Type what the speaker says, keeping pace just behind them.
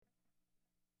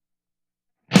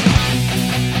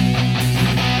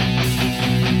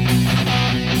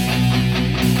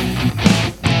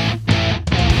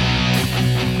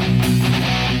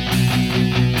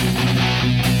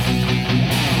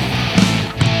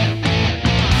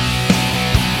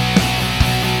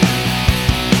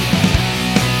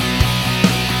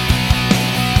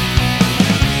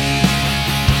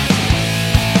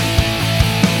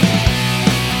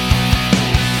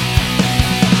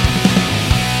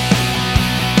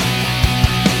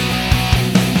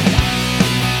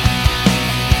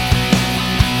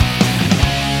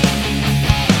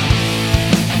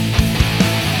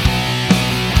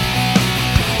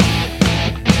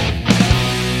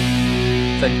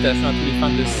salutations à tous les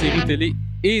fans de séries télé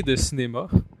et de cinéma.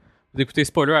 Vous écoutez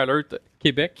Spoiler Alert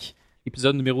Québec,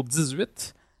 épisode numéro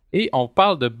 18. Et on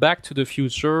parle de Back to the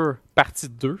Future, partie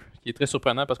 2, qui est très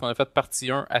surprenant parce qu'on a fait partie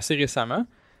 1 assez récemment.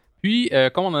 Puis,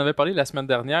 comme on en avait parlé la semaine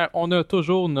dernière, on a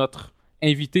toujours notre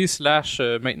invité /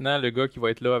 maintenant le gars qui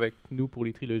va être là avec nous pour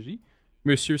les trilogies,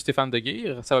 Monsieur Stéphan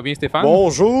Deguire. Ça va bien, Stéphane?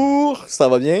 Bonjour, ça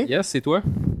va bien? Yes, c'est toi?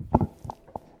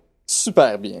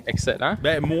 Super bien. Excellent.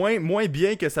 Ben, moins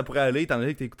bien que ça pourrait aller, étant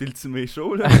donné que t'as écouté le Timé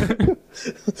Show, là.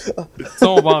 Ça,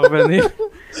 on va en revenir.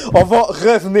 On va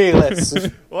revenir là-dessus.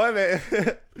 Ouais, mais...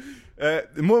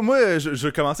 moi, je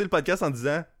vais commencer le podcast en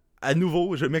disant... À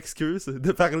nouveau, je m'excuse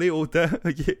de parler autant,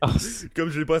 ok? Oh,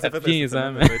 Comme je l'ai pas assez fait 15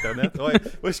 ans, sur Internet. Ouais,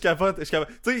 moi, je capote. Tu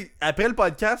sais, après le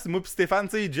podcast, moi pis Stéphane,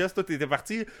 tu sais, Jess, toi, t'étais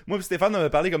parti. Moi pis Stéphane, on avait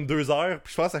parlé comme 2 heures.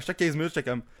 Puis je pense à chaque 15 minutes, j'étais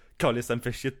comme... Calais, ça me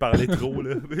fait chier de parler trop,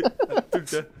 là. Tout le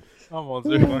temps. Oh mon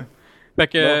Dieu. Ouais. Fait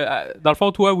que, dans le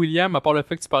fond, toi, William, à part le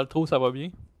fait que tu parles trop, ça va bien?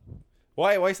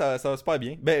 Ouais, ça va super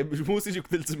bien. Ben, moi aussi, j'ai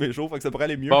écouté le Timé Show, fait que ça pourrait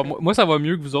aller mieux. Bon, moi, ça va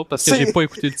mieux que vous autres parce que j'ai pas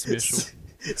écouté le Timé Show.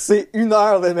 C'est 1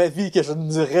 heure de ma vie que je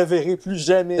ne reverrai plus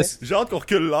jamais. J'ai hâte qu'on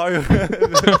recule l'heure.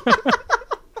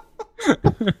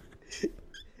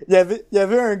 Il y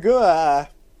avait un gars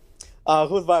en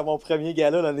route vers mon premier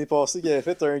gala l'année passée qui avait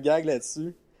fait un gag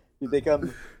là-dessus. Il était comme...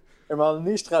 À un moment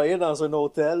donné, je travaillais dans un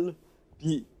hôtel,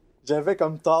 puis j'avais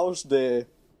comme tâche de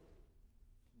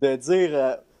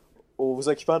dire aux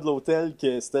occupants de l'hôtel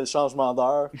que c'était le changement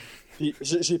d'heure. Puis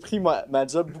j'ai pris ma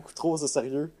job beaucoup trop au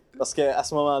sérieux. Parce qu'à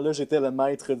ce moment-là, j'étais le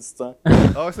maître du temps.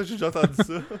 Ah, ça, j'ai déjà entendu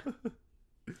ça.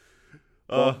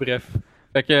 Bon, bref.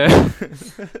 Fait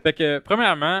que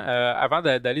premièrement, avant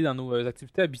d'aller dans nos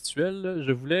activités habituelles, là,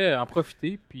 je voulais en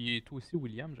profiter, puis toi aussi,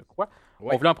 William, je crois.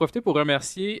 Ouais. On voulait en profiter pour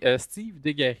remercier Steve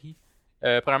Deguire.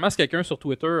 Premièrement, c'est quelqu'un sur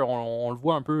Twitter, on le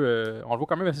voit un peu, on le voit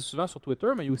quand même assez souvent sur Twitter,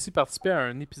 mais il a aussi participé à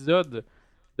un épisode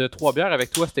de 3 bières avec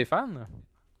toi, Stéphane.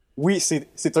 Oui,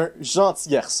 c'est un gentil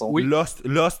garçon. Oui. Lost,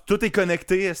 tout est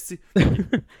connecté, esti.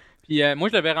 Puis moi,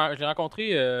 je l'ai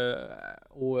rencontré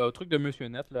au truc de Monsieur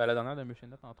Net, là, à la dernière de Monsieur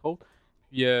Net, entre autres.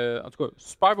 Puis, en tout cas,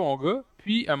 super bon gars.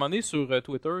 Puis, à un moment donné, sur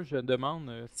Twitter, je demande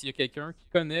s'il y a quelqu'un qui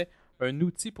connaît un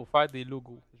outil pour faire des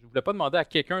logos. Je voulais pas demander à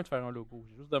quelqu'un de faire un logo.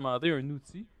 J'ai juste demandé un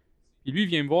outil. Puis lui, il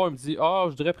vient me voir, il me dit « Ah,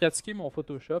 je voudrais pratiquer mon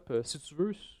Photoshop. Si tu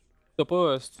veux,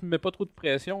 si tu me mets pas trop de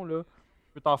pression, là,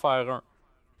 je peux t'en faire un. »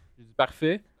 J'ai dit «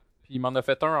 Parfait. » Puis il m'en a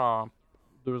fait un en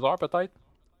 2 heures peut-être.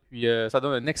 Puis ça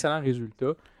donne un excellent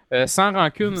résultat. Sans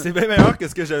rancune. C'est bien meilleur que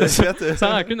ce que j'avais fait.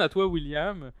 Sans rancune à toi,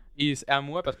 William, et à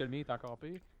moi, parce que le mien est encore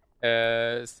pire.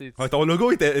 Ouais, ton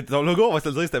logo, on va se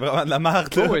le dire, c'était vraiment de la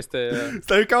merde. Oh, ouais, c'était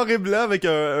un carré blanc avec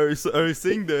un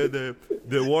signe de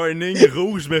warning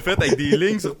rouge, mais fait avec des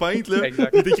lignes sur peinte. Là. Exact.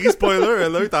 Il est écrit spoiler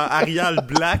alert en Arial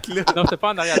black. Là. Non, c'était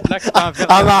pas en Arial black, c'était en vert.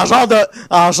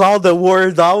 En genre de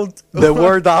Word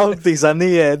Out des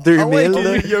années 2000. Ah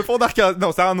ouais, il y a un fond d'arc-en-ciel.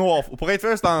 Non, c'est en noir. Pour être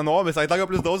fait, c'est en noir, mais ça va être encore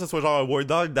plus drôle que ce soit genre un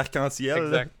Word Out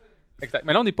d'arc-en-ciel. Exact.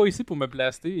 Mais là, on n'est pas ici pour me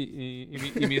blaster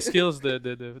et mes skills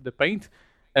de paint.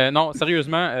 Non,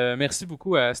 sérieusement, merci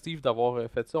beaucoup à Steve d'avoir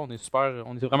fait ça. On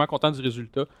est vraiment content du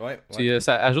résultat. Ouais.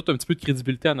 Ça ajoute un petit peu de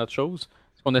crédibilité à notre chose.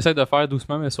 Ce qu'on essaie de faire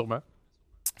doucement mais sûrement.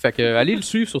 Fait que allez le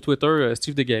suivre sur Twitter,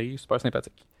 Steve Deguire, super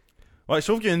sympathique. Ouais, je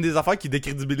trouve qu'il y a une des affaires qui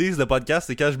décrédibilise le podcast,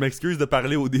 c'est quand je m'excuse de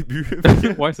parler au début.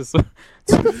 Ouais, c'est ça.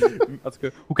 En tout cas,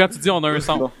 ou quand tu dis on a un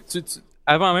son.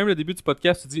 Avant même le début du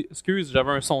podcast, tu dis excuse,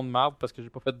 j'avais un son de marde parce que j'ai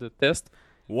pas fait de test.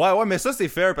 Ouais, mais ça c'est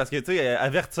fair parce que tu sais,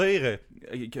 avertir.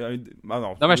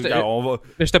 Non, mais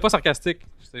j'étais pas sarcastique,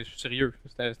 je suis sérieux.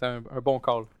 C'était un bon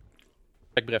call.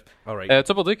 Fait que bref. Right.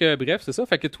 Ça pour dire que bref, c'est ça.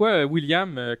 Fait que toi,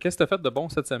 William, qu'est-ce que t'as fait de bon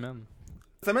cette semaine?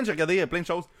 Cette semaine, j'ai regardé plein de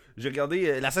choses. J'ai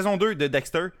regardé la saison 2 de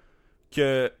Dexter.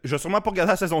 Que je vais sûrement pas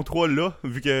regarder la saison 3 là,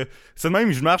 vu que c'est de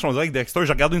même je marche, on dirait que Dexter,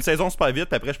 je regarde une saison super vite,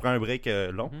 puis après je prends un break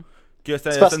long. Que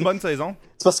c'était une bonne saison.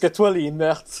 C'est parce que toi, les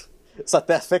meurtres, ça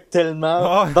t'affecte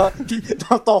tellement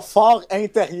dans ton fort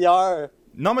intérieur.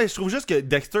 Non, mais je trouve juste que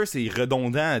Dexter, c'est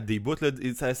redondant à des bouts. Là.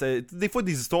 Des fois,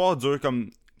 des histoires durent comme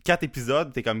 4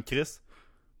 épisodes, t'es comme Chris.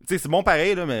 Tu sais, c'est bon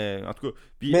pareil, là, mais en tout cas.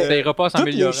 Puis, ça ira pas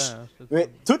s'améliorant. Mais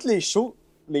toutes les shows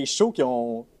qui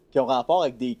ont rapport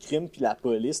avec des crimes puis la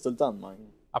police, tout le temps de même.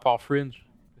 À part Fringe.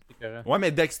 C'est correct. Ouais, mais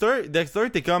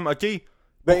Dexter, t'es comme, ok.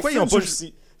 Pourquoi ils ont pas...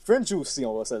 Fringe aussi,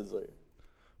 on va se le dire.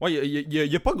 Ouais, il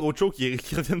y a pas gros de shows qui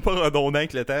reviennent pas redondants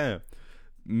avec le temps.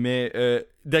 Mais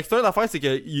Dexter, l'affaire, c'est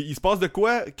qu'il se passe de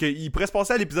quoi qu'il pourrait se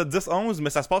passer à l'épisode 10-11,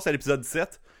 mais ça se passe à l'épisode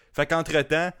 17. Fait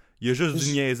qu'entre-temps, il y a juste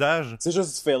du niaisage. C'est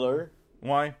juste du filler.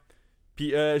 Ouais.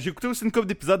 Puis j'ai écouté aussi une couple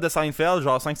d'épisodes de Seinfeld,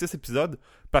 genre 5-6 épisodes.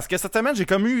 Parce que cette semaine, j'ai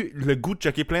comme eu le goût de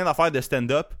checker plein d'affaires de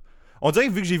stand-up. On dirait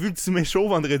que vu que j'ai vu le Timé Show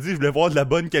vendredi, je voulais voir de la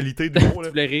bonne qualité de l'humour. Tu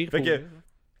voulais rire. Fait que,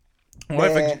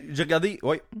 Ouais, fait que j'ai regardé,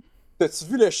 ouais. T'as-tu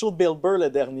vu le show de Bill Burr, le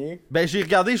dernier? Ben, j'ai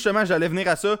regardé, justement, j'allais venir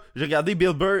à ça. J'ai regardé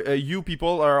Bill Burr, You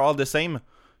People Are All The Same.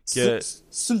 Que...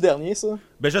 C'est le dernier, ça?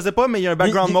 Ben, je sais pas, mais il y a un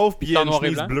background mauve pis il y a une noir et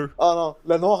chemise blanc. bleue. Ah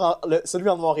non, celui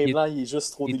en noir et blanc, il est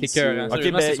juste trop délicieux. écœurant. Ok,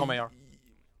 Sérieusement, ben, c'est son meilleur.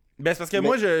 Ben, c'est parce que Mais-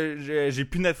 moi, j'ai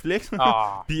plus Netflix.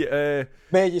 Ah. Pis,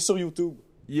 Mais il est sur YouTube.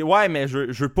 ouais, mais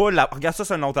je veux pas regarde ça,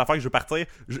 c'est une autre affaire que je veux partir.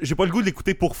 J'ai pas le goût de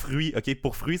l'écouter pour fruit, ok?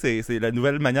 Pour fruit, c'est la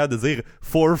nouvelle manière de dire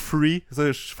for free. Ça,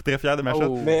 je suis très fier de ma Oh.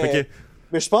 chose.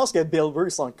 Mais je pense que Bill Burr,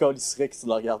 il s'en calisserait que tu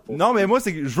le regardes pas. Non, mais moi,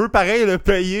 c'est que je veux pareil le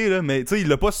payer, là, mais tu sais, il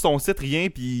l'a pas sur son site, rien,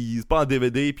 pis c'est pas en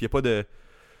DVD, pis y a pas de...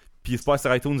 Pis c'est pas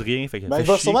sur iTunes, rien, fait que Ben, fait il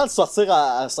va chier. sûrement le sortir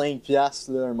à 5$,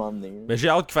 là, un moment donné. Ben, j'ai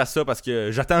hâte qu'il fasse ça, parce que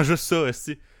j'attends juste ça,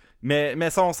 aussi. Mais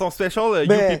son special, You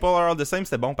Mais- People Are All The Same,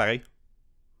 c'était bon, pareil.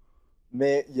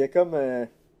 Mais il y a comme... Je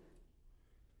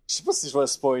sais pas si je vais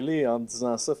spoiler en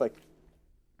disant ça, fait que...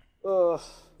 Oh.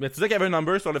 Mais tu disais qu'il y avait un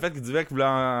number sur le fait qu'il disait qu'il voulait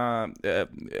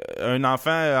un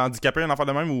enfant handicapé, un enfant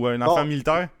de même, ou un enfant Bon.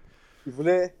 militaire. Il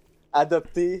voulait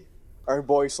adopter un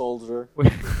boy soldier. Oui.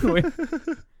 oui.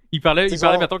 Il parlait, C'est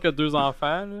genre- mettons, qu'il y a 2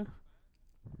 enfants, là.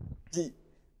 Puis...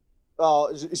 Alors,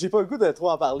 j'ai pas le goût de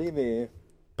trop en parler, mais...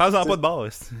 Parle-en C'est- pas de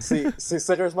base. C'est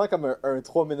sérieusement comme un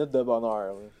 3 minutes de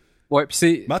bonheur. Là. Ouais, pis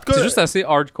c'est Mais en tout cas, c'est juste assez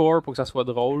hardcore pour que ça soit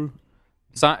drôle,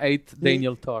 sans être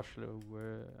Daniel Tosh, là, ou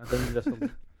Anthony Lassource.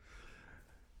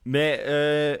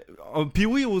 Mais, puis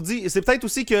oui, on dit, c'est peut-être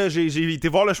aussi que j'ai été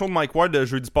voir le show de Mike Ward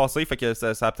jeudi passé, fait que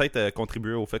ça a peut-être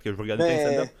contribué au fait que je veux regarder plein de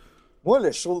stand-up. Mais... Moi,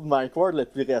 le show de Mike Ward le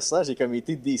plus récent, j'ai comme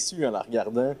été déçu en la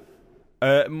regardant.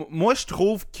 Moi, je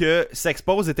trouve que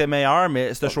S'Expose était meilleur,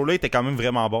 mais ce show-là était quand même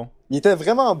vraiment bon. Il était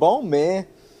vraiment bon, mais...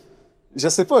 Je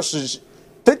sais pas,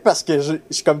 peut-être parce que je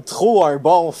suis comme trop un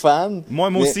bon fan. Moi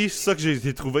mais- aussi, c'est ça que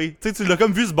j'ai trouvé. Tu sais, tu l'as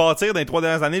comme vu se bâtir dans les 3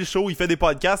 dernières années, le show, il fait des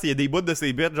podcasts, il y a des bouts de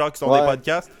ses bits, genre, qui sont Ouais. des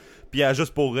podcasts. Puis à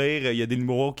Juste pour rire, il y a des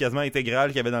numéros quasiment intégrales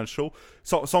qu'il y avait dans le show.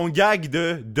 Son gag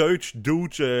de Deutsch,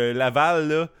 Douche, Laval,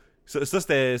 là, ça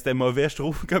c'était mauvais, je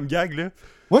trouve, comme gag, là.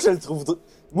 Moi, je le trouve...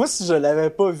 Moi, si je l'avais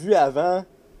pas vu avant,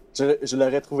 je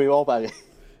l'aurais trouvé bon pareil.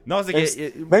 Non, c'est Même, que...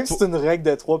 si, même si c'est une règle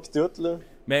de 3 pis tout, là.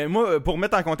 Mais moi, pour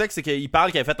mettre en contexte, c'est qu'il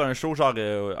parle qu'il avait fait un show genre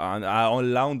à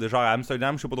Hollande, genre à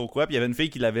Amsterdam, je sais pas trop quoi, puis il y avait une fille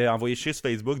qui l'avait envoyé chier sur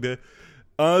Facebook de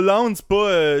Hollande,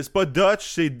 c'est pas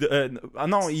Dutch, c'est ah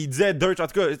non, il disait Dutch, en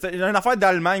tout cas, c'est une affaire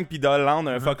d'Allemagne puis d'Hollande,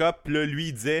 un fuck up, puis là lui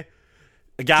il disait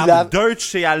regarde, Dutch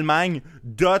c'est Allemagne,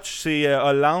 Dutch c'est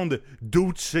Hollande,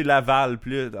 Dutch c'est Laval,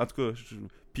 puis là, en tout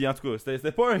cas,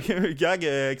 c'était pas un gag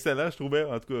excellent, je trouvais,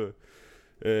 en tout cas.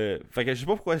 Fait que je sais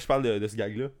pas pourquoi je parle de ce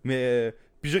gag là, mais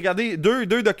puis j'ai regardé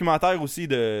deux documentaires aussi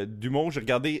d'humour. J'ai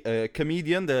regardé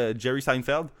Comedian de Jerry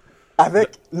Seinfeld. Avec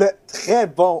le très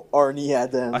bon Arnie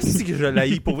Adams. Ah, c'est que je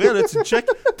l'haïs. Pour vrai, là, tu le check.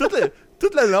 Tout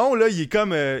le long, là, il est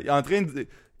comme il est en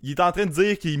train de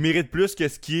dire qu'il mérite plus que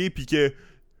ce qu'il est, puis que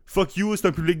fuck you, c'est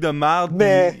un public de merde.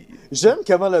 Mais j'aime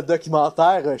comment le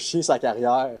documentaire a chié sa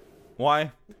carrière.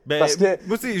 Ouais. Ben, Parce que-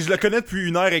 moi, je le connais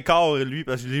depuis 1h15, lui,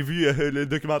 parce que j'ai vu le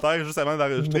documentaire juste avant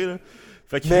d'enregistrer, là.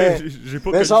 Fait que Mais- j'ai pas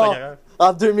Mais connu sa genre, carrière.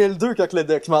 en 2002, quand le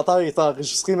documentaire est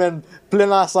enregistré, man,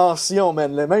 pleine ascension,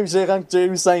 man, le même gérant que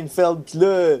Jerry Seinfeld, pis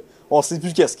là, on sait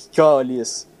plus qu'est-ce qu'il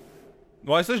calisse.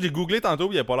 Ouais, ça, je l'ai googlé tantôt,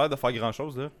 pis il a pas l'air de faire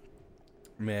grand-chose, là.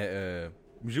 Mais,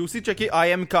 j'ai aussi checké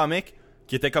I Am Comic,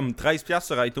 qui était comme 13$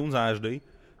 sur iTunes en HD,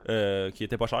 qui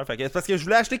était pas cher. Fait que, c'est parce que je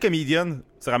voulais acheter Comedian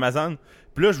sur Amazon,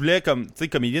 pis là, je voulais, comme, tu sais,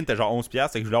 Comedian était genre 11$,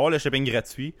 fait que je voulais avoir le shipping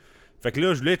gratuit. Fait que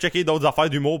là, je voulais checker d'autres affaires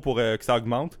d'humour pour que ça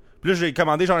augmente. Puis là, j'ai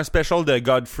commandé genre un special de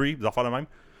Godfrey, des affaires de même.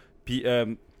 Puis,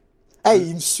 Hey,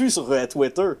 il me suit sur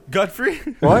Twitter. Godfrey?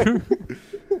 Ouais.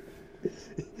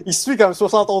 Il suit comme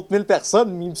 71 000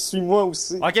 personnes, mais il me suit moi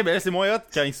aussi. Ok, ben là, c'est moins hot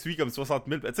quand il suit comme 60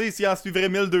 000. Tu sais, s'il en suivrait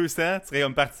 1200, tu serais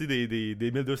comme partie des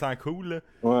 1200 cool, là.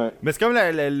 Ouais. Mais c'est comme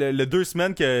le 2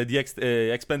 semaines que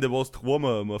The Expendables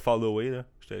 3 m'a followé, là.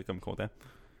 J'étais comme content.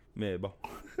 Mais bon.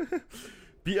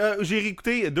 Puis j'ai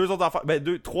réécouté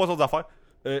 3 autres affaires.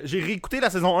 J'ai réécouté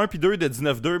la saison 1 puis 2 de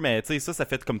 19-2, mais tu sais, ça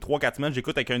fait comme 3-4 semaines.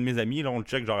 J'écoute avec un de mes amis, là, on le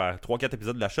check genre à 3-4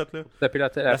 épisodes de la shot, là. Taper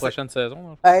la Là, prochaine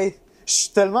saison. Là. Hey, je suis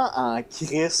tellement en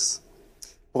crise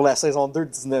pour la saison 2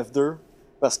 de 19-2.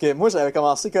 Parce que moi, j'avais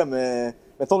commencé comme,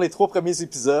 mettons, les 3 premiers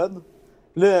épisodes.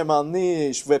 Là, à un moment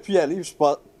donné, je pouvais plus y aller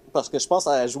parce que je pense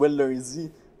à jouer le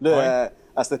lundi. Là, Ouais.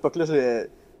 à cette époque-là,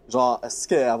 genre, est-ce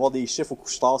qu'avoir des chiffres au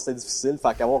couche-tard, c'était difficile.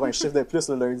 Fait qu'avoir un chiffre de plus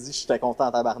le lundi, j'étais content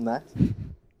en tabarnak.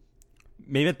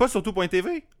 Mais ils mettent pas sur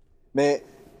tout.tv. Mais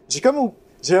c'est comme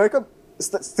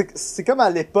à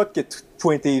l'époque que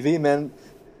tout.tv, man,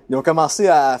 ils ont commencé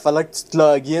à fallait que tu te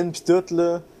login pis tout,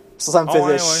 là. Pis ça me faisait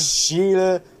ouais. chier,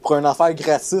 là, pour une affaire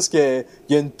gratis qu'il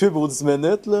y a une pub aux 10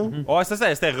 minutes, là. Ouais, ça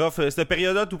c'était rough. Cette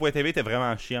période-là, tout.tv était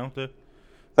vraiment chiante, là.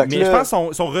 Fait que Mais là, je pense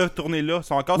qu'ils sont retournés là. Ils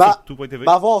sont encore bah, sur tout.tv.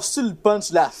 avoir su le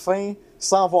punch de la fin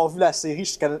sans avoir vu la série,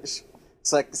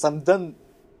 ça me donne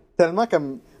tellement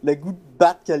comme le goût de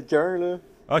battre quelqu'un, là.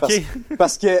 Ok.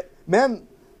 Parce que, même,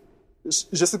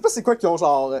 je sais pas c'est quoi qui ont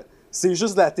genre... C'est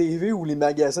juste la TV ou les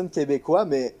magazines québécois,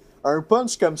 mais un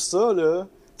punch comme ça, là...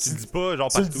 Tu le dis pas, genre,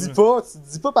 Tu le partout. dis là. pas, tu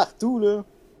le dis pas partout, là.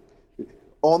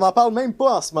 On n'en parle même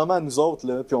pas en ce moment, nous autres,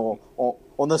 là. Puis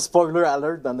on a spoiler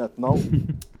alert dans notre nom.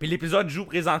 Puis l'épisode joue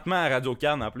présentement à Radio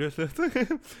Cannes en plus. Là.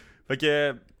 Fait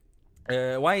que.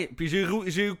 Ouais, puis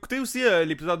j'ai écouté aussi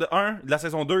l'épisode 1 de la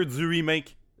saison 2 du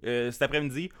remake cet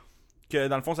après-midi. Que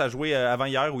dans le fond, ça a joué avant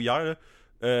hier ou hier.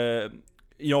 Là.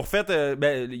 Ils ont refait.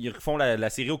 Ils refont la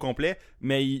série au complet.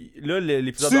 Mais là,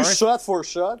 l'épisode 1. C'est shot for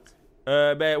shot.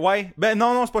 Ouais.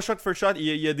 Non, c'est pas shot for shot.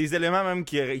 Il y a des éléments même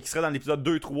qui seraient dans l'épisode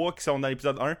 2-3 qui sont dans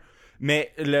l'épisode 1.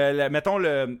 Mais mettons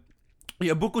il y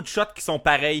a beaucoup de shots qui sont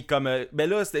pareils comme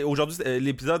là aujourd'hui c'était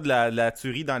l'épisode de la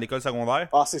tuerie dans l'école secondaire.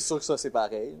 Ah, c'est sûr que ça c'est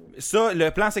pareil. Ça,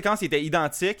 le plan séquence il était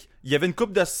identique. Il y avait une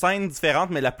couple de scènes différentes,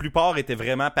 mais la plupart étaient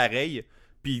vraiment pareilles.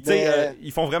 Puis tu sais,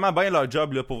 ils font vraiment bien leur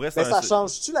job là pour vrai. Mais ça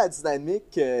change-tu la dynamique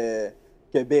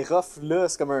que Beroff là,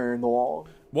 c'est comme un noir?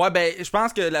 Ouais, je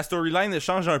pense que la storyline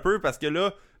change un peu parce que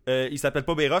là, il s'appelle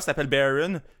pas Beroff, il s'appelle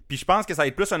Baron. Puis je pense que ça va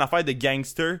être plus une affaire de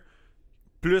gangster.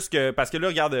 Plus que. Parce que là,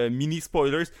 regarde, mini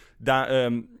spoilers.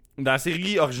 Dans la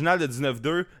série originale de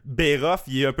 19-2, Beroff,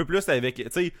 il est un peu plus avec. Tu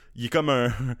sais, il est comme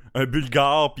un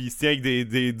bulgare, puis il se tient avec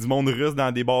du monde russe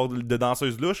dans des bars de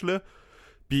danseuses louches, là.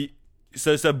 Puis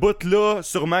ce bout-là,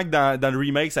 sûrement que dans le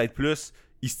remake, ça va être plus.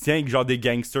 Il se tient avec genre des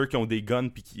gangsters qui ont des guns,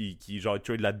 puis qui genre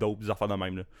tuent de la dope, des affaires de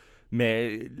même, là.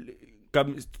 Mais.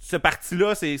 Comme. Ce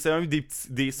parti-là, c'est un des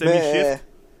semi-shifts.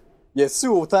 Y a-tu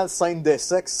autant de scènes de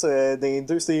sexe dans les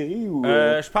deux séries ou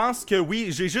Je pense que oui.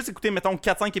 J'ai juste écouté, mettons,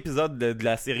 4-5 épisodes de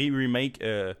la série remake.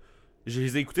 Je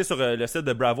les ai écoutés sur le site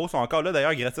de Bravo. Ils sont encore là,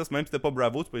 d'ailleurs, gratis. Même si c'était pas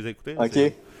Bravo, tu peux les écouter.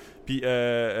 Ok. Puis,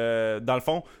 dans le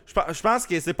fond, je pense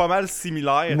que c'est pas mal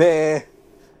similaire. Mais...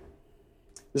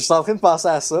 Je suis en train de penser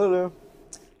à ça, là.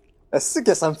 Est-ce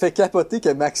que ça me fait capoter que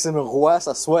Maxime Roy,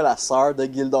 ça soit la sœur de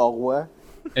Gildor Roy?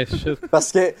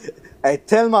 Parce que elle est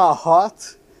tellement hot...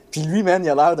 Pis lui, man, il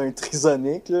a l'air d'un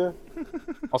trisonique, là.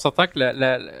 On s'entend que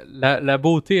la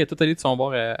beauté est toute allée de son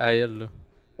bord à elle, là.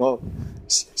 Oh.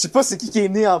 Je sais pas c'est qui est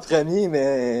né en premier,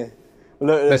 mais...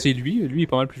 C'est lui. Lui, il est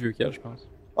pas mal plus vieux qu'elle, je pense.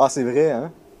 Ah, c'est vrai,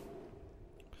 hein?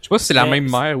 Je sais pas si c'est la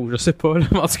même mère ou je sais pas, là,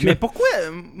 en tout cas. Mais pourquoi...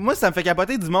 moi, ça me fait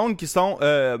capoter du monde qui sont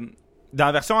dans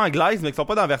la version anglaise, mais qui sont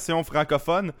pas dans la version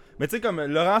francophone. Mais tu sais, comme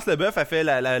Laurence Leboeuf a fait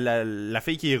la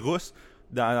fille qui est rousse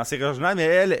dans la série originale, mais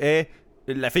elle est...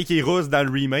 La fille qui est rousse dans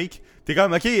le remake. T'es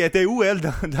comme, ok, elle était où, elle,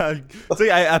 dans le... Tu sais,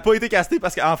 elle a pas été castée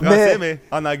parce qu'en français, mais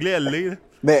en anglais, elle l'est, là.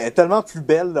 Mais elle est tellement plus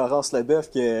belle, Laurence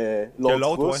Leboeuf, que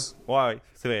l'autre rousse. Ouais,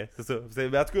 c'est vrai, c'est ça.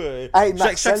 Mais en tout cas, hey,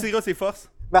 chaque série a ses forces.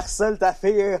 Marcel, ta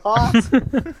fille est hot!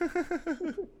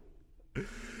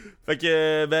 Fait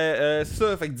que, c'est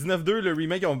ça. Fait que 19-2, le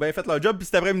remake, ils ont bien fait leur job. Puis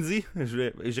cet après-midi,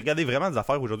 j'ai regardé vraiment des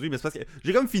affaires aujourd'hui, mais c'est parce que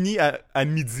j'ai comme fini à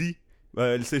midi.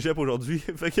 Le cégep aujourd'hui.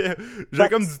 Fait que j'ai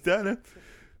comme du temps, là.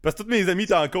 Parce que tous mes amis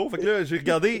étaient en cours. Fait que là, j'ai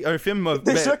regardé un film.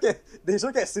 Déjà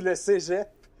que c'est le cégep.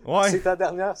 Ouais. C'est ta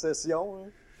dernière session. Hein.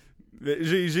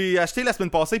 J'ai acheté la semaine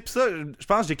passée. Pis ça, je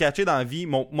pense que j'ai catché dans la vie.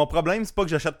 Mon problème, c'est pas que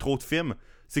j'achète trop de films.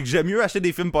 C'est que j'aime mieux acheter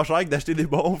des films pas chers que d'acheter des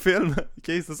bons films. Ok,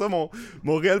 c'est ça mon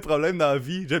réel problème dans la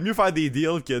vie. J'aime mieux faire des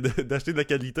deals que d'acheter de la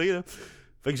qualité, là.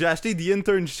 Fait que j'ai acheté The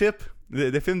Internship,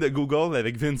 le film de Google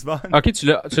avec Vince Vaughn. Ok, tu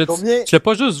l'as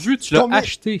pas juste vu, tu l'as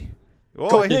acheté.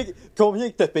 Ouais. Combien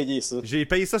que t'as payé ça? J'ai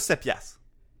payé ça 7$.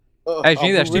 Hey, je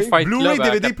viens d'acheter Fight Club. Blu-ray,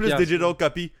 DVD à plus 4$. digital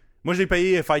copy. Moi, j'ai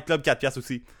payé Fight Club 4$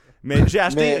 aussi. Mais j'ai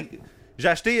acheté,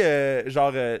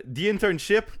 The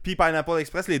Internship puis Pineapple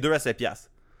Express, les deux à 7$.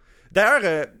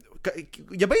 D'ailleurs,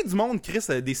 il y a bien du monde, Chris,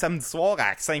 des samedis soirs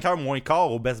à 5h moins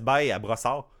quart au Best Buy à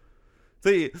Brossard.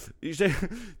 Tu sais,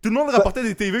 tout le monde rapportait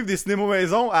des TV et des cinémas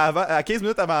maison à 15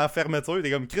 minutes avant la fermeture.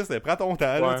 T'es comme, Chris, prends ton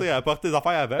temps, là, tu sais, apporte tes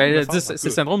affaires avant. C'est le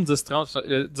syndrome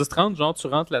 10-30. 10-30, genre, tu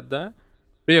rentres là-dedans,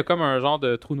 puis il y a comme un genre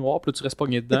de trou noir, puis là, tu restes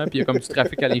pogné dedans, puis il y a comme du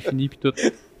trafic à l'infini, puis tout.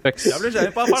 Fait que en plus, j'avais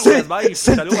pas à faire au Best Buy.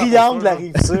 C'est le triangle de la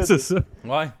Rive-Sud. C'est ça.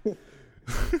 Ouais.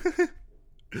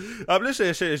 En plus,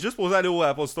 je suis juste posé aller au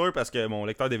Apple Store parce que mon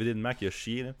lecteur DVD de Mac il a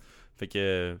chié, là. Fait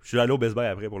que je suis allé au Best Buy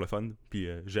après pour le fun. Puis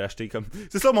j'ai acheté comme.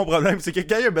 C'est ça mon problème, c'est que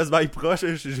quand il y a un Best Buy proche,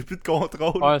 j'ai plus de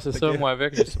contrôle. Ouais, c'est ça, moi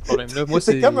avec, j'ai ce problème-là. Moi,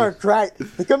 c'est comme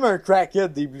un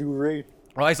crackhead des Blu-ray.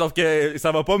 Ouais, sauf que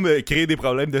ça va pas me créer des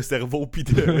problèmes de cerveau pis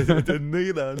de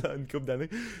nez dans une couple d'années.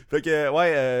 Fait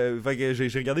que, fait que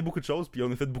j'ai regardé beaucoup de choses pis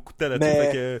on a fait beaucoup de temps là-dessus.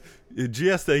 Fait que,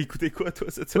 JS, t'as écouté quoi, toi,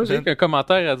 cette semaine? Moi, j'ai un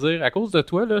commentaire à dire. À cause de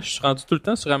toi, là, je suis rendu tout le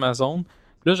temps sur Amazon.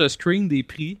 Là, je screen des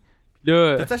prix. Puis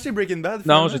là, T'as acheté Breaking Bad? non,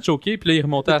 finalement? j'ai choqué, puis là, il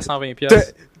remontait à 120$.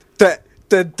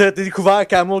 T'as découvert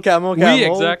Camo. Oui,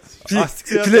 exact. Puis, C'est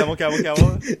puis ça, là, Camo.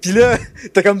 puis là,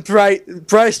 t'as comme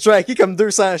price tracké comme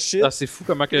 200 shit. Ah, c'est fou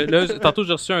comment que. Là, tantôt,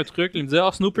 j'ai reçu un truc, il me disait,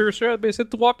 Snowpiercer a baissé de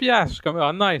 3$. Je suis comme,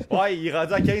 nice. Ouais, il est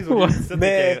rendu à 15 au lieu de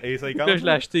 17 et 50. Là, je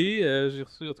l'ai acheté, j'ai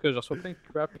reçu, en tout cas, je reçois plein de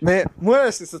crap. Mais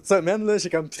moi, cette semaine, là, j'ai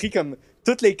comme pris comme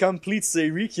toutes les complete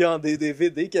series qui ont des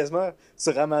DVD quasiment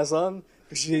sur Amazon.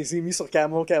 Puis je les ai mis sur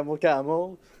Camo.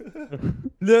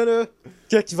 Là,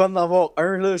 quand il va en avoir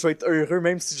un, là, je vais être heureux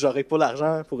même si j'aurai pas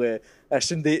l'argent pour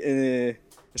acheter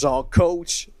genre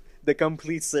Coach de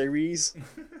complete series.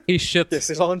 Et shit, Que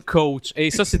c'est genre Coach.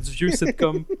 Et ça, c'est du vieux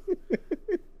sitcom.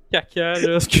 Caca,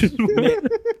 là, excuse-moi.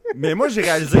 Mais moi, j'ai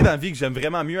réalisé dans la vie que j'aime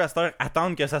vraiment mieux à cette heure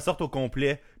attendre que ça sorte au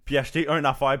complet, puis acheter une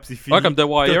affaire, puis c'est fini. Ouais, comme The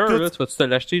Wire, Tout- là, tu vas-tu te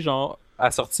l'acheter genre à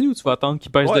la sortie ou tu vas attendre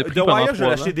qu'il baisse Ouais, de prix The pendant Wire, 3 je vais ans?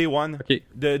 l'acheter Day One. Ok.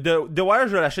 The Wire,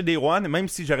 je vais l'acheter Day One, même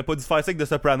si j'aurais pas dû faire ça avec The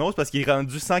Sopranos, parce qu'il est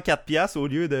rendu 104$ au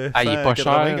lieu de Ah, il est pas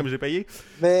 180 cher. comme j'ai payé.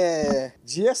 Mais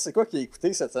JS, c'est quoi qu'il a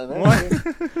écouté cette semaine?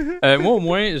 Moi, au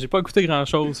moins, j'ai pas écouté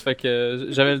grand-chose, fait que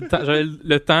j'avais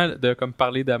le temps de comme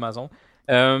parler d'Amazon.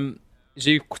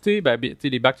 J'ai écouté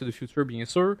les Back to the Future, bien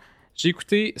sûr. J'ai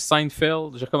écouté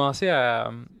Seinfeld. J'ai recommencé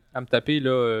à me taper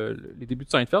là, les débuts de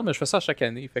Seinfeld, mais je fais ça chaque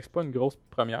année, fait que c'est pas une grosse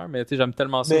première, mais j'aime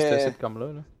tellement ça, Mais- ce sitcom-là.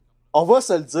 Là. On va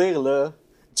se le dire, là.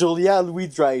 Julia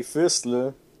Louis-Dreyfus,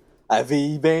 là, elle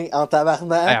vieillit bien en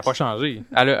tabarnak. Elle a pas changé.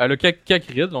 Elle a quelques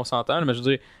rides, on s'entend, mais je veux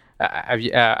dire,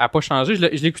 elle a pas changé.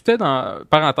 Je l'écoutais dans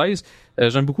parenthèse.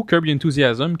 J'aime beaucoup Curb Your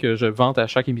Enthusiasm, que je vante à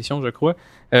chaque émission, je crois,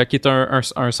 qui est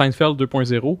un Seinfeld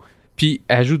 2.0. Puis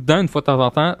elle joue dedans une fois de temps en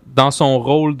temps dans son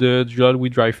rôle de Julia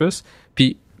Louis-Dreyfus.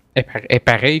 Puis elle est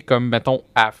pareil comme, mettons,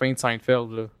 à la fin de Seinfeld.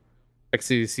 Là. Fait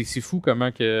que c'est fou comment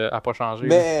elle a pas changé.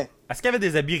 là. Mais Est-ce qu'il y avait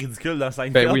des habits ridicules dans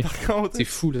Seinfeld, Ben oui. par contre? C'est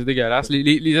fou, là, c'est dégueulasse.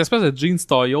 Les espèces de jeans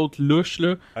taille haute louches,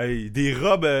 là. Hey, des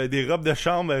robes de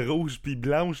chambre rouges puis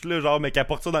blanches, là, genre, mais qu'elle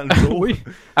porte ça dans le dos. Oui.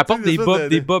 Elle porte Tu sais, ça,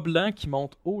 des bas blancs qui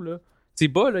montent haut, là. Ces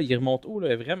bas, là, ils remontent haut, là.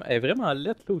 Elle est vraiment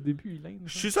lettre, là, au début, Elaine.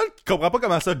 Je suis seul qui comprend pas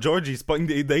comment ça, George, il se pogne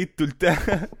des dates tout le temps.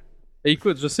 Et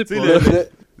écoute, je sais Tu pas. sais,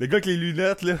 le gars avec les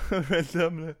lunettes, là,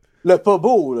 random, là. le pas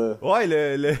beau, là. Ouais,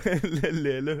 là.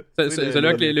 C'est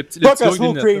là que le petit Pas gars avec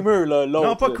Cosmo les lunettes, là. Kramer, là, l'autre.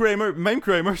 Non, pas là. Kramer. Même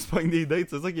Kramer se pogne des dates,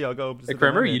 c'est ça qui est encore plus. Et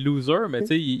Kramer, il est loser, mais tu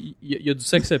sais, il y a du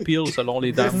sex appeal selon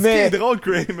les dames. Mais- C'est drôle,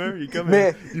 Kramer. Il est comme.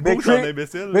 Mais- il mais bouge en Kra-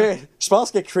 imbécile. là. Mais je pense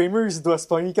que Kramer, il doit se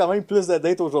pogner quand même plus de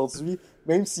dates aujourd'hui,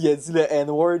 même s'il a dit le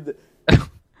N-word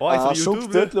Ouais, en sur show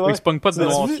YouTube, pis là. tout, là. Il se pogne pas de Tu l'as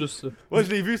noir, vu? juste ça. Ouais,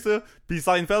 je l'ai vu ça. Puis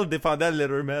Seinfeld défendait le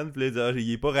Letterman. Puis là, il dit, ah,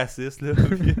 il est pas raciste, là.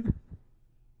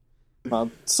 Tout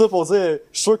ça pour dire,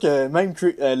 je suis sûr que même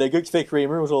le gars qui fait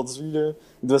Kramer aujourd'hui, là,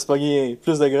 il doit se pogner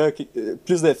plus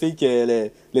de filles que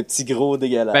le petit gros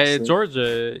dégueulasse. Ben, là. George,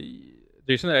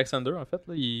 Jason Alexander, en fait,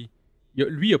 là, lui,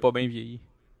 il a pas bien vieilli.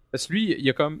 Parce que lui, il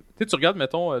a comme. Tu regardes,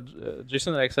 mettons,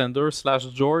 Jason Alexander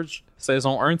 / George,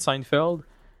 saison 1 de Seinfeld,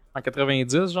 en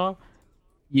 90, genre.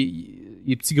 Il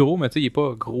est petit gros, mais tu sais, il est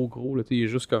pas gros, là. Il est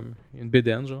juste comme. Il a une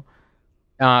bédaine, genre.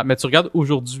 Mais tu regardes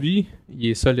aujourd'hui, il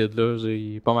est solide, là.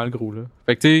 Il est pas mal gros, là.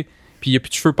 Fait que tu sais. Puis il a plus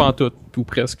de cheveux pantoute, ou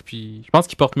presque. Puis je pense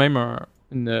qu'il porte même un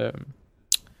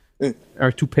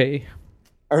toupet.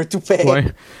 Un toupet. Ouais.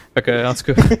 Fait que, en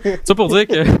tout cas, ça pour dire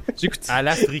que j'ai écouté. À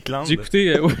la Strickland. J'ai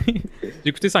écouté, oui, j'ai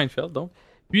écouté Seinfeld, donc.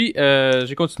 Puis,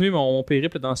 j'ai continué mon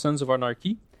périple dans Sons of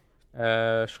Anarchy.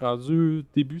 Je suis rendu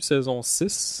début saison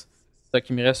 6. C'est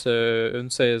qu'il me reste une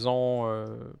saison,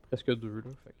 presque 2. Là.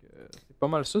 Fait que, c'est pas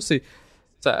mal ça.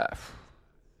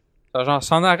 Ça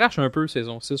s'en arrache un peu,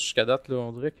 saison 6 jusqu'à date. Là.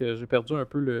 On dirait que j'ai perdu un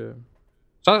peu le...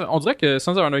 On dirait que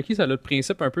Sons of Anarchy, ça a le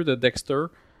principe un peu de Dexter.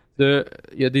 Il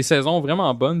y a des saisons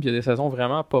vraiment bonnes, puis il y a des saisons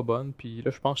vraiment pas bonnes. Puis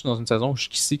là, je pense que je suis dans une saison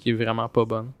jusqu'ici qui est vraiment pas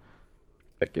bonne.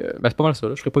 Fait que, c'est pas mal ça.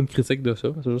 Là. Je ferai pas une critique de ça.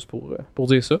 C'est juste pour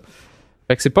dire ça.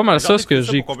 Fait que c'est pas mal ça ce que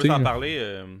j'ai Pour qu'on écouté. puisse en là.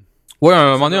 parler. Ouais, à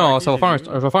un moment donné, Anarchy,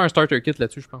 je j'ai vais faire un starter kit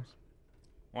là-dessus, je pense.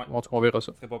 Ouais. En tout cas, on verra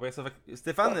ça. C'est pas pire ça. Fait que,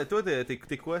 Stéphane, toi, t'as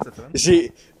écouté quoi cette semaine?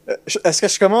 Est-ce que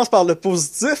je commence par le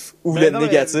positif ou Ben le non, mais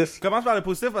négatif? Commence par le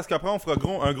positif parce qu'après on fera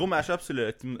un gros mashup sur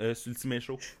le Team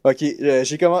Show. Ok,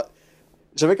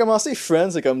 j'avais commencé Friends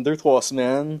il y a comme 2-3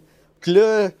 semaines. Puis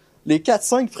là, les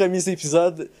 4-5 premiers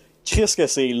épisodes, Chris que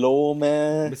c'est lourd,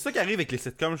 man. Mais c'est ça qui arrive avec les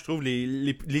sitcoms, je trouve.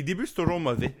 Les débuts, c'est toujours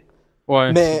mauvais.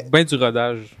 Ouais, Mais- c'est bien du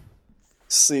rodage.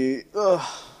 C'est...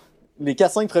 Les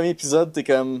 4-5 premiers épisodes, t'es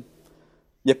comme...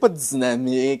 Y a pas de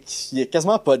dynamique, y a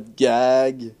quasiment pas de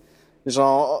gag.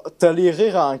 Genre, t'as les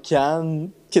rires en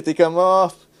canne, que t'es comme,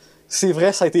 c'est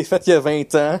vrai, ça a été fait il y a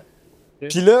 20 ans. Ok.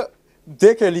 Puis là,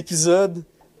 dès que l'épisode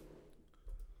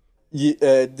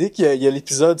dès qu'il y a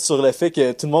l'épisode sur le fait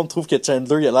que tout le monde trouve que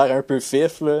Chandler il a l'air un peu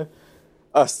fif, là.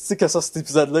 Ah, tu sais que ça, cet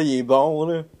épisode-là, il est bon,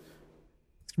 là.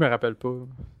 Je me rappelle pas.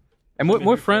 Et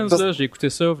moi Friends, là, j'ai écouté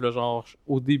ça, là, genre,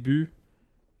 au début,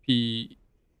 puis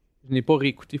je n'ai pas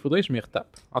réécouté. Faudrait que je m'y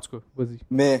retape. En tout cas, vas-y.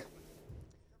 Mais,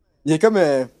 il est comme...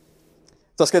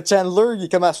 parce que Chandler, il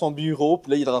est comme à son bureau,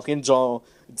 puis là, il est en train de, genre,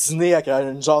 dîner avec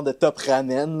un genre de top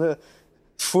ramen, là,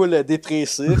 full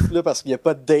dépressif, là, parce qu'il y a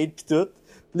pas de date pis tout.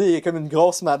 Puis là, il y a comme une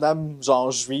grosse madame,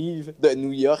 genre, juive, de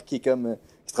New York, qui est comme...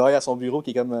 qui travaille à son bureau,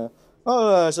 qui est comme...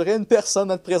 j'aurais une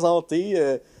personne à te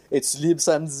présenter, es-tu libre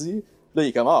samedi? Là, il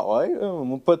est comme, ah ouais,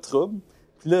 pas de trouble.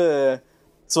 Puis là,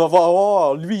 tu vas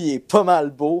voir, lui, il est pas mal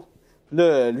beau. Puis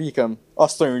là, lui, il est comme,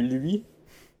 c'est un lui.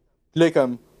 Puis là, il est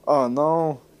comme, oh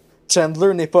non,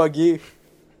 Chandler n'est pas gay.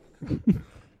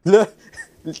 Là,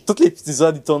 tous les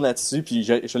épisodes, ils tournent là-dessus, puis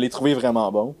je l'ai trouvé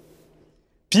vraiment bon.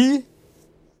 Puis,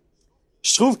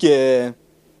 je trouve que,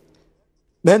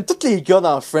 même tous les gars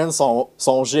dans Friends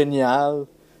sont géniaux.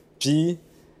 Puis,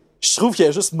 je trouve qu'il y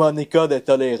a juste Monica de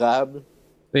tolérable.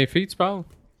 Des filles, tu parles?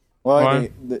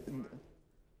 Ouais.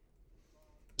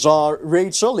 Genre,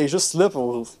 Rachel est juste là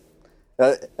pour...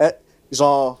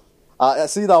 genre,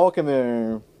 essayer d'avoir comme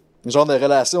un genre de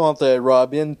relation entre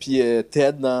Robin puis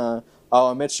Ted dans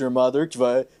How I Met Your Mother qui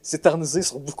va s'éterniser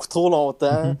sur beaucoup trop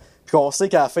longtemps. Puis qu'on sait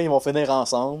qu'à la fin, ils vont finir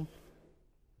ensemble.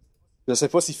 Je sais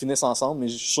pas s'ils finissent ensemble, mais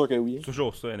je suis sûr que oui.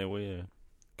 Toujours ça, anyway.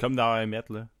 Comme dans How I Met,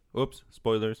 là. Oups,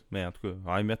 spoilers. Mais en tout cas,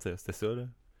 How I Met, c'était ça, là.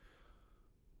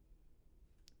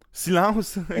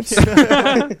 Silence!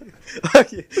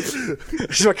 Ok.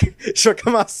 Je vais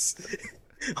commencer.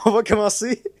 On va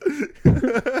commencer.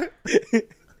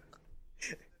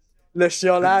 Le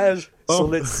chiolage sur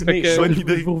le Disney Show.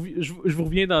 Je vous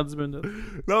reviens dans 10 minutes.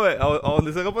 Non, mais on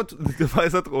n'essaiera pas de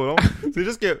faire ça trop long. C'est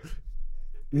juste que...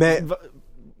 Mais...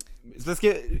 C'est parce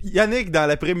que Yannick, dans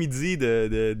l'après-midi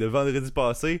de vendredi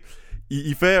passé,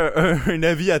 il fait un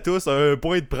avis à tous, un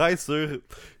point de presse sur...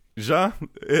 Genre,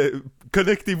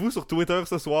 connectez-vous sur Twitter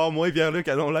ce soir. Moi et Pierre-Luc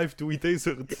allons live tweeter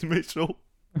sur Disney Show.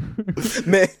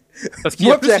 Mais... Parce qu'il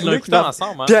y a plus qu'ils l'ont écouté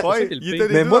ensemble, hein. Ouais, ils étaient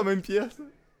les deux dans la même pièce.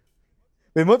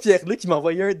 Mais moi, Pierre-Luc, il m'a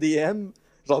envoyé un DM,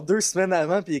 genre 2 semaines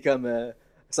avant, pis il est comme,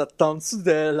 ça te tente-tu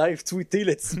de live tweeter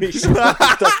le Disney Show?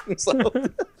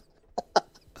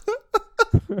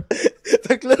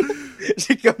 Fait que là,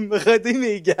 j'ai comme rodé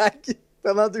mes gags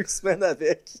pendant 2 semaines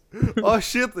avec. Oh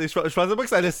shit, je pensais pas que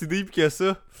ça allait si deep que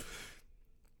ça.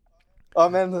 Oh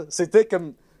man, c'était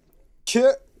comme que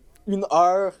 1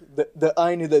 heure de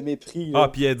haine et de mépris. Là. Ah,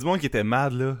 pis il y a du monde qui était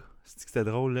mad, là. C'était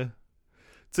drôle, là.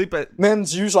 Tu sais, man,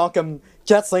 j'ai eu genre comme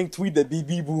 4-5 tweets de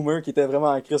baby boomer qui étaient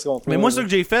vraiment en crise contre moi. Mais moi, ce que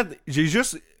j'ai fait,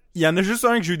 il y en a juste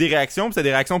un que j'ai eu des réactions, pis c'est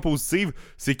des réactions positives.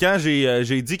 C'est quand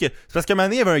j'ai dit que... C'est parce qu'à un moment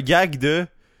donné, il y avait un gag de...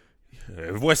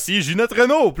 voici Ginette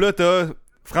Renault! Pis là, t'as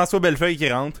François Bellefeuille qui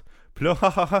rentre. Pis là,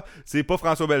 c'est pas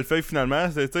François Bellefeuille, finalement.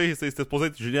 C'était supposé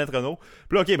être Ginette Renault.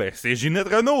 Pis là, ok, ben, c'est Ginette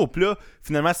Renault. Pis là,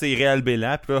 finalement, c'est Réal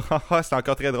Bellan. Pis là, c'est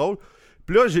encore très drôle.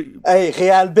 Pis là, j'ai... Hey,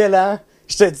 Réal Bellan!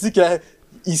 Je te dis que...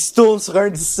 Ils se tournent sur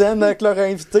un scène avec leur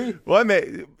invité. Ouais, mais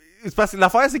c'est parce que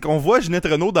l'affaire, c'est qu'on voit Ginette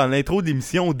Renault dans l'intro de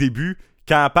l'émission au début,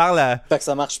 quand elle parle à... Fait que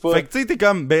ça marche pas. Fait que tu sais, t'es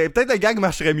comme, ben, peut-être le gag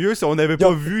marcherait mieux si on n'avait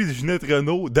pas vu Ginette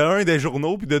Renault, d'un, des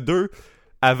journaux, puis de deux,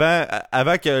 avant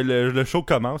que le show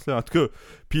commence, là, en tout cas.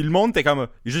 Puis le monde était comme,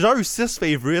 j'ai genre eu 6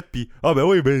 favorites, puis ben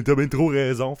oui, ben t'as bien trop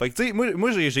raison. Fait que tu sais,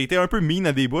 moi j'ai été un peu mean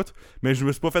à des bouts, mais je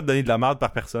me suis pas fait donner de la merde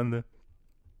par personne, là.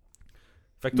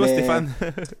 Fait que toi, Stéphane...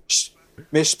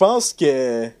 Mais je pense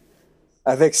que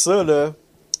avec ça, là,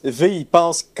 V, ils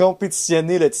pensent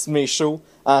compétitionner le Disney Show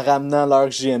en ramenant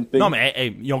leur JMP. Non, mais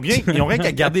hey, ils ont rien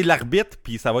qu'à garder l'arbitre,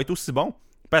 puis ça va être aussi bon.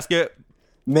 Parce que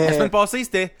la semaine passée,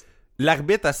 c'était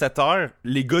l'arbitre à 7h,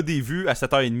 les gars des vues à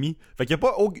 7h30. Fait qu'il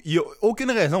y a aucune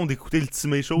raison d'écouter le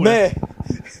Disney Show. Mais là.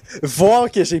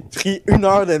 Voir que j'ai pris 1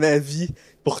 heure de ma vie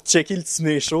pour checker le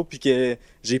Disney Show puis que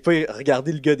j'ai pas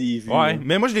regardé le gars des vues. Ouais, là.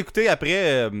 mais moi je l'ai écouté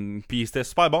après puis c'était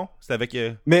super bon. C'était avec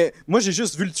Mais moi j'ai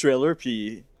juste vu le trailer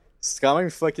puis c'est quand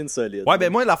même fucking solide. Ouais,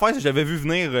 ben moi l'affaire c'est que j'avais vu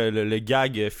venir le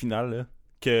gag final là,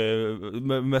 que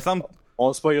me semble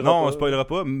on spoilera non, pas. on spoilera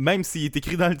pas, même s'il est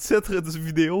écrit dans le titre du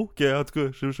vidéo que en tout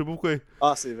cas, je sais pas pourquoi.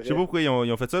 Ah, c'est vrai. Je sais pas pourquoi ils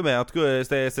ont fait ça, mais en tout cas,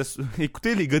 c'était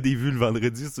écoutez les gars des vues le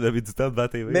vendredi si vous avez du temps devant la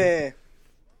TV. Mais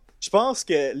je pense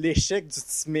que l'échec du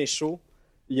Disney Show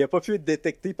il a pas pu être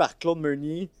détecté par Claude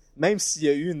Meunier, même s'il y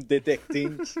a eu une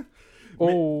detecting.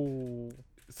 Oh!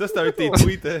 Ça, c'était un de tes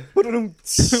tweets. Hein. Ouais,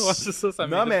 c'est ça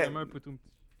Non, mais... vraiment un peu tout.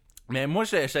 Mais moi,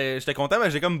 j'étais content, mais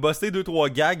j'ai comme busté 2-3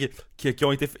 gags qui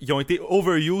ont été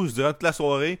overused durant toute la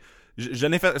soirée.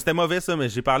 C'était mauvais ça, mais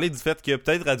j'ai parlé du fait que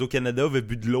peut-être Radio-Canada avait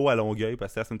bu de l'eau à Longueuil,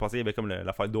 parce que la semaine passée, il y avait comme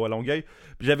l'affaire d'eau à Longueuil.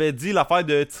 Puis j'avais dit l'affaire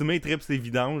de Timé, Trips et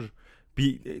Vidange.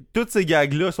 Puis toutes ces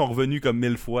gags-là sont revenus comme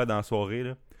 1000 fois dans la soirée,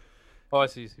 là. Ouais,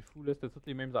 c'est fou, là. C'était toutes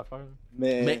les mêmes affaires. Là.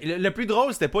 Mais le plus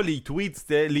drôle, c'était pas les tweets,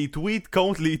 c'était les tweets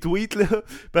contre les tweets, là.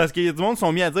 Parce que du monde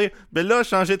sont mis à dire, ben là,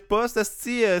 changez de poste,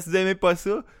 si vous aimez pas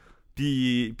ça.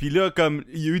 Puis là, comme,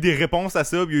 il y a eu des réponses à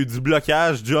ça, puis il y a eu du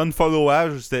blocage, du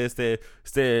unfollowage,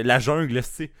 c'était la jungle, là, tu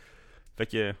sais. Fait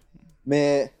que...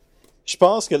 Mais je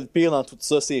pense que le pire dans tout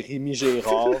ça, c'est Rémi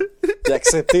Gérard qui a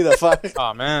accepté de faire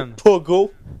Ah, man.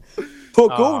 Pogo.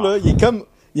 Pogo, là, il est comme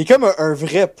un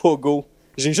vrai Pogo.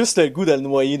 J'ai juste le goût de le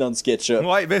noyer dans du ketchup.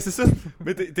 Ouais, ben c'est ça.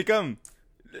 Mais t'es comme...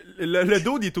 Le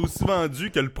dos, il est aussi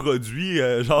vendu que le produit,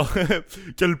 genre,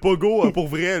 que le Pogo, pour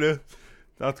vrai, là.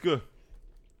 En tout cas,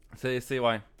 c'est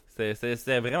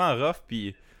vraiment rough,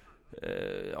 puis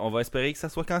on va espérer que ça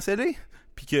soit cancellé,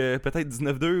 puis que peut-être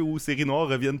 19-2 ou Série Noire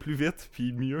reviennent plus vite,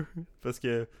 puis mieux, parce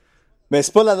que... Mais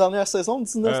c'est pas la dernière saison de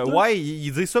 19 ouais,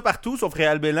 ils disent ça partout, sauf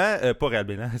Réal Bélan, pas Réal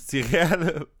Bélan, c'est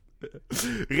Réal...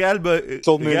 Réal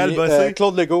Bossé.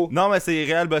 Claude Legault. Non, mais c'est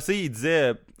Réal Bossé, il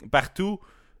disait partout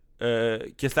que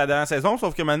c'était la dernière saison,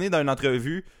 sauf que Mané, dans une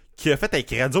entrevue qu'il a faite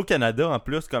avec Radio-Canada, en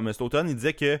plus, comme cet automne, il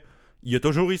disait que il y a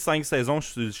toujours eu 5 saisons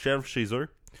sur le shelf chez eux.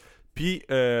 Puis,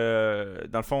 dans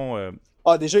le fond...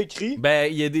 déjà écrit?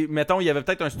 Ben, il y a des... Mettons, il y avait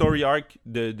peut-être un story arc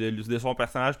de son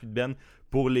personnage puis de Ben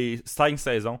pour les 5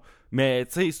 saisons. Mais,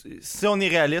 tu sais, si on est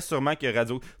réaliste, sûrement que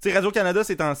Radio... Tu sais, Radio-Canada,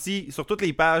 ces temps-ci, sur toutes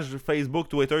les pages Facebook,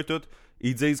 Twitter, tout,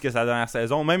 ils disent que c'est la dernière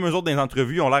saison. Même eux autres, dans les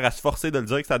entrevues, ils ont l'air à se forcer de le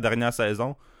dire que c'est la dernière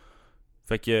saison.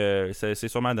 Fait que c'est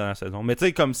sûrement la dernière saison. Mais tu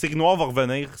sais, comme Série Noire va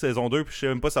revenir, saison 2, puis je sais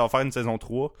même pas si ça va faire une saison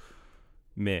 3.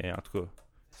 Mais, en tout cas,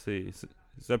 c'est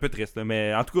un peu triste, là.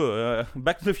 Mais, en tout cas,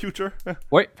 Back to the Future.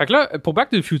 Ouais, fait que là, pour Back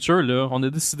to the Future, là, on a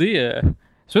décidé...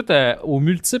 Suite aux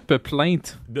multiples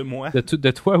plaintes de moi,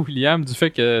 de toi, William, du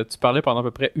fait que tu parlais pendant à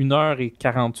peu près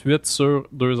 1h48 sur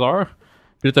 2 heures.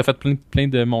 Puis là, t'as fait plein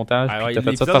de montages. Puis t'as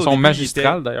fait ça de façon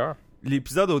magistrale, d'ailleurs.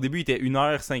 L'épisode, au début, il était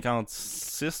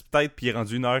 1h56, peut-être, puis il est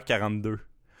rendu 1h42.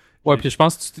 Ouais, puis je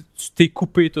pense que tu t'es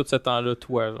coupé tout ce temps-là,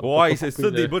 toi. Genre. Ouais, c'est ça,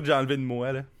 des bouts que j'ai enlevé de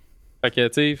moi, là. Fait que,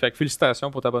 tu sais, félicitations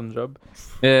pour ta bonne job.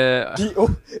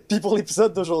 Puis pour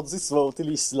l'épisode d'aujourd'hui, tu vas ôter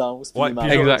les silences. Ouais, puis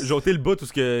j'ai ôté le bout tout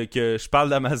ce que je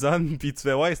parle d'Amazon, puis tu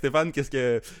fais, ouais, Stéphane, qu'est-ce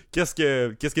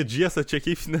que JS a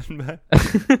checké finalement?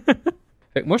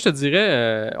 Fait que moi, je te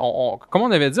dirais, comme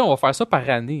on avait dit, on va faire ça par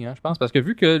année, hein, je pense, parce que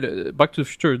vu que le Back to the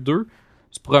Future 2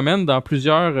 se promène dans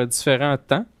plusieurs différents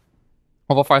temps,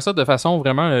 on va faire ça de façon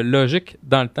vraiment logique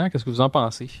dans le temps. Qu'est-ce que vous en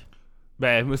pensez?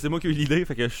 Ben, c'est moi qui ai eu l'idée,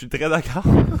 fait que je suis très d'accord.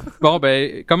 Bon,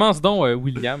 ben, commence donc,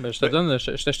 William. Je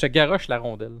te garoche la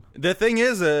rondelle. The thing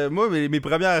is, moi, mes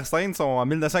premières scènes sont en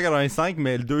 1985,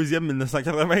 mais le deuxième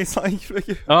 1985. Fait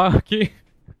que... Ah, ok.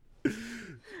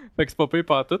 Fait que c'est pas payé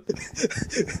par tout.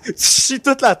 Tu chies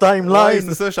toute la timeline. Ouais,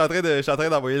 c'est ça, je suis en train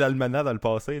d'envoyer l'almanach dans le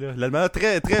passé, là. L'almanach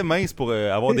très, très mince pour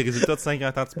avoir des résultats de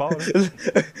 50 ans de sport, là.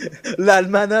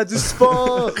 L'almanach du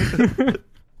sport!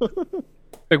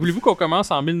 Fait que voulez-vous qu'on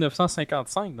commence en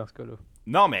 1955 dans ce cas-là?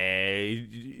 Non, mais...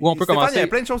 Ou on peut commencer... Il y a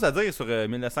plein de choses à dire sur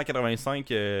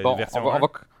 1985 bon, version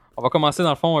on va commencer dans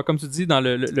le fond, comme tu dis, dans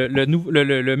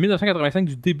le 1985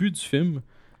 du début du film.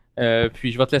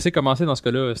 Puis je vais te laisser commencer dans ce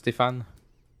cas-là, Stéphane.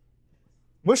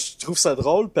 Moi, je trouve ça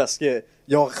drôle parce que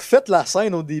ils ont refait la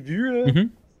scène au début, là,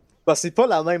 parce que c'est pas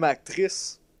la même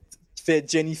actrice qui fait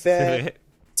Jennifer. C'est vrai.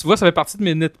 Tu vois, ça fait partie de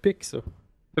mes nitpicks, ça.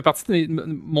 Ça fait partie de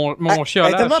mon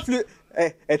chiolage.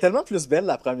 Elle est tellement plus belle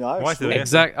la première. Ouais, c'est vrai.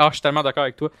 Exact. Ah, je suis tellement d'accord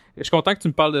avec toi. Je suis content que tu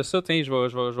me parles de ça. Tiens, je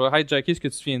vais hijacker ce que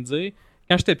tu viens de dire.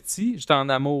 Quand j'étais petit, j'étais en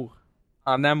amour.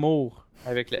 En amour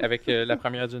avec la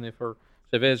première Jennifer.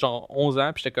 J'avais genre 11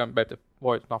 ans, puis j'étais comme... Ben,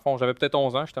 ouais, dans le fond, j'avais peut-être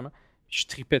 11 ans, justement. Puis je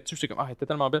tripais dessus. J'étais comme, ah, elle était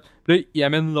tellement belle. Puis là, il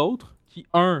amène l'autre, qui,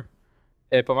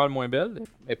 est pas mal moins belle.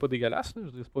 Elle est pas dégueulasse, là.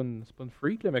 Je veux dire, c'est pas une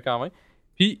freak, là, mais quand même.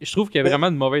 Puis je trouve qu'il y a vraiment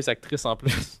une mauvaise actrice en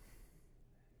plus.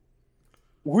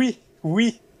 Oui,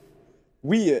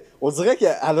 on dirait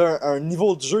qu'elle a un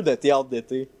niveau de jeu de théâtre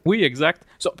d'été. Oui, exact.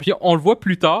 Puis on le voit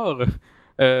plus tard,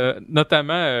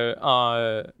 notamment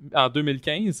en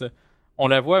 2015. On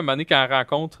la voit à un moment donné quand elle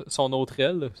rencontre son autre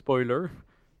elle, spoiler.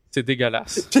 C'est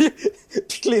dégueulasse.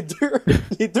 Puis que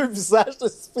les deux visages de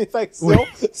stupéfaction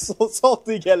sont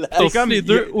dégueulasses. C'est comme les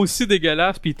deux aussi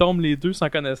dégueulasses, puis ils tombent les deux sans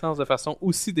connaissance de façon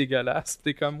aussi dégueulasse.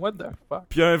 T'es comme, what the fuck?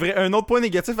 Puis un autre point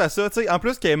négatif à ça, tu sais, en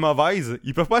plus qu'elle est mauvaise,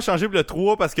 ils peuvent pas changer pour le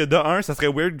 3 parce que de 1, ça serait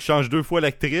weird qu'ils changent 2 fois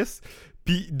l'actrice.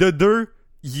 Puis de 2,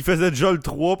 ils faisaient déjà le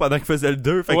 3 pendant qu'ils faisaient le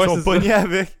 2, fait qu'ils sont pognés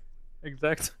avec.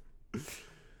 Exact.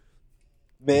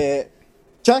 Mais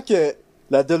quand que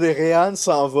la DeLorean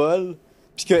s'envole,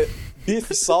 Puis que Biff,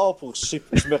 il sort pour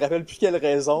je me rappelle plus quelle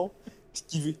raison.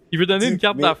 Il veut donner une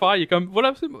carte d'affaires, il est comme,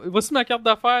 voilà, voici ma carte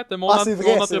d'affaires, t'as mon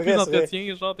entreprise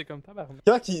d'entretien, genre, t'es comme tabarnak.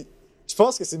 Je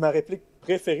pense que c'est ma réplique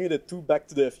préférée de tout Back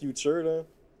to the Future, là.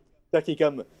 Quand il est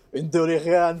comme, une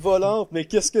DeLorean volante, mais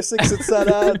qu'est-ce que c'est que cette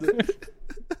salade?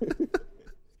 Ce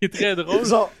qui est très drôle,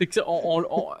 genre... c'est que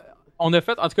on a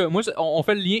fait, en tout cas, moi, on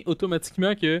fait le lien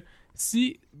automatiquement que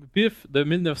si Biff de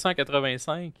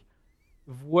 1985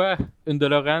 voit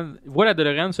la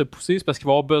DeLorean se pousser, c'est parce qu'il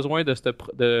va avoir besoin de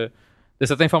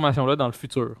cette information-là dans le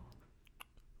futur.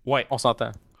 Ouais. On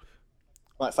s'entend.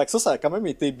 Ouais, fait que ça a quand même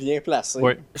été bien placé.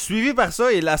 Ouais. Suivi par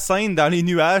ça et la scène dans les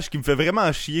nuages qui me fait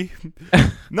vraiment chier.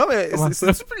 Non, mais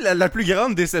c'est la plus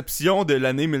grande déception de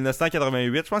l'année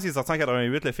 1988. Je pense qu'il est sorti en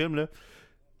 88, le film, là.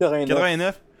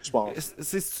 89. Je pense.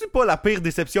 C'est pas la pire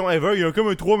déception ever. Il y a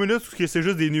comme 3 minutes où c'est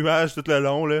juste des nuages tout le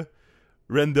long, là.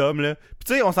 Random, là. Pis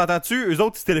tu sais, on s'entend-tu, eux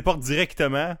autres, ils se téléportent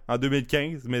directement en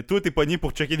 2015, mais toi, t'es pogné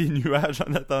pour checker les nuages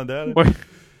en attendant, là. Ouais.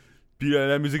 Pis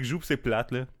la musique joue, pis c'est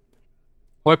plate, là.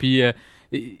 Ouais, pis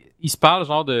ils se parlent,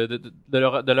 genre, de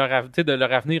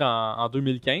leur avenir en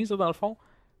 2015, là, dans le fond.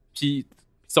 Pis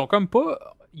ils sont comme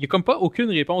pas... Il y a comme pas aucune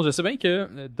réponse. Je sais bien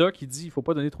que Doc, il dit il faut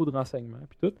pas donner trop de renseignements,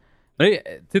 pis tout. Mais,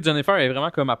 tu sais, Jennifer, elle est vraiment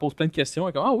comme, elle pose plein de questions.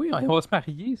 Elle est comme, ah oui, on va se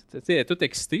marier. Tu sais, elle est toute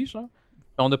excitée, genre.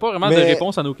 On n'a pas vraiment de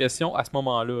réponse à nos questions à ce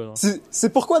moment-là.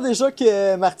 C'est pourquoi déjà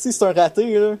que Marty, c'est un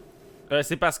raté, là?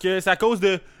 C'est parce que c'est à cause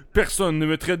de... Personne ne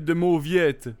me traite de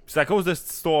mauviette. Pis c'est à cause de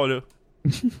cette histoire-là.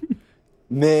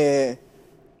 Mais...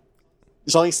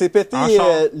 Genre, il s'est pété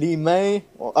les mains...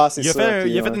 Ah, c'est ça.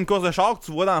 Il a fait une course de char que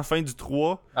tu vois dans la fin du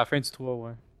 3. À la fin du 3,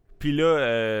 ouais. Pis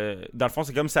là, dans le fond,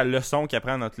 c'est comme sa leçon qu'il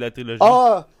apprend dans toute la trilogie.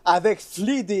 Ah! Avec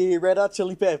Flea des Red Hot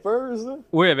Chili Peppers, là?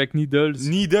 Oui, avec Needles.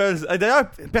 D'ailleurs,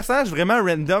 personnage vraiment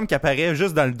random qui apparaît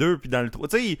juste dans le 2 puis dans le 3.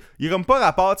 Tu sais, il est comme pas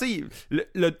rapport. Tu sais,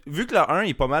 vu que le 1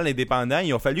 est pas mal indépendant,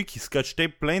 il a fallu qu'il scotch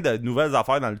tape plein de nouvelles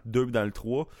affaires dans le 2 et dans le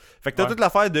 3. Fait que t'as toute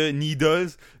l'affaire de Needles,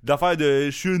 l'affaire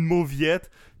de je suis une mauviette.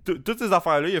 Toutes ces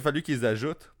affaires-là, il a fallu qu'ils les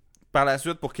ajoutent par la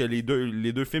suite pour que les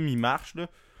deux films ils marchent, là.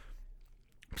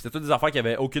 Pis c'était toutes des affaires qu'il y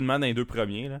avait aucunement dans les 2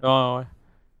 premiers, là. Ah ouais.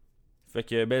 Fait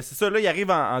que, ben, c'est ça, là, il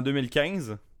arrive en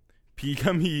 2015. Puis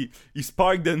comme il se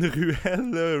parque dans une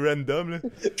ruelle, là, random, là.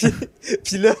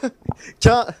 Puis là,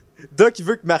 quand Doc il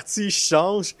veut que Marty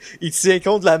change, il tient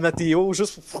compte de la météo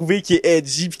juste pour prouver qu'il est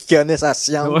edgy pis qu'il connaît sa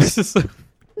science. Ouais, c'est ça.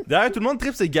 D'ailleurs, tout le monde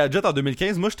tripe ses gadgets en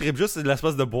 2015. Moi, je tripe juste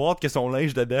l'espèce de boîte que son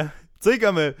linge dedans. Tu sais,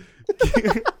 comme...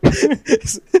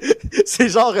 c'est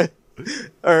genre...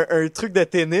 Un truc de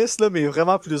tennis, là, mais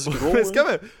vraiment plus gros. C'est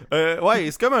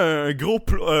comme un gros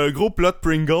plot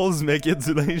Pringles, mais qui a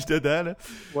du linge dedans, là.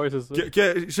 Ouais, c'est ça.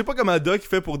 Je sais pas comment Doc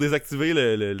fait pour désactiver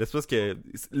l'espèce que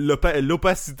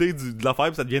l'opacité de l'affaire,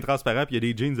 puis ça devient transparent, puis il y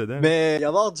a des jeans dedans. Mais il y a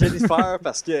alors Jennifer,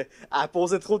 parce que elle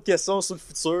posait trop de questions sur le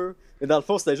futur, mais dans le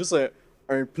fond, c'était juste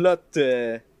un plot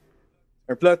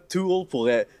tool pour...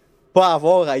 pas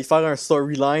avoir à y faire un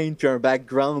storyline puis un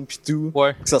background puis tout.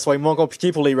 Ouais. Que ça soit moins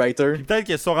compliqué pour les writers. Puis peut-être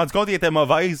qu'ils se sont rendus compte qu'ils étaient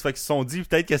mauvaises, fait qu'ils se sont dit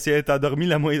peut-être que si elle était endormie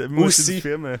la moitié du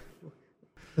film.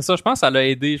 C'est ça, je pense que ça l'a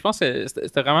aidé. Je pense que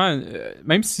c'était vraiment...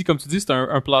 même si, comme tu dis, c'était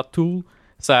un plot tool,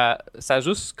 ça a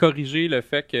juste corrigé le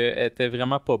fait qu'elle était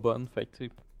vraiment pas bonne. Fait que, tu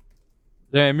sais...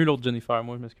 J'aimais mieux l'autre Jennifer,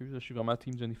 moi, je m'excuse. Je suis vraiment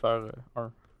team Jennifer 1.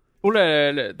 Pour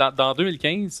dans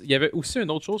 2015, il y avait aussi une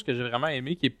autre chose que j'ai vraiment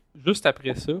aimé qui est juste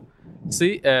après ça.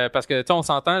 C'est parce que, tu sais, on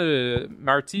s'entend,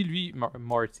 Marty, il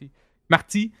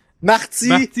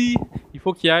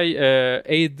faut qu'il aille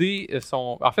aider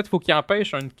son... En fait, il faut qu'il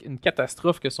empêche une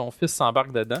catastrophe que son fils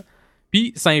s'embarque dedans.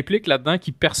 Puis, ça implique là-dedans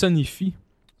qu'il personnifie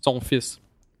son fils.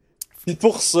 Puis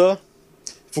pour ça,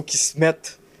 il faut qu'il se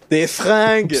mette des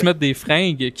fringues. Il faut qu'il se mette des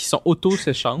fringues qui sont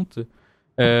auto-séchantes.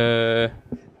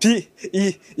 Puis,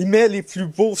 il met les plus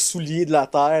beaux souliers de la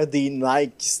terre, des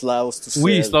Nike qui se lavent tout seul.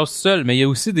 Oui, il se lave tout seul, mais il y a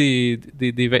aussi des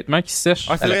vêtements qui sèchent.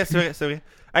 Ah, c'est vrai.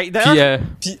 Hey, d'ailleurs,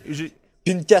 puis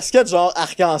une casquette genre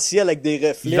arc-en-ciel avec des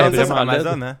reflets. Ils vendent ça sur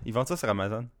Amazon, hein. Ils vendent ça sur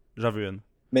Amazon. J'en veux une.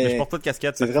 Mais je porte pas de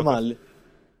casquette. C'est vraiment laid.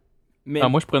 Mais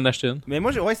moi, je pourrais en acheter une. Mais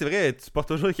moi, ouais, c'est vrai, tu portes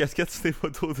toujours des casquettes sur tes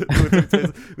photos de toi.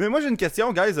 Mais moi, j'ai une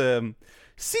question, guys.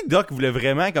 Si Doc voulait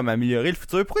vraiment comme améliorer le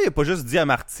futur, pourquoi il a pas juste dit à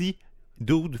Marty...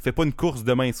 Dude, fais pas une course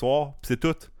demain soir, pis c'est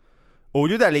tout. Au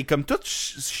lieu d'aller comme tout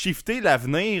shifter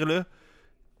l'avenir, là.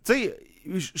 Tu sais,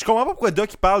 je comprends pas pourquoi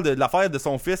Doc il parle de l'affaire de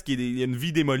son fils qui a une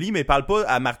vie démolie, mais il parle pas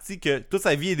à Marty que toute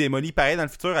sa vie est démolie pareil dans le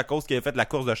futur à cause qu'il a fait la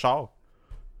course de char.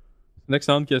 C'est une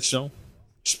excellente question.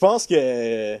 Je pense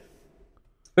que...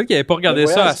 Peut-être qu'il avait pas regardé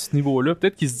ça à ce niveau-là.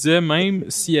 Peut-être qu'il se disait même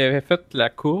s'il avait fait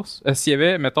la course, s'il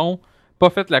avait, mettons, pas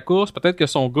fait la course, peut-être que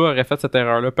son gars aurait fait cette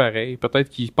erreur-là pareil. Peut-être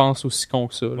qu'il pense aussi con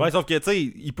que ça. Là. Ouais, sauf que, tu sais,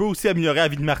 il peut aussi améliorer la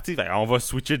vie de Marty. Fait, on va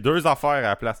switcher 2 affaires à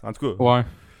la place. En tout cas. Ouais.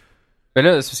 Mais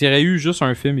là, s'il y aurait eu juste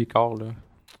un film, il quart, là.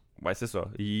 Ouais, c'est ça.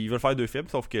 Ils veulent faire 2 films,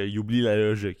 sauf qu'ils oublient la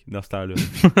logique dans ce temps-là.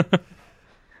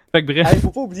 Fait que bref. Hey,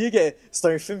 faut pas oublier que c'est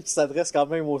un film qui s'adresse quand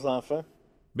même aux enfants.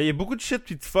 Ben, il y a beaucoup de shit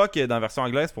pis de fuck dans la version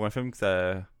anglaise pour un film qui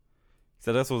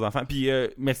s'adresse aux enfants. Pis,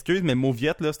 m'excuse, mais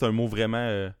mauviette, là, c'est un mot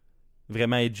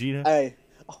vraiment edgy, là. Hey,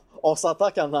 on s'entend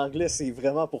qu'en anglais, c'est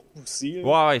vraiment pour pousser.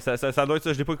 Là. Ouais, ça doit être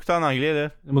ça. Je l'ai pas écouté en anglais, là.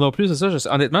 Moi non plus, c'est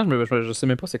ça. Honnêtement, je sais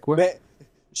même pas c'est quoi. Mais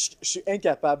je suis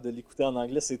incapable de l'écouter en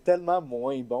anglais. C'est tellement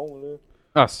moins bon, là.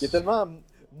 Ah, Il y a tellement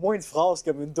moins de phrases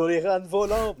comme une tolérante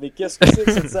volante. Mais qu'est-ce que c'est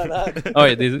que cette salade? Ah,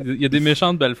 il y a des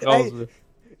méchantes belles phrases, Hey, là.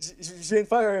 je viens de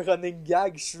faire un running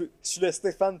gag. Je suis le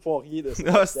Stéphane Poirier de ça.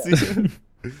 Ah, c'est...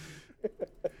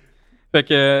 Fait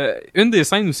que une des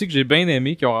scènes aussi que j'ai bien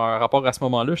aimé qui ont un rapport à ce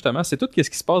moment-là justement, c'est tout ce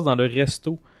qui se passe dans le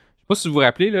resto. Je sais pas si vous vous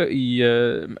rappelez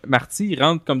là, Marty il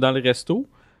rentre comme dans le resto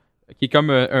qui est comme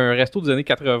un resto des années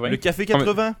 80. Le café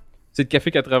 80? C'est le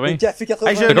café 80. Le café 80.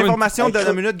 Hey, j'ai comme une une- information de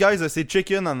la minute, guys. C'est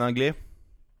chicken en anglais.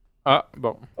 Ah,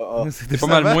 bon. Ah, C'est pas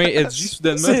mal moins edgy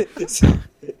soudainement.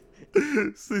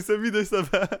 C'est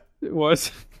semi-décevant. Ouais,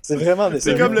 c'est vraiment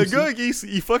C'est décevant. comme le gars qui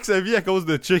il fuck sa vie à cause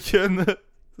de chicken.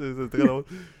 C'est très drôle.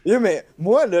 Yeah, mais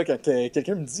moi, là, quand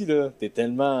quelqu'un me dit, là, t'es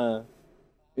tellement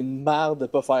une merde de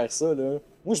pas faire ça, là,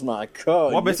 moi, je m'en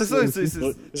colle. Ouais, ben c'est ça.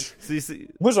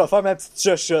 Moi, je vais faire ma petite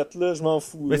chochotte, là, je m'en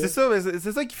fous. Mais là. c'est ça,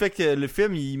 c'est ça qui fait que le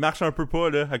film il marche un peu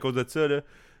pas là à cause de ça là.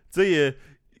 Tu sais,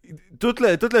 tout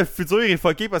le futur est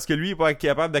fucké parce que lui il est pas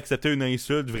capable d'accepter une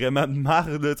insulte vraiment de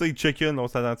marde là. Tu sais, chicken, on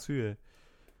s'entend dessus.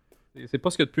 c'est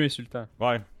pas ce qu'il y a de plus insultant.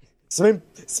 Ouais.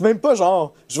 C'est même pas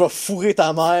genre, je vais fourrer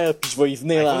ta mère pis je vais y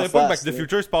venir Il en faudrait pas que Back face. to the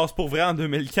Future se passe pour vrai en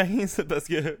 2015 parce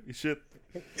que shit.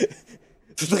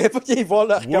 Faudrait pas qu'ils aillent voir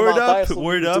leurs commentaires sur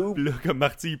Word up, YouTube. là comme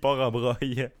Marty il part en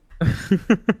braille.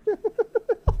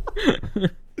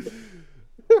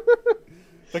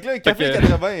 Fait que là, Café Fait que-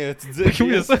 80, tu disais.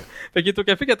 Oui, c'est ça. Fait qu'il est au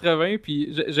café 80,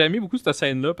 puis j'ai aimé beaucoup cette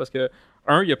scène-là parce que,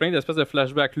 il y a plein d'espèces de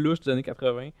flashbacks louches des années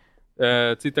 80. Tu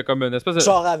sais, t'as comme une espèce de.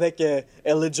 Genre avec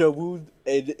Elijah Wood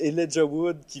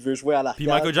qui veut jouer à l'arcade. Puis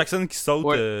Michael Jackson qui saute.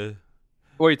 Ouais.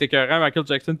 Ouais, il était écœurant, Michael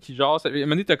Jackson qui jase. À un moment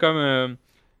donné, t'as comme.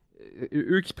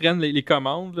 Eux qui prennent les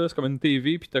commandes, là, c'est comme une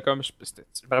TV, puis t'as comme. Je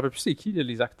me rappelle plus c'est qui, là,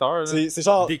 les acteurs. Là. C'est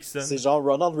genre, Dixon. c'est genre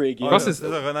Ronald Reagan. pense que c'est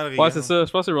ça, Ronald Reagan. Ouais, c'est ça.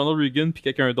 Je pense que c'est Ronald Reagan, puis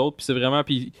quelqu'un d'autre, puis c'est vraiment.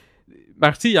 Puis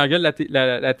Marty, il engueule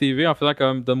la TV en faisant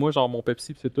comme donne-moi genre mon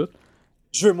Pepsi, puis c'est tout.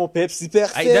 Je veux mon Pepsi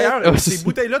parfait. Hey, d'ailleurs, Ah, c'est ces ça.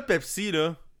 bouteilles-là de Pepsi,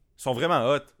 là, sont vraiment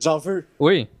hot. J'en veux.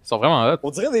 Oui, ils sont vraiment hot. On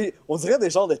dirait des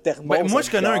genres de thermos. Ben, moi, je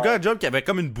connais un bière. gars à job qui avait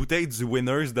comme une bouteille du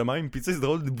Winners de même. Pis tu sais, c'est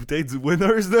drôle, une bouteille du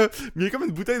Winners, là. Mais il y a comme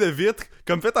une bouteille de vitre,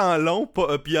 comme faite en long,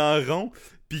 pis en rond.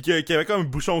 Pis qui avait comme un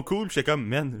bouchon cool. Pis j'étais comme,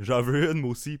 man, j'en veux une,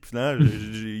 moi aussi. Pis finalement,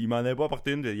 il m'en avait pas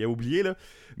apporté une, il a oublié, là.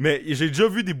 Mais j'ai déjà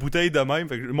vu des bouteilles de même.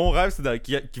 Fait que mon rêve, c'est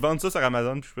qu'ils vendent ça sur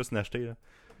Amazon, pis je puisse en acheter, là.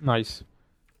 Nice.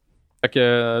 Fait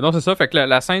que, non, c'est ça. Fait que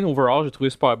la scène overall, j'ai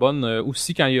trouvé super bonne.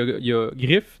 Aussi, quand il y a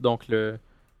Griff, donc le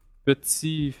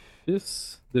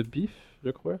petit-fils de Biff,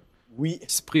 je crois, Oui.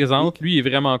 qui se présente. Lui, il est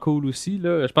vraiment cool aussi.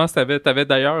 Là. Je pense que t'avais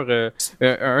d'ailleurs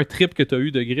un trip que t'as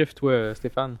eu de Griff, toi,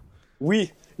 Stéphane.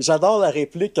 Oui. J'adore la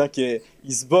réplique quand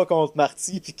il se bat contre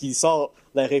Marty puis qu'il sort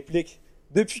la réplique.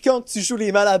 Depuis quand tu joues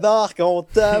les malabars quand on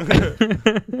tape?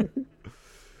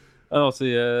 Ah non,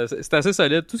 c'est assez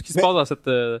solide. Tout ce qui se Mais- passe dans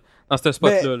ce Mais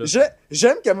spot-là. Là.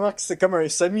 j'aime comment que c'est comme un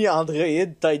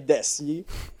semi-androïde tête d'acier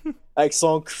avec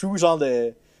son crew genre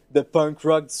de punk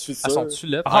rock du futur. Elles sont-tu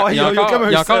lettres? Ah ouais, il y a il y a encore, comme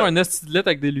il y a un encore set. un esti de lettres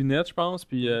avec des lunettes, je pense.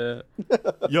 Puis, Il y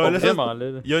a pas une espèce, vraiment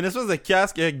laid, là. il y a une espèce de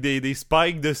casque avec des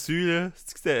spikes dessus, là.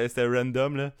 C'est que c'était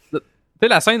random, là. Tu sais,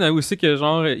 la scène aussi que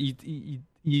genre,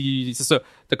 c'est ça.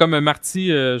 T'as comme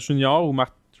Marty Junior, ou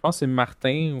je pense que c'est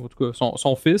Martin, ou en tout cas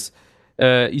son fils.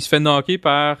 Il se fait knocker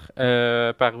par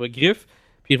Griff,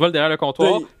 puis il vole derrière le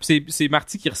comptoir. Oui. Puis c'est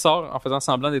Marty qui ressort en faisant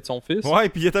semblant d'être son fils. Ouais,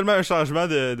 pis il y a tellement un changement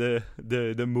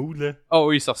de mood, là. Oh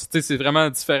oui, tu sais, c'est vraiment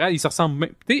différent. Ils se ressemblent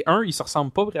même. Tu sais, ils se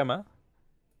ressemblent pas vraiment.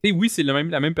 Tu sais, oui, c'est la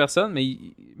même personne, mais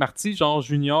Marty, genre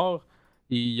Junior,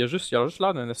 il a juste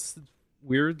l'air d'un esti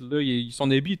weird, là.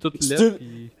 Son habit est tout C'est laid. une-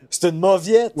 puis- C'est une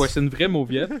mauviette. Ouais, c'est une vraie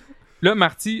mauviette. Là,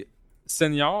 Marty,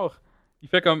 senior, il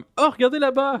fait comme « Oh, regardez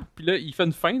là-bas! » Puis là, il fait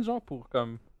une feinte, genre, pour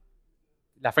comme...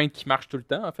 La feinte qui marche tout le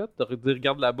temps, en fait. De dire «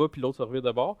 Regarde là-bas », puis l'autre se revient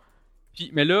de bord.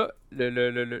 Puis, mais là,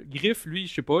 le Griff, lui,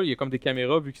 je sais pas, il y a comme des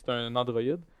caméras, vu que c'est un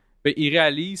androïde. Ben, il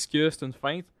réalise que c'est une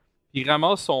feinte. Il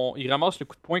ramasse le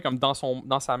coup de poing comme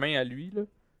dans sa main à lui, là.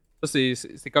 Ça,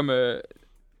 c'est comme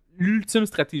l'ultime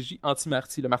stratégie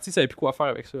anti-Marty. Marty savait plus quoi faire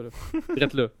avec ça, là.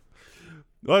 Drette là.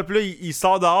 Ouais, puis là, il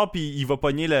sort dehors, puis il va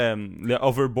pogner le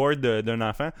hoverboard d'un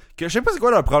enfant. Que, je sais pas c'est quoi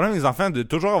leur problème, les enfants, de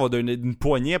toujours avoir une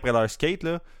poignée après leur skate,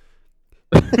 là.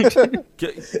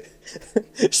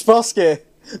 Je pense que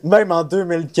même en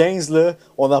 2015, là,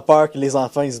 on a peur que les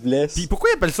enfants ils se blessent. Puis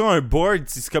pourquoi ils appellent ça un board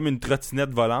si c'est comme une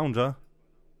trottinette volante, genre?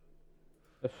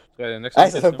 Ça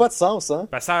fait pas de sens, hein?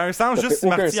 Ben, ça a un sens Ça juste fait si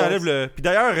Marty aucun enlève sens. le... Puis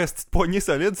d'ailleurs, reste de poignée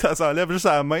solide, ça s'enlève juste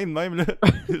à la main de même, là.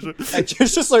 Avec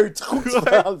juste un trou que tu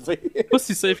peux enlever. Pas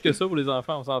si safe que ça pour les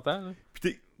enfants, on s'entend. Là.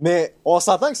 Puis Mais on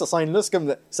s'entend que cette scène-là, c'est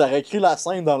comme... Ça réécrit la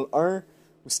scène dans le 1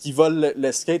 où ce qui vole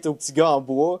le skate au petit gars en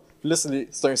bois. Puis là,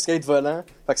 c'est un skate volant.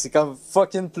 Fait que c'est comme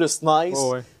fucking plus nice.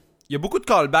 Oh, ouais. il y a beaucoup de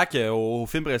callbacks au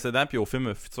film précédent puis au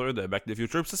film futur de Back to the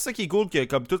Future. Puis c'est ça qui est cool, que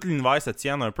comme tout l'univers se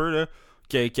tienne un peu, là,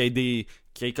 qu'il y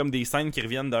ait comme des scènes qui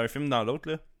reviennent d'un film dans l'autre,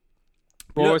 là.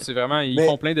 Ouais, c'est vraiment... Ils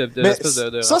font plein d'espèces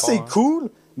de ça, rapports, c'est hein. cool,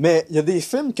 mais il y a des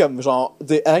films comme genre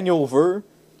The Hangover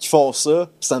qui font ça,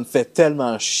 pis ça me fait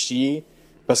tellement chier.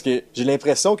 Parce que j'ai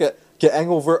l'impression que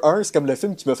Hangover 1, c'est comme le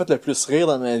film qui m'a fait le plus rire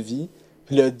dans ma vie.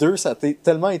 Puis le 2, ça a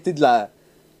tellement été du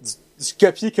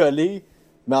copier-coller,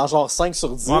 mais en genre 5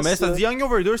 sur 10. Ouais, mais ça dit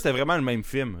Hangover 2, c'était vraiment le même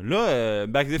film. Là,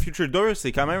 Back to the Future 2,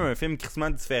 c'est quand même un film crissement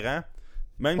différent.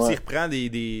 Même s'il reprend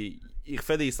il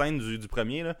refait des scènes du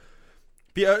premier, là.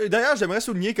 Puis d'ailleurs, j'aimerais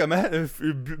souligner comment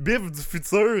Biff du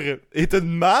futur est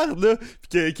une merde, là,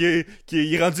 pis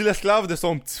qu'il est rendu l'esclave de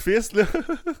son petit-fils, là.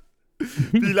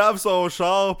 Pis il lave son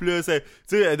char, pis là, tu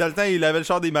sais, dans le temps, il lavait le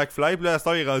char des McFly, pis là, à ce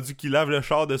temps, il est rendu qu'il lave le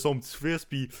char de son petit-fils,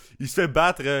 pis il se fait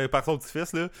battre par son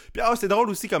petit-fils, là. Pis c'est drôle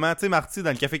aussi comment, tu sais, Marty,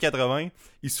 dans le Café 80,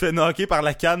 il se fait knocker par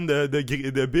la canne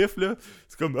de Biff, là.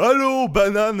 C'est comme, allô,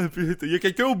 banane, pis il y a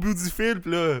quelqu'un au bout du fil, pis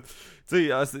là, tu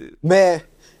sais, c'est... Mais...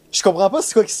 Je comprends pas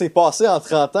c'est quoi qui s'est passé en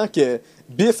 30 ans que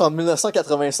Biff, en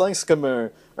 1985, c'est comme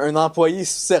un employé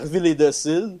servile et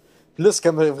docile. Puis là, c'est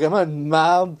comme vraiment une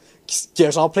merde qui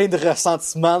a genre plein de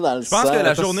ressentiments dans le sang. Je pense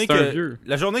que vieux.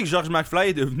 la journée que George McFly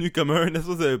est devenu comme un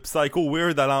espèce de psycho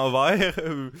weird à l'envers,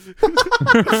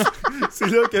 c'est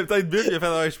là que peut-être Biff il a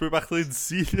fait « je peux partir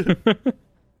d'ici ».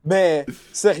 Mais,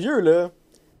 sérieux, là,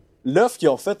 l'offre qu'ils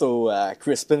ont faite à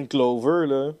Crispin Glover,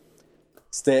 là,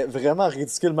 c'était vraiment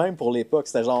ridicule même pour l'époque.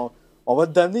 C'était genre, on va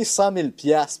te donner 100 000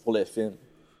 $ pour le film.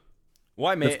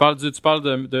 Ouais, mais... Tu parles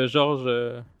de George...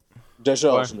 De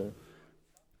George, là.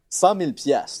 100 000 $,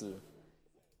 là.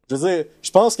 Je veux dire, je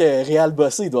pense que Réal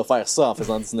Bossé doit faire ça en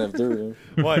faisant 19-2.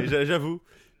 Ouais, j'avoue.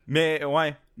 Mais,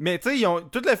 ouais. Mais, tu sais,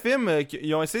 tout le film,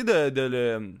 ils ont essayé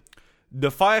de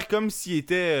faire comme s'il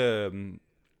était...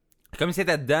 comme s'il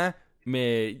était dedans,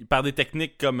 mais par des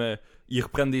techniques comme... ils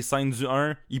reprennent des scènes du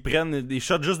 1, ils prennent des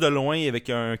shots juste de loin avec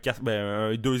un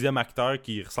deuxième acteur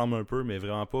qui ressemble un peu, mais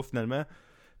vraiment pas finalement.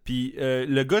 Puis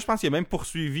le gars, je pense qu'il a même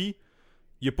poursuivi.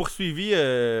 Il a poursuivi,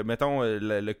 mettons,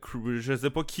 le crew, je sais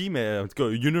pas qui, mais en tout cas,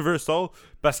 Universal,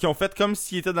 parce qu'ils ont fait comme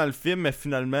s'il était dans le film, mais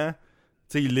finalement,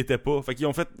 tu sais, il l'était pas. Fait qu'ils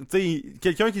ont fait, tu sais,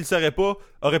 quelqu'un qui le saurait pas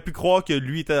aurait pu croire que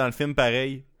lui était dans le film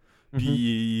pareil,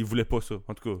 puis il voulait pas ça,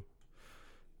 en tout cas.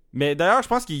 Mais d'ailleurs, je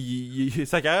pense que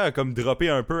sa carrière a comme droppé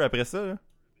un peu après ça. Là.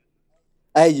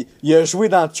 Hey, il a joué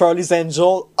dans Charlie's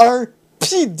Angel 1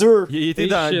 pis 2. Il était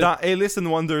dans Alice in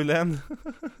Wonderland.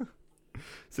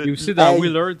 Et aussi dans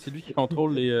Willard, c'est lui qui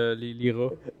contrôle les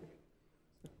rats.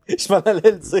 Je m'en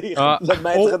allais le dire. Le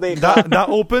maître des rats. Dans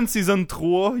Open Season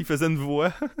 3, il faisait une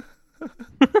voix.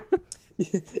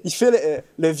 Il fait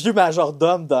le vieux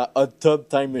majordome dans Hot Tub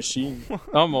Time Machine.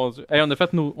 Oh mon dieu. Hey, on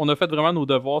a fait vraiment nos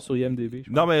devoirs sur IMDb.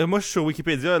 Non, mais moi, je suis sur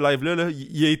Wikipédia, live là.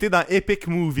 Il a été dans Epic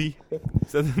Movie.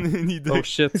 Ça donne une idée. Oh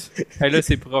shit. Hey, là,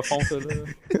 c'est profond, ça, là.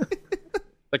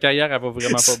 Sa carrière, elle va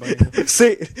vraiment pas bien.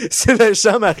 C'est le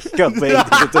Jean-Marie Corbeil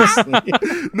des États-Unis.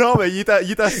 Non, mais il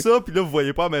est à ça, puis là, vous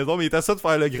voyez pas à la maison, mais il est à ça de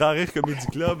faire le Grand Rire Comedy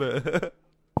Club.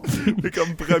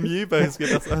 Comme premier, parce que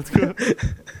personne, en tout cas...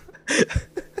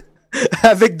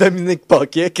 Avec Dominique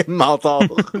Paquet comme mentor.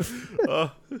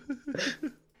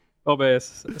 Oh ben,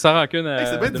 ça rancune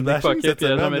à Dominique Paquet et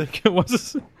à Jean-Marie. Ouais, c'est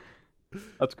ça.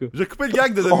 En tout cas. J'ai coupé le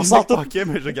gag de Dominique Paquet,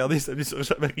 mais j'ai gardé celui sur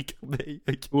Jean-Marie Corbeil.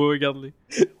 Okay. Oui, regarde-les.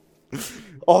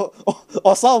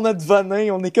 On sort notre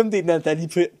venin, on est comme des Nathalie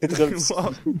Petrovski.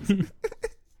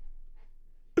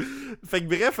 Fait que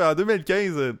bref, en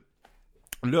 2015,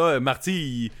 là,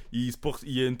 Marty, il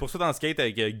y a une poursuite en skate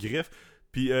avec Griff.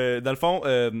 Puis, dans le fond,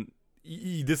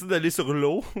 il décide d'aller sur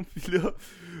l'eau. Puis là,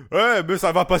 ouais, mais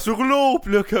ça va pas sur l'eau.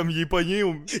 Puis là, comme il est pogné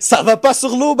au... Ça va pas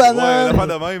sur l'eau, banane! Ouais,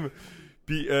 la de même.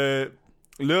 Puis,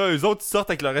 là, eux autres, ils sortent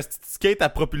avec leur skate à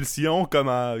propulsion,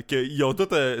 comme qu'ils ont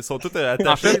sont tous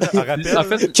attachés en rappel. En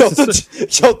fait, qui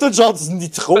ont tous genre du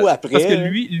nitro après. Parce que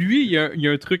lui il y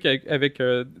a un truc avec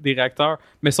des réacteurs,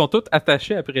 mais ils sont tous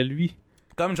attachés après lui.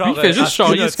 Comme genre. Lui, il fait juste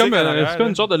charrier. C'est comme, c'est c'est comme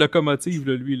une genre de locomotive,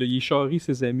 là, lui. Là. Il charrie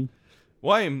ses amis.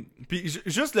 Ouais, puis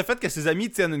juste le fait que ses amis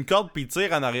tiennent une corde puis ils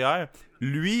tirent en arrière,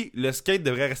 lui, le skate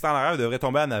devrait rester en arrière, il devrait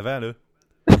tomber en avant, là.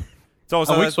 Ah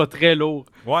oui, qu'il soit très lourd.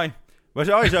 Ouais. Ouais,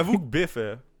 j'avoue que Biff,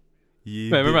 il est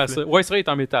Ben, même Biff, à ça. Ouais, c'est vrai, il est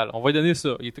en métal. On va lui donner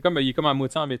ça. Il est comme à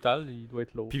moitié en métal. Il doit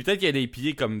être lourd. Puis peut-être qu'il a des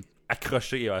pieds comme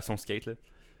accrochés à son skate, là.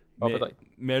 Ah, peut-être.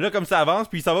 Mais là, comme ça avance,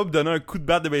 puis il s'en va pour donner un coup de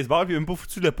batte de baseball, puis il a même pas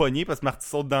foutu le poignet parce que Marty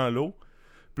saute dans l'eau.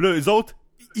 Puis là, eux autres,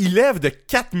 ils lèvent de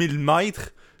 4000 mètres.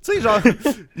 Tu sais, genre,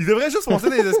 ils devraient juste foncer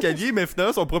dans les escaliers, mais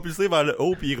finalement, ils sont propulsés vers le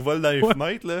haut, puis ils revolent dans les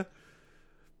fenêtres, là.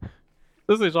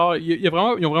 Ça, c'est genre, ils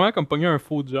ont vraiment comme pogné un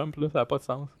faux jump, là. Ça a pas de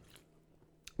sens.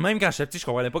 Même quand j'étais petit, je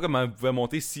comprenais pas comment ils pouvaient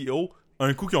monter si haut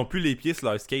un coup qu'ils ont plus les pieds sur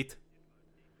leur skate.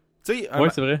 Tu sais, Ouais,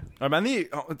 c'est vrai. un moment donné,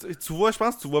 tu vois, je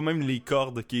pense que tu vois même les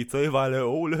cordes qui tirent vers le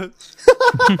haut, là.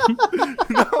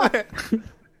 Non, mais...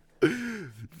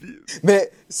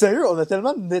 Mais, sérieux, on a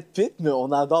tellement de nitpicks, mais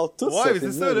on adore tous Ouais, mais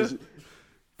c'est ça, là.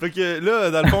 Fait que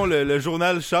là, dans le fond, le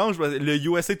journal change. Le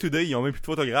USA Today, ils ont même plus de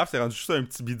photographes. C'est rendu juste un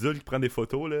petit bidule qui prend des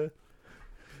photos, là.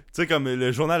 Tu sais, comme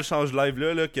le journal change live,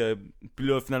 là, que... Puis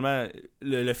là, finalement,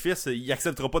 le fils, il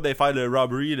acceptera pas d'aller faire le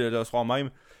robbery le soir même.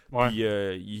 Ouais.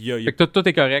 Puis Fait que tout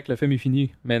est correct, le film est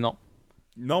fini. Mais non.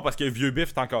 Non, parce que Vieux Biff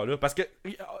est encore là. Parce que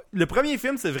le premier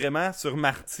film, c'est vraiment sur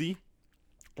Marty.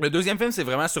 Le deuxième film, c'est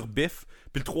vraiment sur Biff.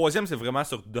 Puis le troisième, c'est vraiment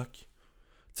sur Doc.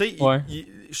 Tu sais, Ouais.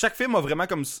 chaque film a vraiment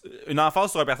comme une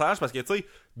emphase sur un personnage parce que, tu sais,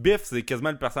 Biff, c'est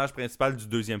quasiment le personnage principal du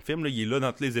deuxième film. Là. Il est là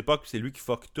dans toutes les époques, puis c'est lui qui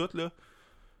fuck tout, là.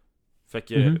 Fait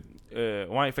que,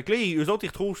 ouais. Fait que là, eux autres, ils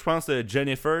retrouvent, je pense,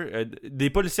 Jennifer. Des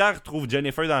policières retrouvent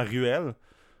Jennifer dans la ruelle,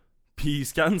 puis ils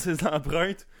scannent ses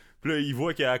empreintes. Puis là, ils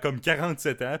voient qu'elle a comme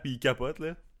 47 ans, puis ils capotent,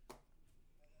 là.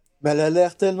 Mais elle a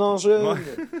l'air tellement jeune. Ouais.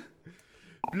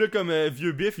 Puis là, comme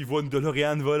Vieux Biff, il voit une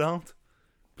DeLorean volante.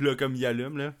 Puis là, comme il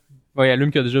allume, là. Ouais, il y a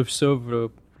Lume qui a déjà vu ça,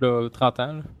 là, 30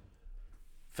 ans, là.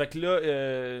 Fait que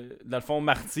là, dans le fond,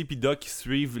 Marty pis Doc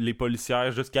suivent les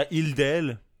policières jusqu'à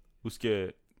Hildale, où ce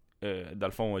que, dans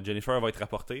le fond, Jennifer va être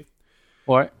rapportée.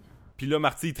 Ouais. Puis là,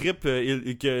 Marty trippe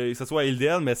que ce soit à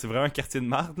Hildale, mais c'est vraiment un quartier de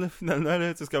marde, là, finalement,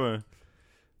 là. C'est comme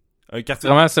un quartier...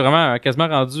 C'est vraiment quasiment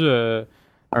rendu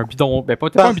un bidon... Ben, pas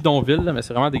un bidonville, là, mais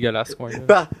c'est vraiment dégueulasse, quoi.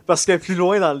 Parce que plus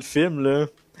loin dans le film, là,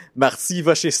 Marty il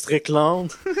va chez Strickland,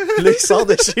 puis là il sort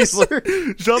de chez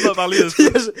eux. Genre d'en parler de ça.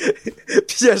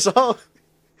 Puis il y a genre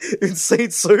une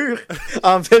ceinture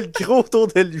en velcro autour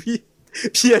de lui.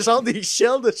 Puis il y a genre des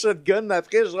shells de shotgun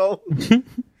après, genre.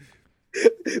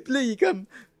 Puis là il est comme,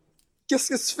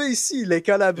 qu'est-ce que tu fais ici,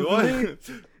 l'école à brûler? Ouais.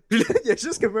 Puis là il y a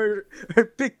juste comme un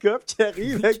pick-up qui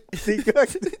arrive avec des gars.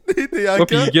 Ouais,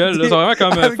 pis ils gueulent, là, c'est vraiment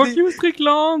comme Avec fuck des- you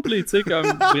Strickland, pis tu sais, comme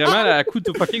vraiment la coup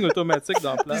de fucking automatique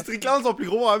dans la Les place. Strickland sont plus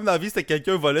gros, même dans la vie, c'était que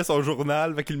quelqu'un volait son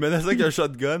journal, fait qu'il le menaçait avec un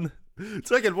shotgun. Tu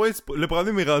sais à quel point le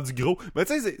problème est rendu gros. Mais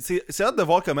tu sais, c'est hâte de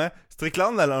voir comment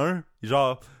Strickland dans le 1,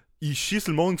 genre, il chie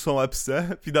sur le monde qui sont absents,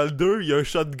 puis dans le 2, il y a un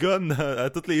shotgun à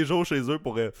tous les jours chez eux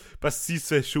pour parce que s'il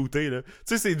se fait shooter, là. Tu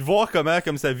sais, c'est de voir comment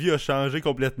comme sa vie a changé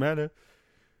complètement, là.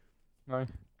 Ouais.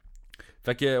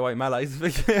 Fait que, ouais, malaise.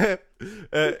 Fait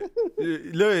que,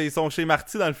 là, ils sont chez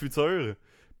Marty dans le futur.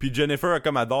 Puis Jennifer, elle,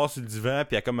 comme, elle dort sur le divan.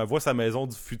 Puis elle voit sa maison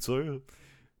du futur.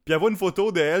 Puis elle voit une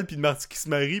photo d'elle puis de Marty qui se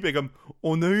marie. Puis elle est comme,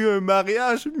 on a eu un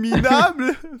mariage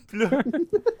minable. Puis là,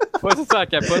 Ouais, c'est ça, la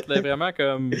capote, là, vraiment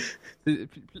comme...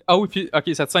 Ah oui, puis,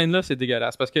 ok, cette scène-là, c'est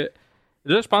dégueulasse, parce que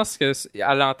là, je pense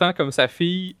qu'elle entend comme sa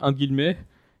fille, entre guillemets,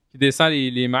 qui descend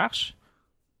les marches.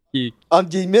 Entre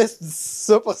guillemets, tu dis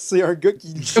ça parce que c'est un gars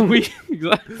qui le joue. Oui,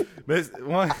 exact. mais,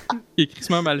 ouais. Qui est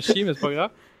crissement mal chié, mais c'est pas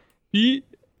grave. Puis,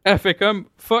 elle fait comme,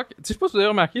 fuck, tu sais, je sais pas si vous avez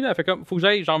remarqué, là, elle fait comme, faut que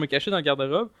j'aille, genre, me cacher dans le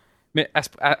garde-robe. Mais,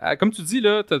 comme tu dis,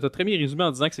 là, t'as très bien résumé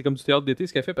en disant que c'est comme du théâtre d'été,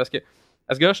 ce qu'elle fait, parce que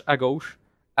elle se gauche à gauche,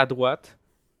 à droite.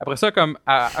 Après ça, comme,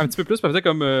 un petit peu plus, elle faisait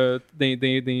comme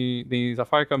des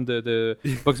affaires comme de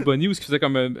Bugs Bunny, où ce qui faisait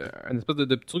comme une espèce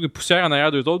de petit truc de poussière en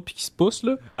arrière d'eux autres, puis qui se pousse,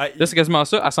 là. Ah, Là, c'est quasiment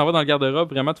ça. Elle s'en va dans le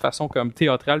garde-robe vraiment de façon comme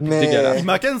théâtrale, puis Mais- dégueulasse. il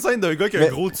manquait une scène d'un gars qui a un Mais-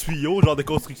 gros tuyau, genre de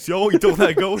construction. Il tourne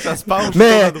à gauche, ça se penche. Il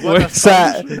Mais tourne à droite,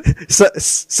 ça se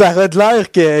ça aurait de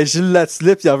l'air que Gilles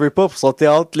Latulippe il en veut pas pour son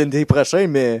théâtre l'année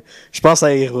prochaine, mais je pense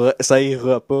que ça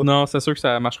ira pas. Non, c'est sûr que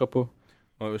ça marchera pas.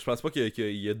 Ouais, je pense pas qu'il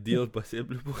y a de deal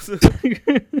possible pour ça.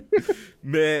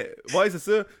 Mais, ouais, c'est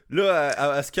ça.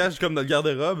 Là, elle se cache comme dans le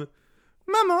garde-robe.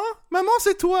 Maman,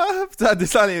 c'est toi! Puis elle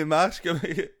descend les marches comme.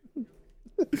 Puis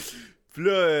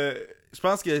là, je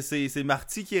pense que c'est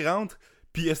Marty qui rentre.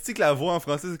 Puis est-ce que la voix en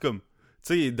français, c'est comme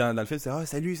Tu sais, dans le film, c'est « Ah,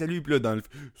 salut, salut », pis là, dans le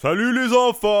Salut les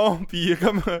enfants », pis il y a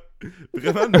comme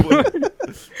vraiment une voix.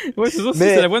 Ouais, c'est ça,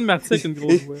 c'est la voix de Marty avec une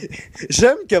grosse voix.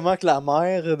 J'aime comment que la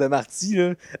mère de Marty,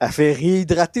 là, a fait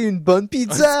réhydrater une bonne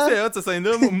pizza! C'est hot, cette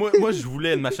scène-là. Moi, je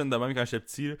voulais une machine de même quand j'étais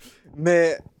petit, là.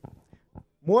 Mais,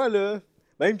 moi, là,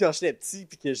 même quand j'étais petit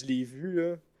pis que je l'ai vu,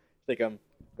 là, j'étais comme,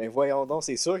 ben voyons donc,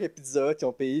 c'est sûr que Pizza Hut, ils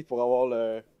ont payé pour avoir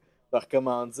leur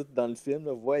commandite dans le film,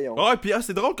 là, voyons. Ouais, pis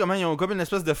c'est drôle comment ils ont comme une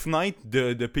espèce de fenêtre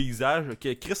de paysage,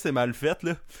 que Chris c'est mal fait,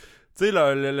 là. Tu sais,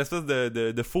 l'espèce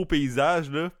de faux paysage,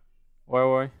 là.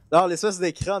 Ouais. Non, l'espèce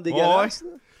d'écran dégueulasse, là.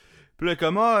 Pis là,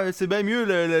 comment c'est bien mieux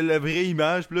la vraie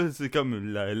image, pis là, c'est comme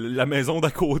la maison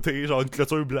d'à côté, genre une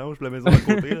clôture blanche, pis la maison d'à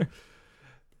côté, là.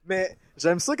 Mais,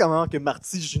 j'aime ça comment que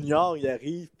Marty Junior, il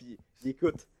arrive pis il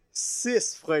écoute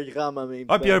 6 programmes en même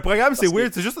temps. Ah, pis un programme, c'est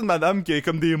weird, c'est juste une madame qui a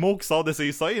comme des mots qui sortent de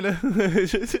ses seins, là.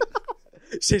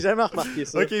 J'ai jamais remarqué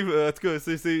ça. Ok, en tout cas,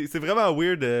 c'est vraiment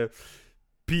weird.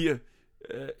 Pis,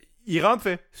 il rentre,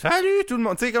 fait « Salut tout le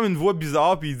monde », tu sais, comme une voix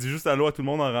bizarre, pis il dit juste allô à tout le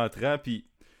monde en rentrant, pis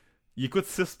il écoute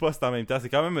 6 postes en même temps, c'est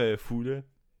quand même fou, là.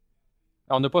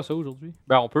 On n'a pas ça aujourd'hui.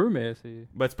 Ben, on peut, mais c'est...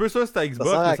 Ben, tu peux ça, c'est ta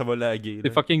Xbox, mais ça va laguer, là.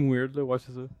 C'est fucking weird, là, ouais,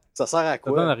 c'est ça. Ça sert à Ça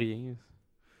quoi? donne à rien.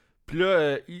 Pis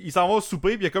là, il s'en va au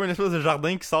souper, pis il y a comme une espèce de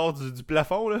jardin qui sort du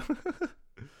plafond, là.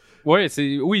 Ouais,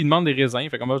 oui, il demande des raisins.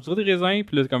 Fait qu'on va dire des raisins,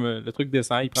 puis là, comme le truc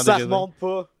descend, il prend Ça des raisins. remonte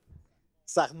pas.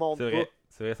 Ça remonte C'est pas. vrai,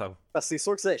 c'est vrai, ça va. Parce que c'est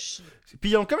sûr que ça chie.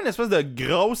 Pis ils ont comme une espèce de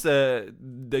grosse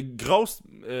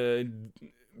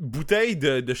bouteille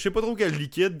de je sais pas trop quel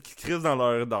liquide qui crisse dans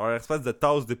leur espèce de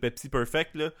tasse de Pepsi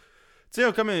Perfect, là. Tu sais, ils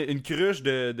ont comme une cruche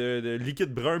de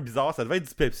liquide brun bizarre. Ça devait être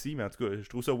du Pepsi, mais en tout cas, je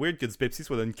trouve ça weird que du Pepsi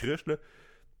soit dans une cruche, là.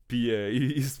 Pis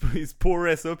il se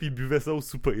pourrait ça, pis il buvait ça au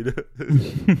souper, là.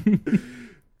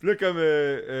 Pis là, comme...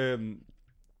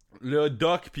 là,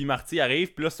 Doc pis Marty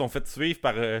arrivent, pis là, ils se sont fait suivre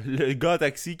par le gars à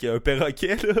taxi qui a un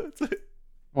perroquet, là, tu sais.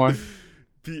 Ouais.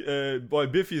 Pis, bon,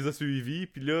 Biff, il les a suivis,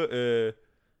 pis là,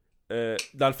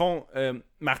 dans le fond,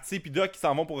 Marty pis Doc, ils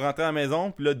s'en vont pour rentrer à la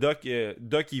maison, pis là, Doc,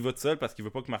 il va tout seul parce qu'il veut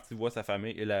pas que Marty voit sa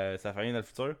famille sa famille dans le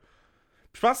futur.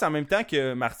 Pis je pense que c'est en même temps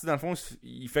que Marty, dans le fond,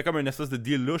 il fait comme une espèce de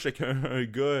deal louche avec un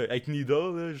gars, avec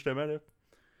Needle, là, justement, là.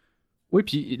 Oui,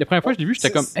 puis la première fois que je l'ai vu,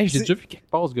 j'étais comme, hey, je l'ai déjà vu quelque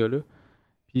part, ce gars-là.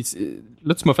 Puis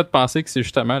là, tu m'as fait penser que c'est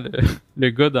justement le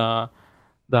gars dans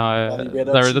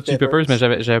Red Hot Chili Peppers, mais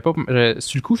j'avais pas.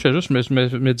 Sur le coup,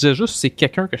 je me disais juste, c'est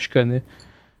quelqu'un que je connais.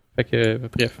 Fait que,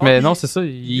 bref. Mais non, c'est ça.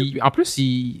 En plus,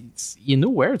 il est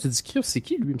nowhere. Tu te dis, c'est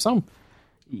qui, lui, il me semble?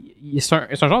 C'est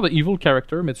un genre de evil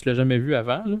character, mais tu l'as jamais vu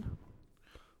avant, là.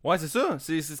 Ouais, c'est ça.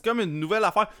 C'est comme une nouvelle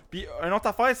affaire. Puis, une autre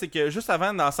affaire, c'est que juste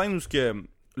avant, dans la scène où ce que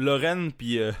Lorraine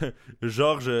puis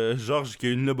Georges qui a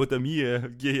une lobotomie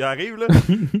qui arrive,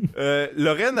 là.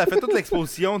 Lorraine a fait toute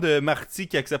l'exposition de Marty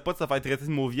qui accepte pas de se faire traiter de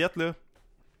mauviette, là.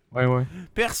 Ouais.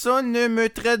 Personne ne me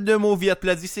traite de mauviette. Puis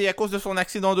elle dit c'est à cause de son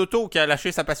accident d'auto qu'il a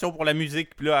lâché sa passion pour la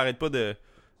musique. Puis là, arrête pas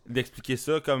d'expliquer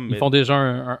ça comme... Ils font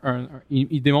déjà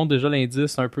ils démontrent déjà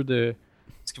l'indice un peu de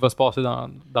ce qui va se passer dans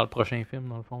le prochain film,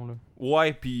 dans le fond, là.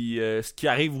 Ouais, puis ce qui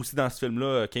arrive aussi dans ce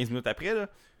film-là, 15 minutes après, là.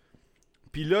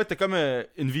 Puis là, t'as comme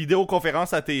une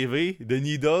vidéoconférence à TV de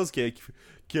Needles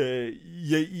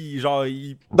genre...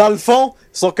 Dans le fond,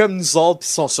 ils sont comme nous autres pis ils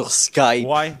sont sur Skype.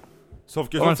 Ouais. Sauf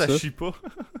que ça chie pas.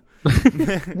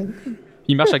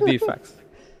 Il marche avec des fax.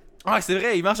 Ah, c'est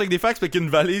vrai, il marche avec des fax avec une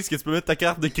valise que tu peux mettre ta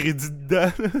carte de crédit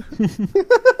dedans.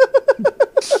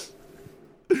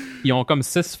 Ils ont comme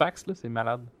 6 fax, là, c'est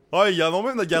malade. Ouais, ils en ont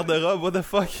même de garde-robe, what the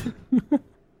fuck.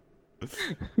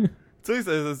 Tu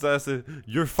sais, c'est...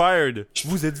 You're fired.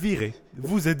 Vous êtes viré.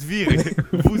 Vous êtes viré.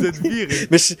 Vous êtes viré.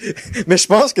 Mais je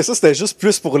pense que ça, c'était juste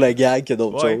plus pour le gag que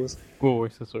d'autres choses. Oui,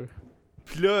 c'est sûr.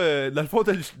 Pis là, dans le fond,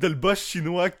 t'as le boss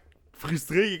chinois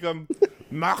frustré, il est comme...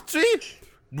 Marty!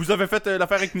 Vous avez fait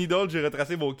l'affaire avec Needle, j'ai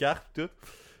retracé vos cartes pis tout.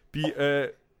 Pis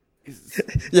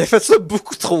il a fait ça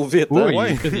beaucoup trop vite. Oui, hein?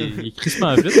 ouais. Il est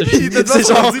crispement vite. Il était devant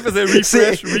son ordi, il faisait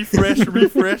refresh.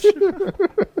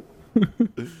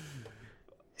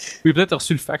 Oui, peut-être a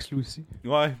reçu le fax, lui aussi.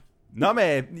 Ouais. Non,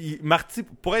 mais Marty,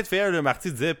 pour être fair, là,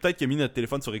 Marty disait peut-être qu'il a mis notre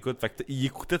téléphone sur écoute. Fait que il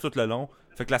écoutait tout le long.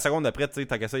 Fait que la seconde d'après, tu sais,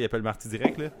 tant qu'à ça, il appelle Marty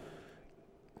direct, là.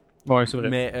 Ouais, c'est vrai.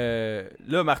 Mais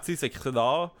là, Marty s'est crissé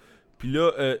dehors. Puis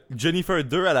là, Jennifer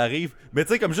 2, elle arrive. Mais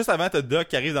tu sais, comme juste avant, t'as Doc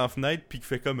qui arrive dans la fenêtre. Puis qui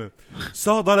fait comme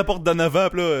sors dans la porte d'en avant.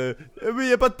 Puis là, mais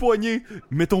y a pas de poignée.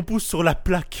 Mets ton pouce sur la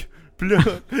plaque. Puis là,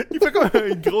 il fait comme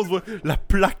une grosse voix. La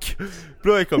plaque. Puis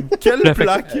là, elle est comme quelle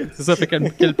plaque? C'est ça, fait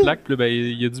quelle plaque? Puis là, ben,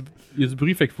 il y a du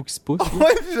bruit, fait qu'il faut qu'il se pousse.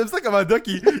 Ouais, puis j'aime ça comment Doc,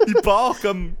 il part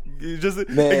comme. Je sais,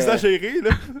 exagéré,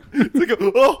 là. Tu sais,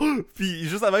 comme. Oh! Puis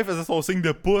juste avant, il faisait son signe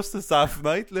de pouce sur la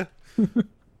fenêtre, là.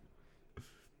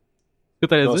 Qu'est-ce que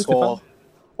t'allais dire, Stéphane?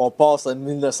 on passe à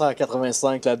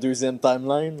 1985, la deuxième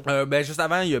timeline. Ben, juste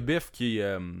avant, il y a Biff qui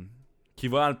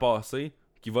va dans le passé,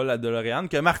 qui vole la DeLorean,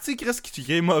 que Marty, Chris,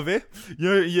 qui est mauvais.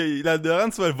 La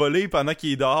DeLorean se fait voler pendant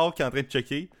qu'il est dehors, qu'il est en train de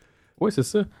checker. Oui, c'est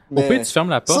ça. Mais Au pire, tu fermes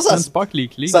la porte, tu pars avec les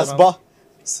clés. Ça se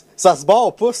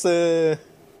barre pas,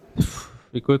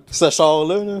 Écoute, ce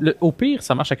char-là. Là. au pire,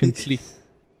 ça marche avec une clé.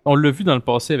 On l'a vu dans le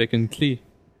passé avec une clé.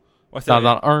 Ouais, c'est Dans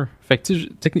vrai. le 1. Fait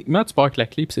que, techniquement, tu pars avec la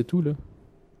clé pis c'est tout, là.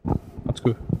 En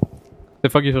tout cas.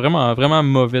 C'est vraiment, vraiment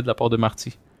mauvais de la part de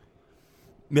Marty.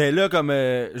 Mais là, comme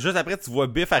juste après, tu vois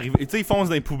Biff arriver. Tu sais, il fonce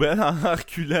dans les poubelles en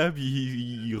reculant, puis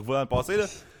il revient dans le passé, là.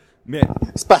 Mais.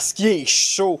 C'est parce qu'il est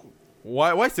chaud.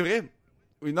 Ouais, c'est vrai.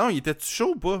 Oui, non, il était-tu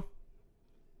chaud ou pas?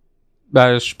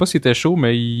 Ben, je sais pas s'il était chaud,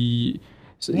 mais il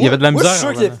y avait de la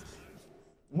misère.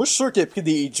 Moi, je suis sûr qu'il a pris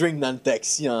des drinks dans le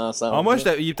taxi ensemble. Ah, moi,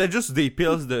 il est peut-être juste des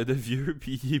pills de vieux,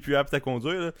 puis il est plus apte à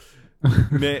conduire, là.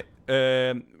 Mais,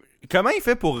 comment il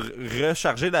fait pour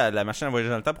recharger la machine à voyager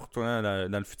dans le temps pour retourner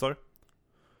dans le futur?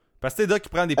 Parce que c'est Doc qui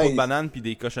prend des pots de bananes puis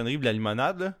des cochonneries pis de la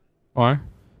limonade, là. Ouais.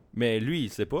 Mais lui, il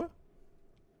sait pas.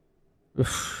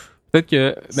 Peut-être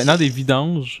que maintenant, des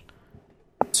vidanges,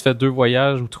 tu fais 2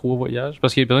 voyages ou 3 voyages.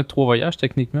 Parce qu'il y a besoin de 3 voyages,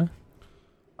 techniquement.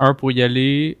 Un pour y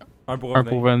aller, un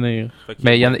pour venir.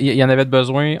 Mais il y en avait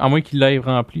besoin, à moins qu'il l'ait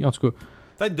rempli, en tout cas.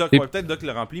 Peut-être Doc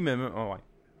l'a rempli, mais ouais.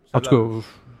 En tout cas,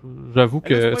 j'avoue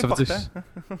que ça veut dire...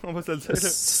 On va se le dire.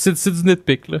 C'est du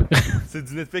nitpick, là. C'est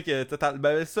du nitpick total.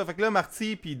 Ben, c'est ça. Fait que là,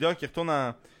 Marty pis Doc, ils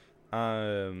retournent en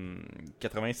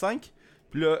 85.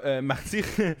 Puis là, Marty,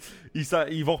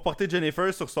 ils vont reporter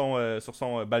Jennifer sur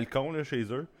son balcon, là, chez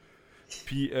eux.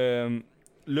 Puis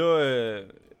là,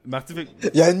 Marty fait...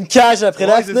 Il y a une cage après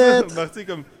la fenêtre! Ça. Marty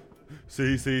comme...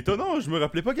 C'est étonnant, je me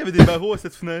rappelais pas qu'il y avait des barreaux à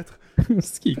cette fenêtre. C'est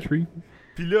ce qui est creep.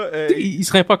 Puis là, il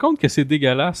se rend pas compte que c'est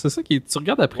dégueulasse. C'est ça qui est... Tu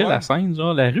regardes après la scène,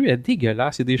 genre, la rue est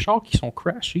dégueulasse. Il y a des chars qui sont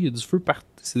crashés, il y a du feu partout.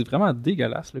 C'est vraiment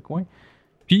dégueulasse, le coin.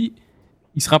 Puis,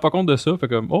 il se rend pas compte de ça. Fait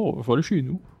comme, oh, il faut aller chez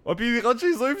nous. Oh, puis il rentre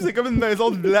chez eux, puis c'est comme une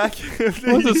maison de black.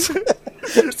 Ouais, c'est ça.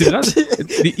 C'est vraiment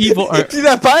des evil...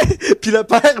 Puis le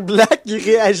père Black, il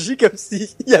réagit comme s'il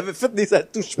avait fait des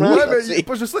attouchements. Ouais, mais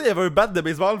pas juste ça, il y avait un bat de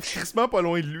baseball crissement pas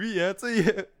loin de lui, hein, tu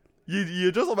sais. Il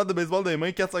a déjà son bat de baseball dans les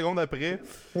mains 4 secondes après.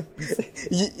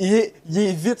 il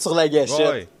est vite sur la gâchette.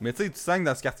 Ouais, mais tu sais, tu sens que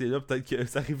dans ce quartier-là, peut-être que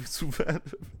ça arrive souvent.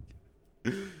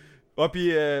 Ah,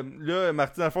 pis là,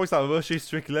 Martin, à la fois, il s'en va chez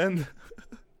Strickland.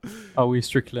 Ah oui,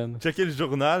 Strickland. Checker le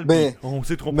journal, mais, pis on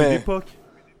s'est trompé d'époque.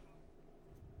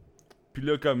 Puis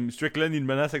là, comme Strickland, il le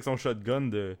menace avec son shotgun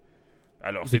de...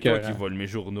 Alors, c'est toi qui vole mes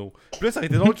journaux. Puis là, ça aurait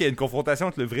été drôle qu'il y ait une confrontation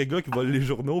entre le vrai gars qui vole les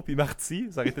journaux puis Marty.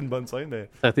 Ça aurait été une bonne scène, mais...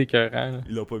 Ça aurait été écœurant.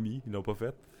 Ils l'ont pas mis, ils l'ont pas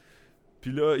fait.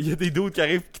 Puis là, il y a des doutes qui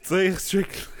arrivent qui tirent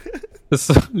Strickland.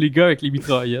 C'est ça, les gars avec les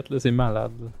mitraillettes, là, c'est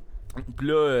malade. Là. Puis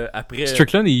là, après...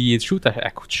 Strickland, il est shoot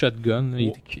à coup de shotgun. Tu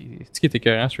sais qu'il était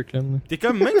écœurant, Strickland. Là. T'es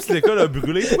comme, même si l'école a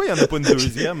brûlé, pourquoi il y en a pas une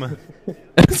deuxième?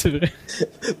 C'est vrai.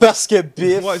 Parce que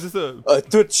Biff ouais, c'est ça. A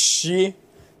tout chié.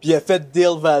 Pis il a fait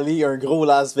Deal Valley un gros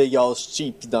Las Vegas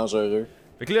cheap pis dangereux.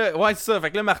 Fait que là, ouais, c'est ça.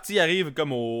 Fait que là, Marty arrive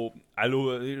comme au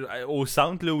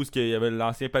centre, là, où il y avait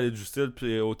l'ancien palais de justice,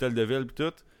 pis hôtel de ville, pis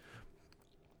tout.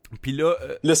 Pis là...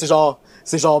 Là, c'est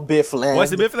genre Biffland. Ouais,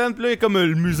 c'est Biffland, pis là, il y a comme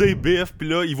le musée Biff, pis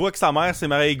là, il voit que sa mère s'est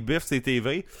mariée avec Biff, c'est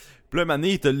TV. Pis là, maintenant,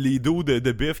 t'as les dos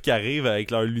de Biff qui arrivent avec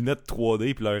leurs lunettes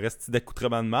 3D pis leur reste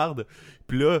d'accoutrement de marde.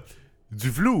 Pis là... Du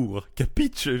velours, que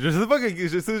pitch, je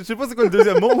sais pas c'est quoi le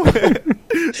deuxième mot, mais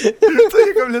tu sais,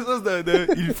 comme l'essence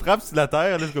de il frappe sur la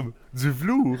terre, là, c'est comme du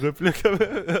velours, pis là, comme,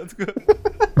 en tout cas,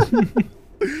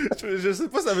 je sais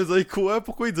pas ça veut dire quoi,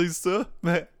 pourquoi ils disent ça,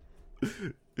 mais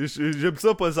j'aime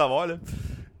ça pas le savoir, là.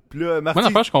 Pis là, Marty... Moi,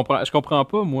 l'affaire, je comprends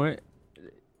pas, moi,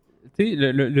 tu sais,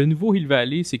 le nouveau Hill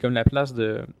Valley, c'est comme la place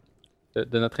de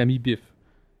notre ami Biff.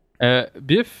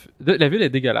 Biff, la ville est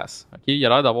dégueulasse. Okay? Il a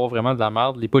l'air d'avoir vraiment de la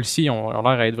merde. Les policiers ont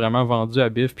l'air à être vraiment vendus à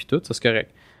Biff pis tout, ça c'est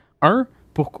correct.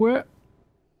 Pourquoi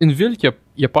une ville qui a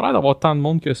pas l'air d'avoir tant de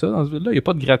monde que ça dans cette ville-là? Il y a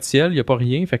pas de gratte-ciel, il y a pas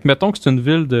rien. Fait que mettons que c'est une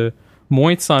ville de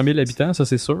moins de 100 000 habitants, ça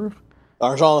c'est sûr.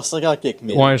 Un genre 50 quelques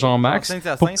mille. Ouais, genre max.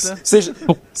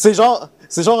 C'est genre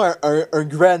un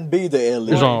Grand Bay de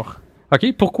LA. Genre.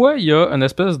 Ok, pourquoi il y a une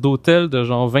espèce d'hôtel de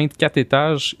genre 24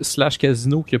 étages /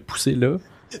 casino qui a poussé là?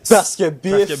 Parce que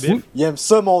Biff, il aime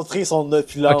ça montrer son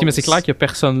opulence. Ok, mais c'est clair qu'il y a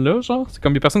personne là, genre? C'est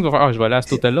comme des personnes qui vont faire, je vais aller à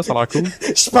cet hôtel-là, ça a l'air cool.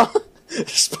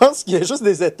 Je pense qu'il y a juste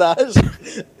des étages.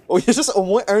 Il y a juste au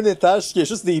moins un étage qui a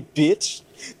juste des bitches.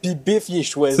 Pis Biff, il est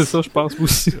choisi. C'est ça, je pense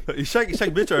aussi. Et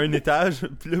chaque bitch a un étage,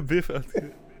 pis le Biff...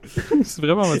 c'est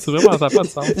vraiment, ça n'a pas de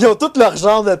sens. Ils ont tout leur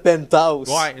genre de penthouse.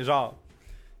 Ouais, genre.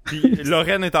 Pis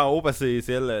Lorraine est en haut parce que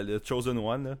c'est elle, le chosen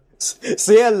one, là.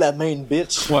 C'est elle la main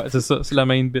bitch. Ouais, c'est ça, c'est la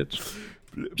main bitch.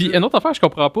 Puis une autre affaire que je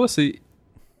comprends pas,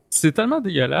 c'est tellement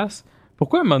dégueulasse.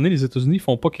 Pourquoi à un moment donné les États-Unis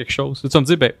font pas quelque chose? Tu vas me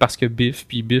dire, ben parce que Biff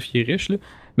il est riche, là.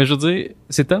 Mais je veux dire,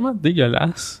 c'est tellement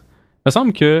dégueulasse. Il me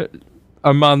semble que à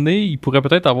un moment donné, il pourrait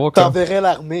peut-être avoir comme... T'enverrais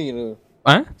l'armée, là.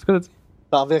 Hein? C'est quoi t'as dit?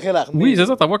 T'enverrais l'armée. Oui, c'est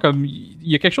ça, t'envoies comme... Il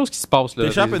y a quelque chose qui se passe, là.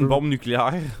 T'échappes une bombe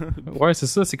nucléaire. Ouais, c'est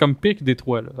ça, c'est comme pire que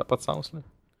Détroit, là. Ça n'a pas de sens, là.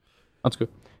 En tout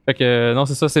cas. Fait que, non,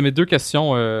 c'est ça, c'est mes deux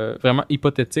questions vraiment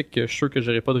hypothétiques. Je suis sûr que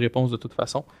j'aurai pas de réponse de toute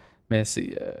façon. Mais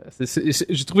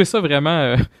j'ai trouvé ça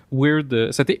vraiment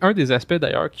weird. C'était un des aspects,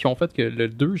 d'ailleurs, qui ont fait que le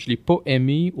 2, je l'ai pas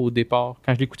aimé au départ.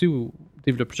 Quand je l'ai écouté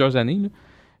il y a plusieurs années, là,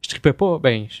 je tripais pas,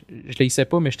 je l'haïssais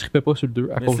pas, mais je tripais pas sur le 2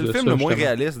 à cause de ça. C'est le film le moins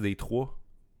réaliste des trois.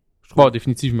 Bon,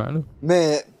 définitivement, là.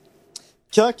 Mais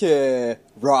quand que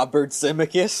Robert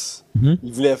Zemeckis,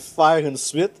 il voulait faire une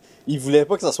suite, il voulait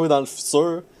pas que ça soit dans le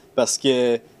futur parce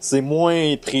que c'est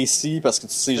moins précis, parce que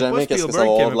tu sais jamais qu'est-ce que ça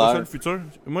va avoir de l'air. Le futur.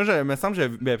 Moi, il me semble que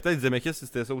peut-être Zemeckis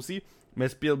c'était ça aussi, mais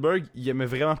Spielberg, il aimait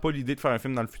vraiment pas l'idée de faire un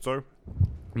film dans le futur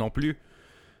non plus.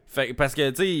 Fait, parce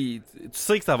que tu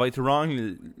sais que ça va être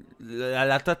wrong,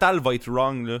 la totale va être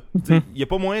wrong là. Il y a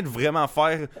pas moyen de vraiment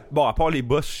faire, bon, à part les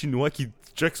boss chinois qui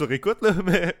check sur écoute là,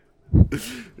 mais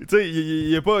tu sais il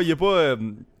y a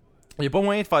pas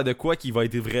moyen de faire de quoi qui va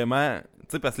être vraiment, tu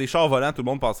sais, parce que les chars volants, tout le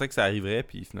monde pensait que ça arriverait,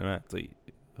 puis finalement tu sais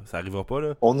ça arrivera pas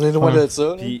là. On est loin de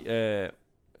ça. Puis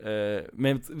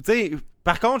mais tu sais,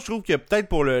 par contre je trouve que peut-être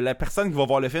pour la personne qui va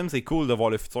voir le film, c'est cool de voir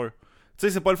le futur. Tu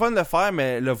sais, c'est pas le fun de le faire,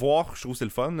 mais le voir, je trouve que c'est le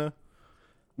fun, là.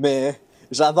 Mais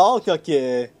j'adore quand il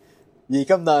est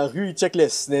comme dans la rue, il check le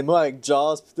cinéma avec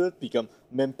Jazz pis tout, pis comme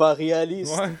même pas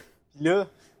réaliste. Ouais. Pis là,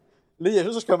 il y a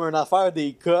juste comme une affaire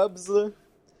des Cubs, là.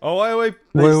 Oh ouais.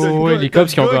 Ouais, les Cubs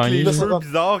qui ont gagné. Les cheveux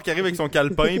bizarres qui arrivent avec son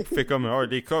calepin, pis fait comme,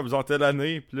 les Cubs ont telle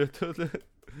année, pis là, tout, là.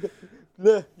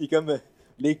 Là, il est comme,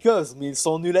 les Cubs, mais ils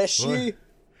sont nuls à chier. Ouais.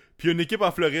 Pis une équipe en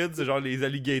Floride, c'est genre les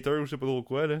Alligators ou je sais pas trop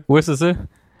quoi, là. Ouais, c'est ça.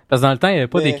 Parce que dans le temps, il n'y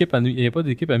avait pas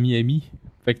d'équipe à Miami.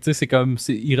 Fait que tu sais,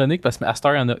 c'est ironique parce que à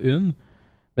Star, il y en a une.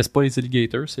 Mais c'est pas les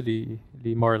Alligators, c'est les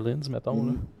Marlins, mettons.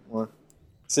 Là. Ouais.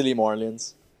 C'est les Marlins.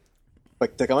 Fait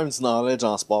que t'as quand même du knowledge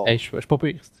en sport. Hey, je suis pas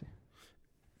pire. T'sais.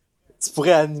 Tu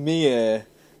pourrais animer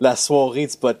la soirée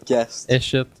du podcast. Eh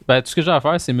shit. Ben, tout ce que j'ai à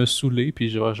faire, c'est me saouler, puis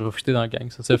je vais fitter dans la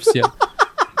gang. Ça, c'est officiel.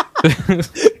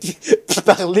 Puis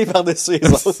parler par-dessus les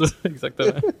autres. C'est ça,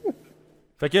 exactement.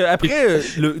 Fait que après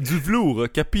du velours,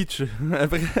 capiche.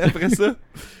 Après ça,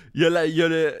 il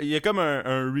y a comme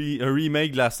un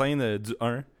remake de la scène du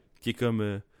 1 qui est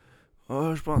comme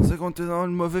je pensais qu'on était dans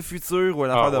le mauvais futur ou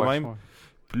une affaire de même. Ouais.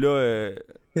 Puis là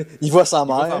il voit sa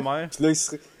mère. Puis là il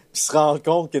se rend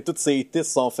compte que toutes ses tits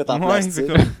sont faites en plastique.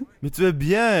 Comme, mais tu es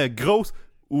bien grosse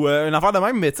ou une affaire de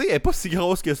même, mais tu sais elle est pas si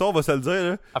grosse que ça, on va se le dire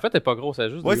là. En fait, elle est pas grosse, elle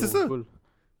est juste c'est ça.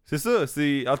 C'est ça,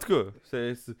 c'est en tout cas,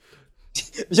 c'est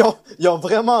Ils ont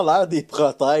vraiment l'air des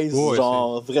prothèses,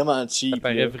 genre vraiment cheap. Ça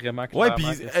paraît vraiment clairement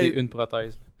que c'est une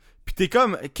prothèse. Pis t'es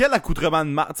comme, quel accoutrement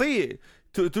de marde. Tu sais,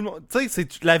 tout le monde, tu sais,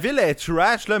 la ville est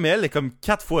trash, là, mais elle est comme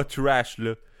 4 fois trash,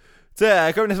 là. Tu sais, elle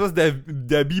a comme une espèce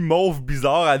d'habit mauve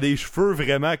bizarre, elle a des cheveux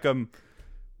vraiment comme...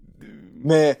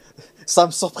 Mais ça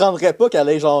me surprendrait pas qu'elle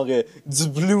ait genre du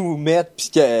blue met pis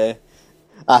qu'elle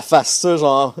fasse ça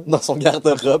genre dans son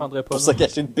garde-robe pour se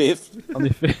cacher une pif. En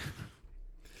effet.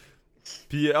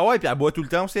 Puis puis elle boit tout le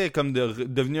temps aussi, elle est comme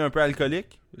devenue un peu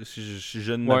alcoolique, si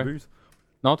je ne m'abuse.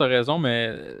 Non, t'as raison,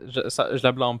 mais je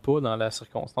la blâme pas dans la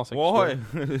circonstance actuelle.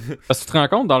 Ouais. Parce que tu te rends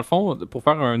compte, dans le fond, pour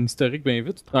faire un historique bien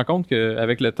vite, tu te rends compte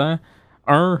qu'avec le temps,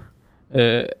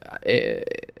 est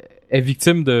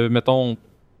victime de, mettons,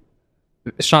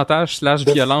 chantage /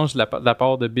 violence de la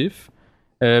part de Biff.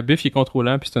 Biff, il est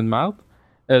contrôlant, puis c'est une merde.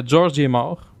 George, il est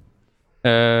mort.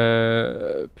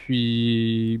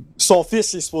 Puis... Son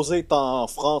fils est supposé être en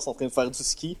France en train de faire du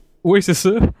ski. Oui, c'est ça.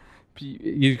 Puis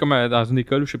il est comme dans une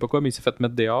école ou je sais pas quoi, mais il s'est fait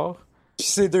mettre dehors. Puis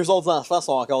ses 2 autres enfants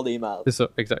sont encore des mâles. C'est ça,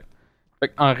 exact.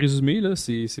 Fait en résumé, là,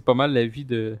 c'est pas mal la vie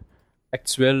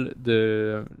actuelle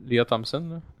de Leah Thompson.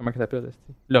 Là. Comment elle s'appelle?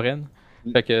 Lorraine.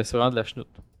 Fait que c'est vraiment de la chenoute.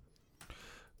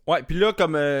 Ouais, puis là,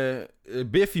 comme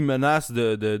Biff, il menace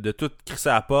de tout crisser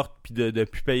à la porte puis de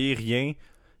plus payer rien.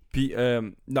 Puis,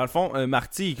 dans le fond,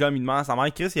 Marty, il demande à sa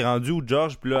mère, Chris, il est rendu où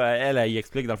George? Puis là, elle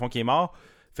explique, dans le fond, qu'il est mort.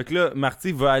 Fait que là,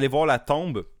 Marty va aller voir la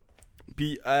tombe.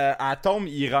 Puis, à la tombe,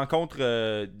 il rencontre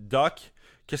Doc.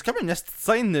 Que c'est comme une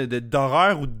scène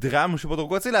d'horreur ou de drame, je sais pas trop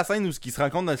quoi. Tu sais, la scène où il se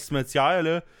rencontre dans le cimetière,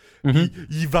 là. Puis,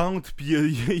 il vente, puis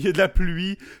il y a de la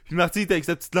pluie. Puis, Marty est avec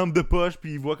sa petite lampe de poche,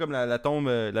 puis il voit comme la tombe,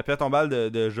 la pierre tombale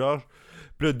de George.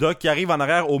 Puis là, Doc qui arrive en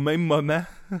arrière au même moment.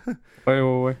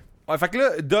 Ouais. Ouais, fait que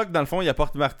là, Doc, dans le fond, il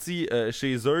apporte Marty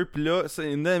chez eux. Puis là,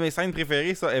 c'est une de mes scènes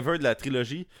préférées, ça, ever, de la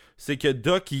trilogie. C'est que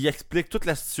Doc, il explique toute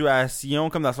la situation,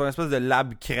 comme dans son espèce de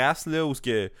lab crasse, là, où ce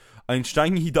que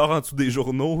Einstein, il dort en dessous des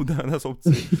journaux dans son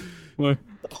petit... Ouais.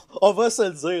 On va se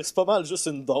le dire, c'est pas mal juste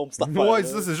une dôme, cette affaire. Ouais,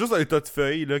 ça, c'est juste un tas de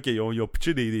feuilles, là, qu'ils ont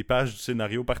pitché des pages du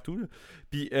scénario partout, là.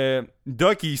 Puis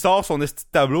Doc, il sort son esti de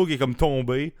tableau qui est comme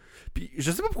tombé. Puis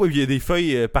je sais pas pourquoi il y a des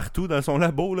feuilles partout dans son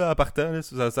labo, là, en partant, là.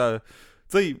 Tu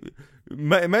sais,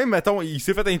 même, mettons, il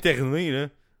s'est fait interner, là.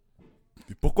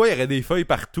 Pourquoi il y aurait des feuilles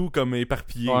partout, comme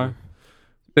éparpillées? Ouais.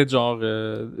 Peut-être genre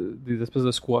des espèces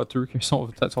de squatters qui sont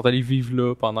allés vivre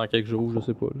là pendant quelques jours, je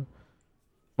sais pas, là.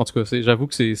 En tout cas, j'avoue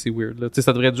que c'est weird, là. T'sais,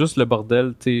 ça devrait être juste le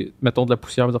bordel, mettons de la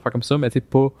poussière, des affaires comme ça, mais t'es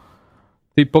pas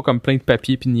comme plein de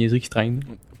papier pis de niaiseries qui traînent.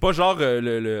 Pas genre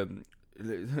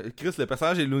Chris, le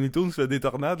personnage est Looney Tunes fait des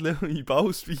tornades, là. Il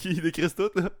passe, puis il décrisse tout,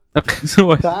 là. Après ça,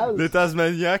 ouais. Le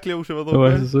Tasmaniac, là, ou je sais pas trop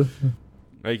Ouais, quoi. c'est ça.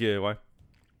 Ouais.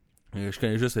 Je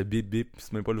connais juste Bip Bip,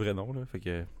 c'est même pas le vrai nom, là. Fait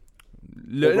que.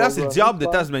 Là, c'est le diable de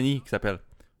Tasmanie qui s'appelle.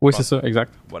 Oui, c'est ça,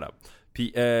 exact. Voilà.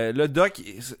 Puis le Doc,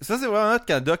 ça c'est vraiment hot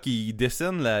quand Doc il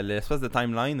dessine l'espèce de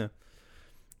timeline.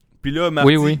 Puis là,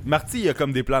 Marty il a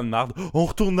comme des plans de marde. On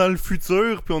retourne dans le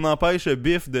futur, puis on empêche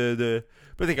Biff de...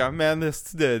 Puis t'es comme, man,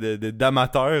 c'est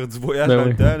d'amateur du voyage dans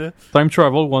le temps, là. Time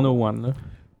Travel 101, là.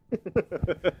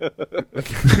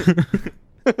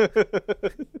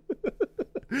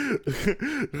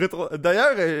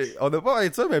 D'ailleurs, on n'a pas parlé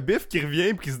de ça, mais Biff qui revient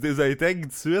et qui se désintègre tout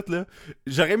de suite, là.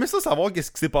 J'aurais aimé ça savoir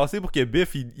qu'est-ce qui s'est passé pour que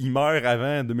Biff il meure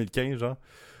avant 2015, genre.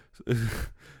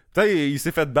 Peut-être il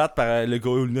s'est fait battre par le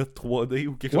Golnut 3D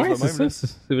ou quelque chose de même. Ouais,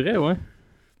 c'est vrai, ouais.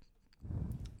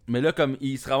 Mais là, comme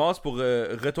il se ramasse pour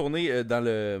retourner dans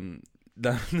le...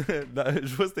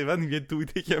 je vois Stéphan, il vient de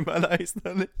tweeter qu'il y a un malaise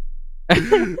dans le...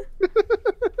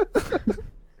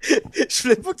 Je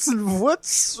voulais pas que tu le vois tout de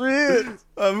suite.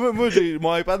 Ah, moi j'ai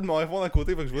mon iPad, mon iPhone à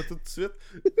côté, fait que je vois tout de suite.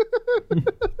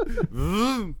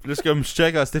 Puis là, c'est comme je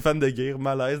check à Stéphane Deguire,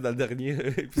 malaise dans le dernier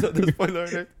épisode de Spoiler.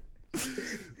 Là.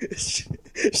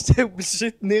 J'étais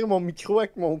obligé de tenir mon micro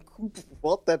avec mon cou pour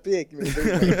pouvoir taper avec mes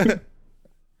deux.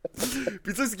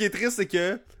 Puis tu sais, ce qui est triste, c'est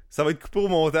que ça va être coupé au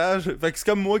montage. Fait que c'est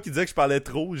comme moi qui disais que je parlais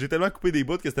trop. J'ai tellement coupé des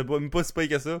bouts que c'était même pas si pire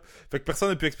que ça. Fait que personne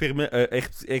n'a pu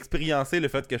expériencer le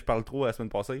fait que je parle trop la semaine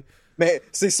passée. Mais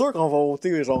c'est sûr qu'on va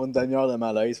ôter genre une demi-heure de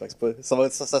malaise. Fait que c'est pas,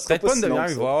 ça sera peut-être pas pas une si long demi-heure,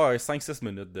 que il ça. va y avoir 5-6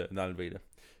 minutes d'enlever, là.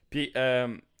 Puis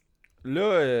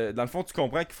là, dans le fond, tu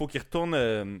comprends qu'il faut qu'il retourne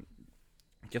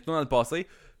dans le passé.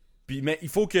 Puis, mais il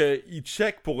faut qu'il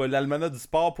check pour l'almanach du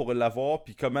sport pour l'avoir.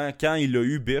 Puis quand il a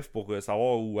eu Biff pour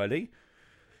savoir où aller.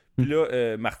 Puis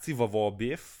là, Marty va voir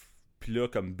Biff. Puis là,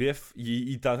 comme Biff,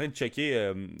 il est en train de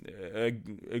checker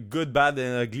Good, Bad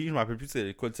and Ugly. Je me rappelle plus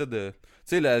c'est quoi le titre de... Tu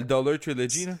sais, la Dollar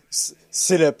Trilogy, là.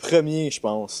 C'est le premier, je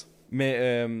pense.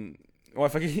 Mais, ouais,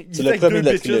 fait qu'il C'est est le avec premier deux de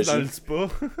la bitches trilogie. dans le spa.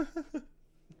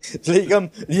 Puis là, il est comme,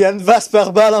 il y a une vaste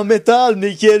par balle en métal,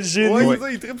 mais quel génie! Ouais, c'est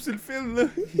ça, il tripe sur le film, là.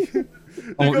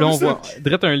 Là, on voit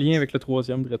direct un lien avec le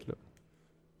troisième, direct là.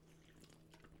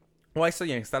 Ouais, ça,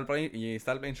 il installe plein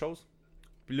de choses.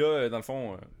 Puis là, dans le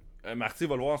fond, Marty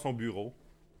va le voir dans son bureau.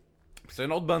 Puis c'est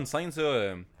une autre bonne scène,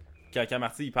 ça, quand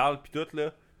Marty il parle, puis tout,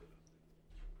 là.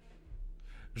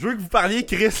 Je veux que vous parliez,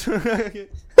 Chris.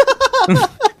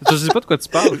 Je sais pas de quoi tu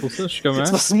parles pour ça, je suis comment.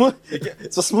 C'est parce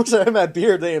que moi, j'avais ma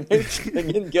bière dans les mains, puis je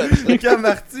prenais une gueule. Quand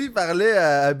Marty parlait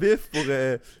à Biff pour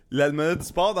l'almanach du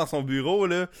sport dans son bureau,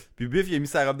 là, puis Biff, il a mis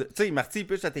sa robe de... Tu sais, Marty, il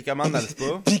pitch à tes commandes dans le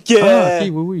spa. Puis que... Ah, ok,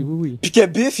 oui. Puis que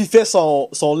Biff, il fait son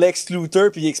Lex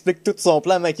Luthor, puis il explique tout son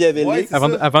plan machiavélique. Ouais, c'est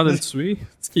ça. Avant de le tuer.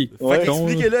 C'est qui est Ouais. con,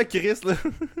 là. Expliquez-le à Chris, là.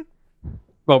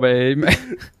 Bon, ben,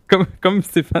 comme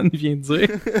Stéphane vient de dire,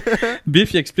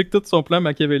 Biff, il explique tout son plan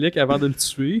machiavélique avant de le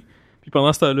tuer. Puis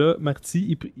pendant ce temps-là,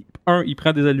 Marty, il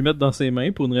prend des allumettes dans ses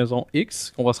mains pour une raison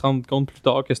X, qu'on va se rendre compte plus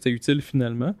tard que c'était utile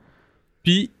finalement.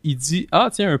 Puis il dit, ah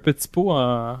tiens, un petit pot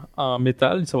en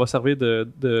métal, ça va servir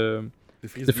de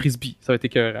frisbee. Ça va être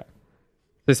écœurant.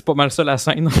 C'est pas mal ça la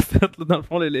scène, en fait. Là, dans le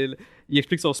fond, il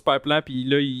explique son super plan, puis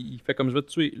là, il fait comme je vais te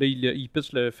tuer. Là, il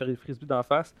pitch le frisbee d'en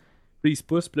face. Puis là, il se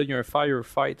pousse, puis là, il y a un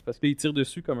firefight, parce que là, il tire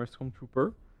dessus comme un Stormtrooper.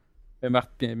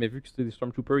 Mais vu que c'était des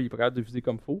Stormtroopers, il est pas capable de viser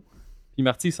comme faux. Puis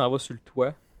Marty, il s'en va sur le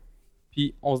toit.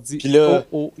 Puis on se dit, Puis là-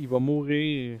 oh, il va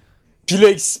mourir. Puis là,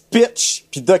 il se pitch,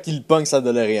 puis Doc, il pogne sa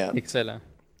DeLorean. Excellent.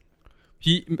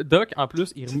 Puis Doc, en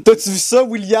plus, T'as-tu vu ça,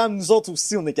 William? Nous autres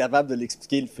aussi, on est capable de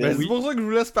l'expliquer, le film. Ben, c'est pour ça que je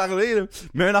vous laisse parler, là.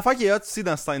 Mais une affaire qui est hot aussi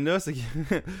dans cette scène-là, c'est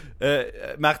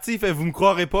que Marty il fait « Vous me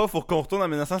croirez pas, faut qu'on retourne en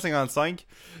 1955. »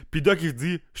 Puis Doc il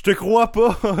dit « Je te crois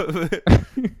pas! »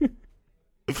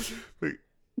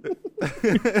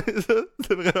 Ça,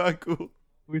 c'est vraiment cool.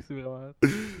 Oui, c'est vraiment...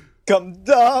 Comme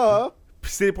da!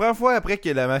 Puis c'est la première fois après que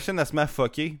la machine, elle se met à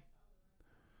fucker. Tu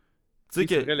sais Oui,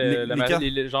 que c'est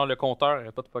vrai, genre le compteur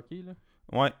arrête pas de fucker, là.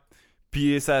 Ouais.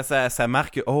 Puis ça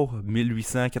marque,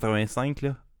 1885,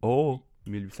 là.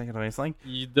 1885.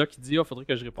 Doc, il dit, faudrait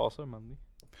que je répare ça à un moment donné.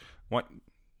 Ouais.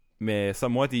 Mais ça,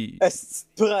 moi, t'es... Est-ce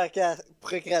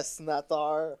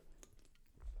procrastinateur?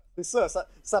 C'est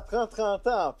ça prend 30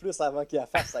 ans en plus avant qu'il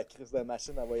fasse sa crise de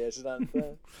machine à voyager dans le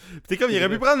temps. Pis t'es comme, il aurait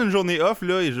pu prendre une journée off,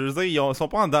 là, et je veux dire, ils sont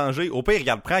pas en danger. Au pire,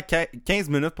 regarde, prends 15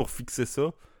 minutes pour fixer ça.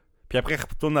 Puis après,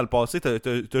 retourne dans le passé,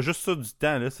 t'as juste ça du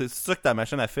temps, là. C'est ça que ta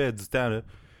machine a fait, du temps, là.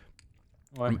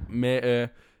 Ouais. Mais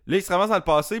là, il se ramasse dans le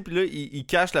passé, puis là, il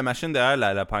cache la machine derrière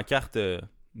la pancarte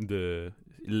de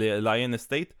Lion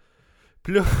Estate.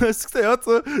 Puis là, c'est que c'était hot,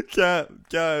 ça,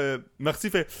 quand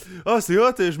Marty fait « Ah, c'est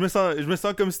hot, je me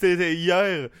sens comme si c'était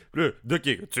hier. » Puis là,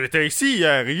 Deguire, tu étais ici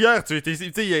hier, tu étais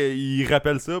ici. Tu sais, il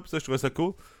rappelle ça, puis ça, je trouvais ça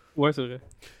cool. Ouais, c'est vrai.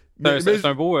 Mais C'est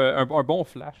un bon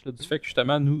flash, là, du fait que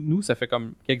justement, nous, ça fait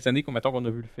comme quelques années qu'on a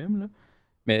vu le film, là.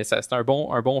 Mais c'est un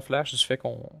bon flash du fait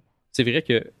qu'on... C'est vrai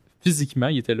que physiquement,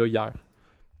 il était là hier.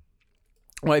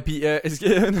 Ouais, puis est-ce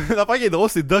que l'affaire qui est drôle,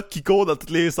 c'est Doc qui court dans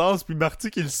tous les sens, puis Marty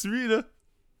qui le suit, là.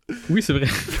 Oui, c'est vrai.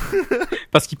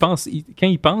 Parce qu'il pense, quand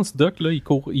il pense, Doc, là, il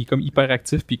est comme hyper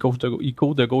actif, puis il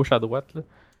court de gauche à droite, là.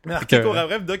 Marty court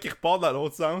après, puis Doc il repart dans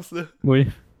l'autre sens, là. Oui.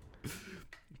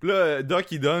 Puis là,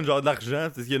 Doc il donne genre de l'argent,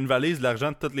 parce qu'il y a une valise de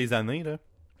l'argent de toutes les années, là.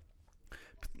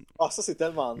 Ah, ça c'est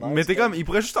tellement nice. Mais t'es comme, il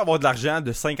pourrait juste avoir de l'argent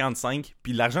de 55,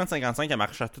 puis l'argent de 55, elle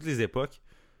marche à toutes les époques.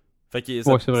 Fait que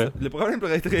ouais, c'est vrai. Le problème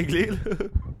pourrait être réglé, là.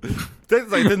 Peut-être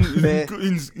que ça aurait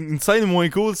été une scène moins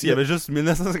cool s'il y avait juste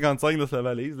 1955 dans sa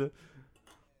valise, là.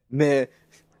 Mais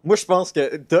moi je pense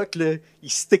que Doc, là, il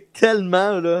stick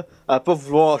tellement là, à pas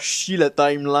vouloir chier le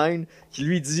timeline qu'il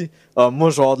lui dit « Ah, moi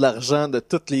je vais avoir de l'argent de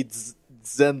toutes les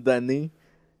dizaines d'années.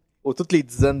 Toutes les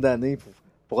dizaines d'années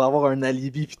pour avoir un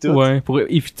alibi pis tout. » Ouais, pour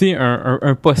éviter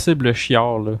un possible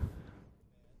chiard, là.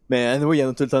 Mais anyway, il y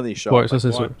en a tout le temps des chars. Ouais, ça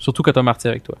c'est sûr. Surtout quand t'as Marty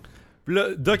avec toi. Pis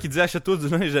là, Doc il dit achète-toi du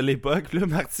linge à l'époque. Pis là,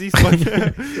 Marty se pogne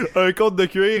un compte de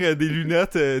cuir, des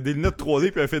lunettes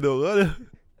 3D pis un fedora, là.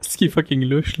 C'est ce qui est fucking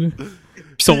louche, là.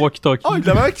 Pis son walkie-talkie. Oh,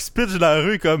 la mère qui se pitch dans la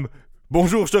rue comme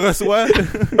bonjour, je te reçois.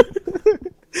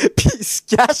 Pis il se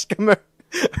cache comme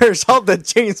un genre de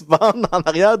James Bond en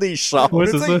arrière des chars. Ouais,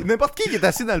 mais c'est tu sais, ça. n'importe qui est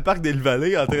assis dans le parc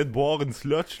d'Elle-Vallée en train de boire une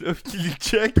slotch, là, pis qui le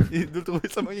check, il doit trouver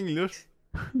ça fucking louche.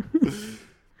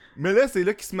 Mais là, c'est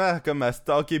là qu'il se met comme à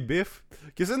stalker Biff.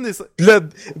 Qu'est-ce que c'est? Pis là,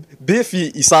 Biff,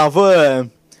 il s'en va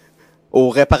au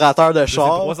réparateur de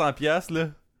char. C'est 300 piastres, là.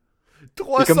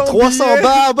 C'est comme 300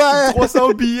 barbères!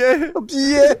 300 billets!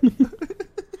 Billets!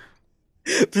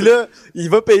 Pis là, il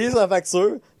va payer sa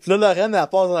facture. Pis là, Lorraine, elle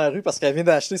passe dans la rue parce qu'elle vient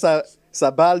d'acheter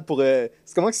sa balle pour... c'est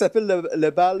comment que ça s'appelle le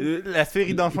balle? La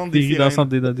féerie dansante des Des sirènes. dansantes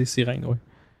des sirènes,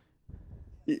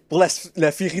 ouais. Pour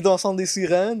la féerie dansante des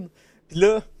sirènes. Pis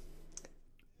là,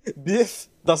 Biff,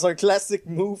 dans un classic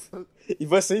move, il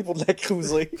va essayer pour de la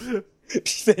cruiser.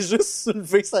 Pis il fait juste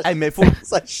soulever sa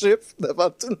chiffre devant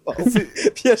tout le monde.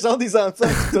 Pis il y a genre des enfants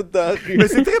qui sont dans la rue. Mais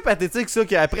c'est très pathétique ça,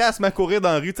 qu'après elle se met à courir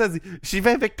dans la rue, tu sais, elle dit j'y vais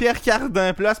avec Pierre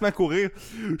Cardin, puis là elle se met à courir.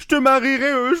 Je te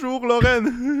marierai un jour,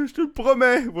 Lorraine, je te le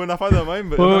promets. Ou une affaire de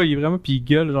même. Oh, il est vraiment, pis il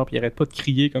gueule, genre, pis il arrête pas de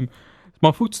crier comme. Je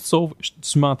m'en fous que tu te sauves,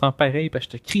 tu m'entends pareil, pis je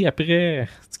te crie après.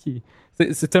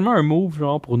 C'est tellement un move,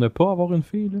 genre, pour ne pas avoir une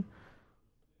fille, là.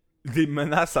 Des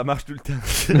menaces, ça marche tout le temps.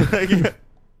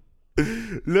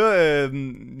 Là,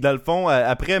 dans le fond,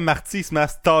 après, Marty il se met à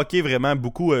stalker vraiment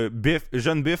beaucoup Biff,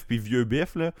 jeune Biff puis vieux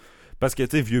Biff, là. Parce que,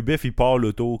 tu sais, vieux Biff, il part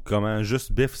l'auto, comment,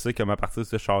 juste Biff sait comment partir de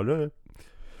ce char-là. Là.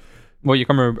 Ouais, il y a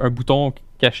comme un bouton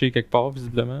caché quelque part,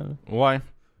 visiblement. Là. Ouais.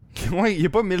 Ouais, il y a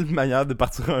pas 1000 manières de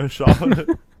partir un char, là.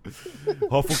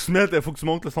 Oh, faut que tu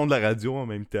montes le son de la radio en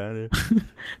même temps, là. Là,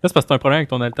 c'est parce que t'as un problème avec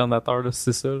ton alternateur, là,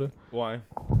 c'est ça, là. Ouais.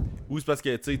 Ou c'est parce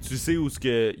que tu sais où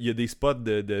il y a des spots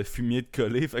de fumier de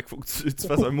collé, fait qu'il faut que tu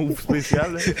fasses un move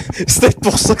spécial. Là. C'est peut-être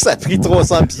pour ça que ça a pris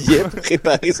 300 billets pour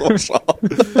réparer son char.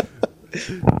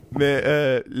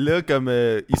 Mais là, comme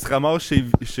il se ramasse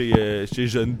chez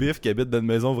Jeune Biff qui habite dans une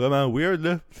maison vraiment weird,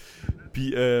 là.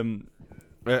 Puis,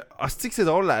 c'est que c'est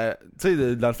drôle, tu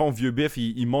sais, dans le fond, vieux Biff,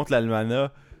 il monte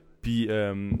l'almanach, puis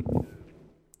ah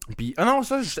non,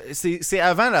 ça, c'est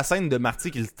avant la scène de Marty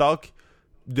qui le stalk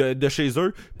de chez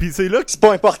eux. Puis c'est là que... C'est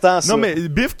pas important, ça. Non, mais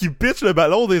Biff qui pitch le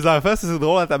ballon des enfants, c'est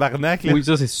drôle à tabarnak, là. Oui,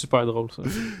 ça, c'est super drôle, ça.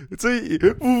 Tu sais,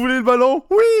 vous voulez le ballon?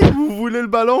 Oui, vous voulez le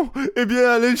ballon? Eh bien,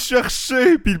 allez le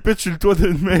chercher! Puis il pitch sur le toit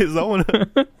d'une maison, là.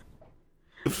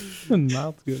 C'est une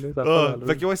merde, ce gars-là. Ça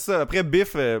Fait que ouais, c'est ça. Après,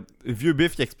 Biff, vieux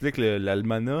Biff qui explique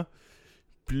l'almanach.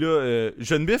 Puis là,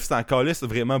 jeune Biff, c'est en calisse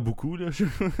vraiment beaucoup, là.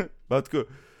 En tout cas,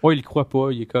 Ouais, il le croit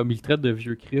pas. Il le traite de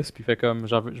vieux Chris, puis il fait comme,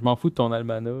 genre, je m'en fous de ton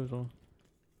almanach, genre.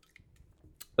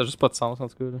 Ça a juste pas de sens, en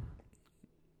tout cas, là.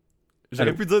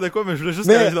 J'aurais pu dire de quoi, mais je voulais juste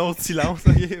Mais- faire un long silence.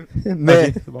 Ok. Mais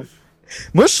Ok, c'est bon.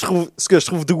 moi, ce que je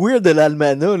trouve de weird de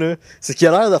l'almanach, là, c'est qu'il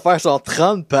a l'air de faire genre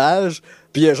 30 pages,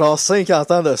 puis il y a genre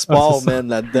 50 ans de sport, c'est ça. man,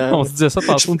 là-dedans. On se disait ça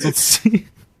tantôt, nous autres aussi.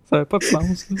 Ça avait pas de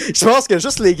sens, là. Je pense que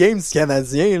juste les games du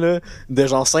Canadien, là, de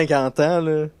genre 50 ans,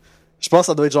 là, je pense que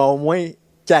ça doit être genre au moins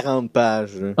 40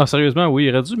 pages, là. Ah, sérieusement, oui, il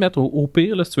aurait dû mettre au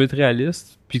pire, là, si tu veux être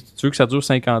réaliste, puis tu veux que ça dure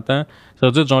 50 ans, ça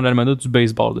aurait dû être genre l'almanach du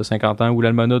baseball de 50 ans, ou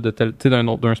l'almanach de tel, tu sais,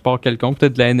 d'un sport quelconque,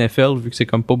 peut-être de la NFL, vu que c'est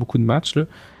comme pas beaucoup de matchs, là.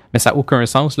 Mais ça a aucun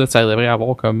sens, là, ça devrait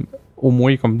avoir comme, au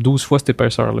moins, comme 12 fois cette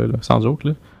épaisseur-là, là, sans joke,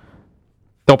 là.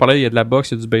 On parlait, il y a de la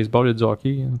boxe, il y a du baseball, il y a du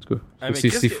hockey, en tout cas. Ah, mais C'est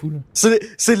qu'est-ce que- fou, là.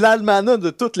 C'est l'almanach de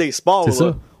tous les sports, C'est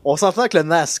là. ça. On s'entend que le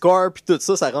NASCAR pis tout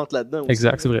ça, ça rentre là-dedans aussi.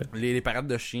 Exact, c'est vrai. Les parades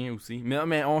de chiens aussi.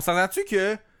 Mais on s'entend-tu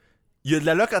que il y a de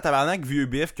la loc en tabarnak, vieux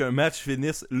biff, qu'un match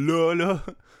finisse là?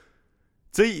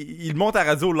 Tu sais, il monte à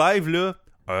radio live, là.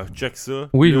 Check ça.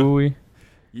 Oui, là. oui,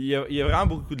 oui. Il y a vraiment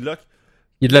beaucoup de loc.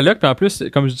 Il y a de la luck, puis en plus,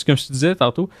 comme je te disais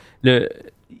tantôt,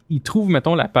 il trouve,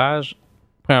 mettons, la page,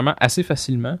 premièrement, assez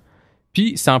facilement.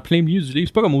 Puis c'est en plein milieu du livre.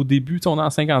 C'est pas comme au début, tu sais, on est en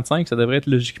 55, ça devrait être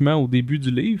logiquement au début du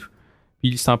livre.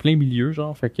 Puis c'est en plein milieu,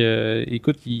 genre. Fait que,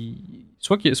 écoute,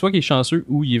 soit qu'il est chanceux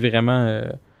ou il est vraiment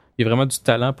du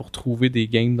talent pour trouver des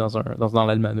games dans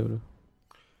l'almanach, là.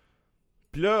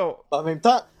 Puis là, En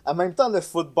même temps, le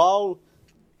football,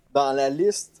 dans la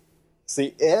liste,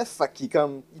 c'est F, fait qu'il est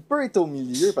comme, il peut être au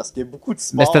milieu parce qu'il y a beaucoup de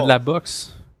sports. Mais c'était de la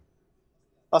boxe.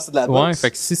 Ah, c'est de la Ouais, boxe.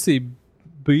 fait que si c'est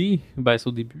B, ben c'est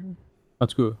au début. En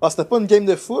tout cas. Ah, c'était pas une game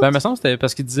de foot? Ben, me semble que c'était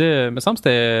parce qu'il disait. Me semble que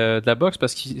c'était de la boxe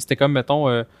parce que c'était comme, mettons,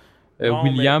 Non,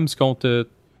 Williams contre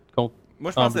moi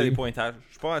je pense que c'était Tremblay. des pointages.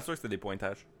 Je suis pas sûr que c'était des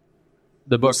pointages.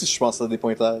 de Moi boxe. aussi, je pense que c'était des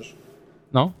pointages.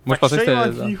 Non? Moi, je pensais que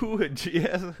Shame c'était. on you,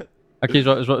 GS. Ok,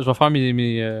 je vais faire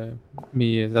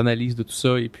mes analyses de tout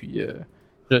ça et puis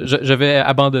je vais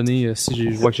abandonner si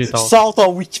je vois que j'ai tort. Sors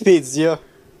ton Wikipédia.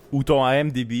 Ou ton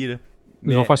AMDB, là.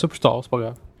 Mais on va faire ça plus tard, c'est pas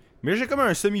grave. Mais j'ai comme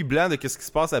un semi-blanc de qu'est-ce qui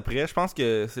se passe après. Je pense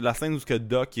que c'est la scène où ce que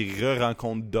Doc il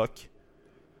re-rencontre Doc.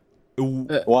 Ou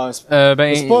Ouais,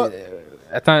 Ben, c'est pas-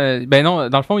 attends, ben non,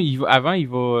 dans le fond, avant, il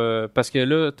va. Parce que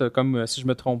là, t'as comme, si je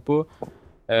me trompe pas,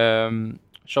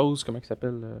 comment il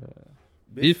s'appelle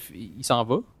Biff, il s'en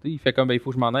va. Il fait comme, ben, il faut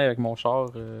que je m'en aille avec mon char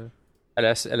à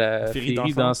la Féerie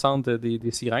féerie dansante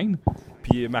des sirènes.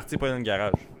 puis Marty est pas dans le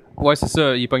garage. Ouais, c'est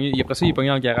ça. Après ça, il est pogné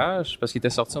dans le garage parce qu'il était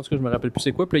sorti. En tout cas, je me rappelle plus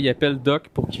c'est quoi. Puis là, il appelle Doc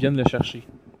pour qu'il vienne le chercher.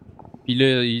 Puis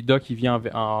là, Doc, il vient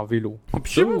en vélo. Puis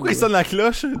je sais pas pourquoi il sonne la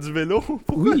cloche du vélo.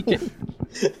 Oui,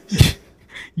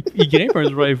 il grimpe un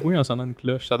driveway en sonnant une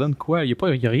cloche. Ça donne quoi? Il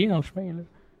y a rien dans le chemin,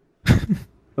 là.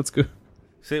 En tout cas,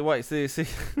 C'est Puis c'est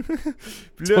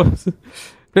là, pas...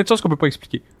 plein de choses qu'on peut pas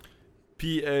expliquer.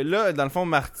 puis là, dans le fond,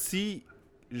 Marty,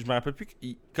 je me rappelle plus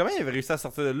comment il avait réussi à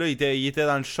sortir de là. Il était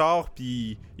dans le char,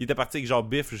 puis il était parti avec genre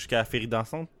Biff jusqu'à la féerie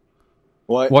dansante.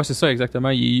 Ouais. Ouais, c'est ça, exactement.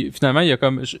 Finalement, il y a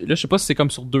comme... Là, je sais pas si c'est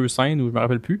comme sur 2 scènes ou je me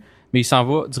rappelle plus, mais il s'en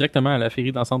va directement à la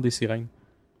féerie dansante des sirènes.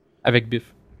 Avec Biff.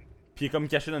 Puis il est comme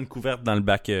caché dans une couverte dans le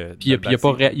bac. Puis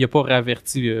il a pas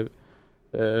raverti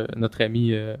notre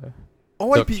ami... Oh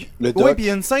ouais, Doc. puis Le Doc. ouais, puis il y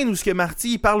a une scène où ce que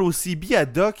Marty il parle au CB à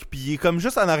Doc, puis il est comme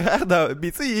juste en arrière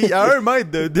mais tu sais, il est à 1 mètre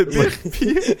de Biff,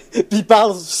 puis Pis il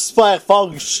parle super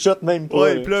fort, il chuchote même pas.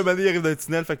 ouais, là. puis là un moment donné, il arrive d'un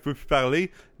tunnel, fait qu'il peut plus parler,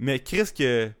 mais Chris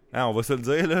que on va se le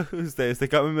dire là, c'était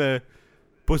quand même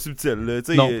pas subtil là,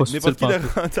 tu sais, Non, pas subtil, n'importe qui pas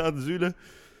l'aurait entendu là. Tu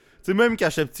sais, même quand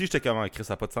j'étais petit, j'étais comme Chris,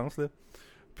 ça a pas de sens là.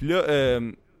 Puis là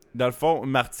dans le fond,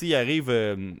 Marty arrive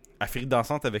à féerie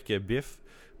dansante avec Biff.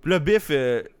 Puis là Biff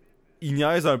il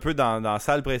niaise un peu dans la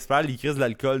salle principale, il crisse de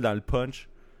l'alcool dans le punch.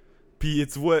 Puis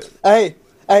tu vois, Hey,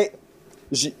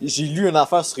 j'ai lu une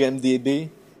affaire sur MDB,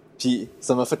 pis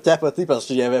ça m'a fait capoter parce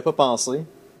que j'y avais pas pensé.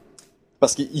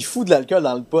 Parce qu'il fout de l'alcool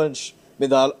dans le punch. Mais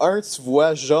dans le 1, tu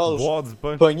vois George boire du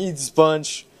punch. pogner du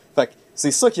punch. Fait que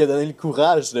c'est ça qui a donné le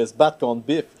courage de se battre contre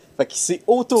Biff. Fait qu'il s'est C'est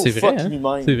auto-fuck vrai, hein?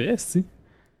 lui-même. C'est vrai, si.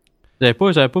 J'avais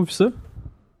pas vu ça.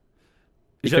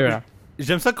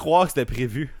 J'aime ça croire que c'était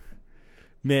prévu.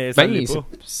 Mais ça l'est pas.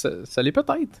 Ça l'est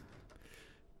peut-être.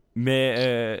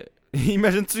 Mais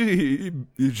imagine-tu,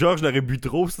 George l'aurait bu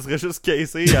trop, ça serait juste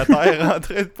caissé à terre en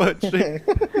train de puncher.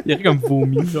 Il y aurait comme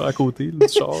vomi genre à côté là,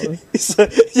 du char. Là.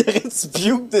 Il aurait du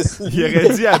puke dessus. Il aurait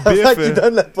dit à Biff, Avant qu'il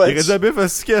donne la il punch. aurait dit à Biff,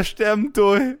 est-ce que je t'aime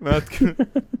toi? Mais en tout cas.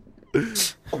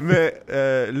 Mais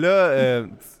là, tu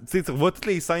sais, tu revois toutes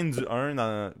les scènes du 1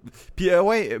 dans... Puis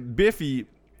ouais, Biff, il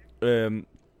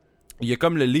y a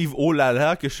comme le livre Oh là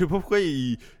là, que je sais pas pourquoi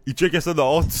il checkait ça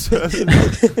dehors tout seul.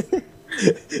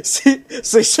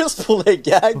 C'est juste pour les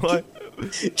gags. Ouais.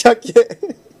 quand,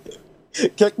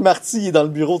 quand Marty est dans le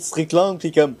bureau de Strickland,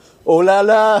 pis comme oh là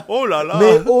là! Oh là là!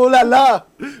 Mais oh là là!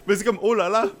 Mais c'est comme oh là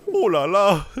là! Oh là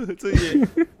là! Tu sais.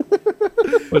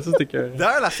 Ouais, ça, c'était carré.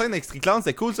 D'ailleurs, la scène avec Strickland,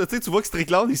 c'est cool, ça. Tu sais, tu vois que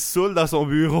Strickland, il se saoule dans son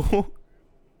bureau.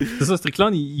 C'est ça,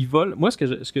 Strickland, il vole. Moi,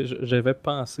 ce que j'avais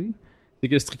pensé, c'est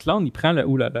que Strickland, il prend le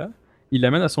oulala, il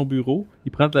l'amène à son bureau,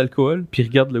 il prend de l'alcool, puis il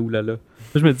regarde le oulala. Là,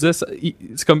 je me disais,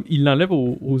 c'est comme, il l'enlève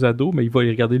aux ados, mais il va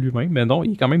les regarder lui-même. Mais non,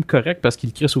 il est quand même correct parce qu'il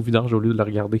le crisse au vidange au lieu de le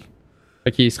regarder.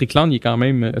 Fait que Strickland, il est quand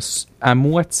même à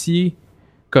moitié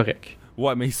correct.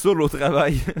 Ouais, mais il saoule au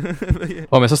travail.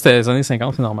 Ouais, mais ça, c'était les années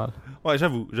 50, c'est normal. Ouais,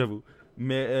 j'avoue.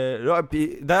 Mais là,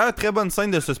 pis, d'ailleurs, très bonne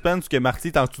scène de suspense que Marty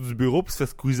est en dessous du bureau puis se fait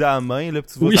squeezer à la main, là,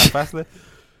 pis tu vois sa face, là.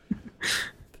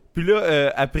 Puis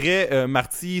là, après,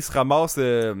 Marty se ramasse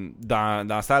dans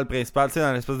la salle principale, tu sais,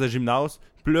 dans l'espèce de gymnase.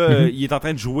 Puis là, il est en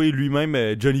train de jouer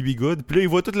lui-même Johnny B. Good. Puis là, il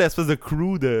voit toute l'espèce de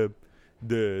crew de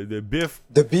Biff.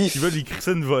 De Biff. Qui veulent lui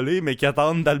crisser une volée, mais qui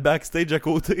attendent dans le backstage à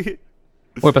côté.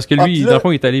 Ouais, parce que lui, là, dans le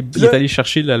fond, il est allé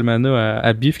chercher l'almanach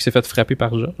à Biff qui s'est fait frapper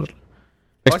par George.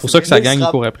 C'est pour ça que sa gang il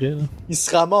court après. Là. Il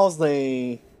se ramasse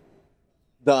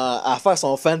à faire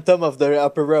son Phantom of the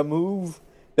Opera move,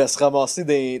 puis à se ramasser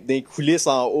des coulisses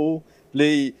en haut. Puis là,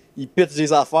 il pitch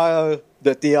des affaires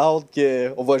de théâtre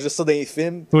on voit juste ça dans les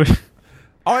films. Oui.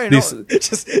 Ah, non.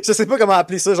 Je sais pas comment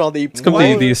appeler ça, genre des... C'est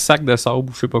comme des sacs de sable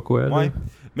ou je sais pas quoi. Là. Ouais.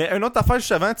 Mais une autre affaire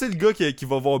juste avant, tu sais, le gars qui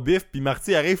va voir Biff, puis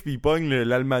Marty arrive, puis il pogne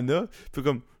l'almanach. Fait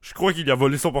comme, je crois qu'il a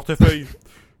volé son portefeuille.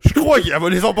 Je crois qu'il a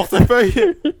volé son portefeuille.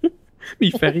 Mais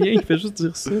il fait rien, il fait juste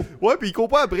dire ça. Ouais, puis il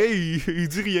comprend après, il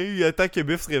dit rien, il attend que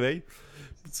Biff se réveille.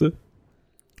 C'est ça.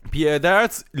 Puis d'ailleurs,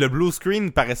 le blue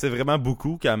screen paraissait vraiment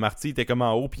beaucoup quand Marty était comme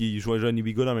en haut, puis il jouait Johnny B.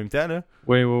 Good en même temps, là.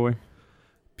 Oui.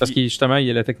 Parce que justement,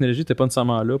 la technologie était pas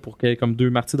nécessairement là pour qu'il y ait comme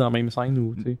deux Marty dans la même scène.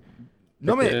 Ou,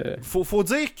 non, mais faut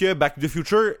dire que Back to the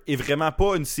Future est vraiment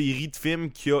pas une série de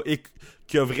films qui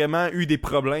a vraiment eu des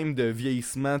problèmes de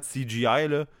vieillissement de CGI,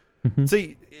 là. Tu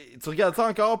sais, tu regardes ça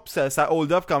encore, pis ça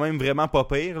hold up quand même vraiment pas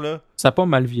pire, là. Ça a pas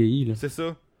mal vieilli, là. C'est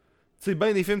ça. Tu sais,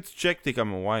 ben des films, tu check, t'es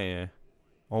comme, ouais,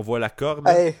 on voit la corde.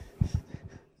 Là. Hey,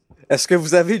 est-ce que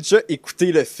vous avez déjà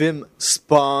écouté le film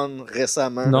Spawn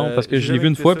récemment? Non, parce que je l'ai vu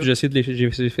une fois, puis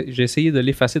j'ai essayé de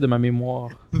l'effacer de ma mémoire.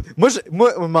 Moi,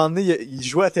 à un moment donné, il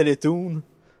jouait à Télétoon,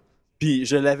 puis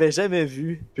je l'avais jamais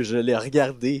vu, puis je l'ai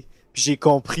regardé, puis j'ai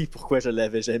compris pourquoi je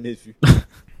l'avais jamais vu.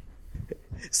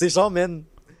 C'est genre, man,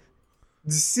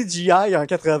 du CGI en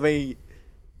 80,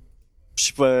 je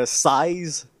sais pas,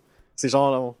 16, c'est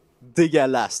genre là,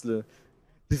 dégueulasse, là.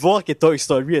 Puis voir que Toy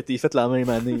Story a été fait la même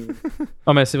année.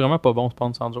 Ah, mais c'est vraiment pas bon,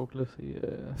 Spawn sans joke, là.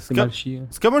 C'est mal chié. Là.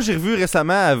 C'est comme moi, j'ai revu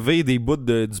récemment avec des bouts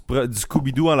du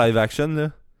Scooby-Doo en live action,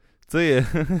 là. Tu sais.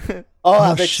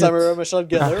 Avec shit. Sarah Michelle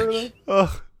Gellar, là.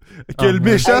 Que le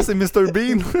méchant, c'est Mr.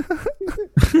 Bean.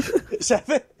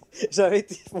 J'avais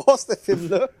été voir ce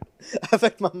film-là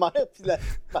avec ma mère pis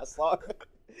ma soeur.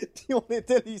 Pis on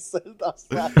était les seuls dans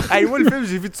la salle. Hey, moi, le film,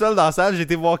 j'ai vu tout seul dans la salle. J'ai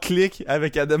été voir Click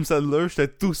avec Adam Sandler. J'étais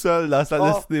tout seul dans la salle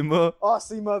de cinéma.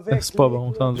 C'est mauvais. C'est pas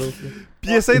bon, sans joke.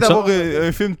 Puis essaye d'avoir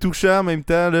un film touchant en même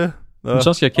temps, là. Une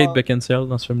chance qu'il y a Kate Beckinsale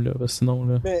dans ce film-là, parce que sinon,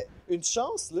 là... Mais une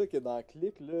chance, là, que dans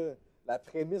Click, là, la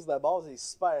prémisse de base est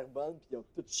super bonne pis ils ont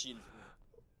tout chié.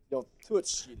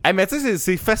 Hey, mais tu sais,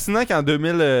 c'est fascinant qu'en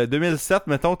 2007,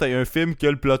 mettons, t'as un film qui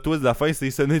a le plot twist de la fin,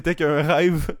 ce n'était qu'un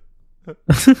rêve.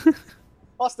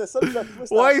 C'était ça le plot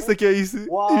twist. Ouais, c'est qu'il vient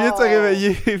de se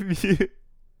réveiller. Puis...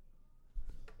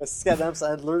 C'est qu'Adam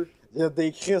Sandler, il a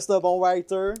des Christ de bons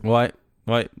writers. Ouais.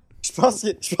 Je pense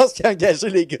qu'il a engagé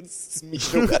les gars de Steve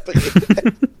Michaud après.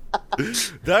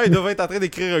 D'ailleurs, ils doivent être en train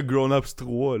d'écrire un Grown Ups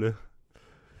 3,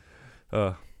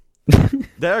 là.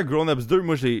 D'ailleurs, Grown Ups 2,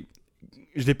 moi, je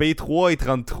l'ai payé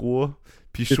 3,33$.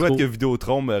 Puis je souhaite que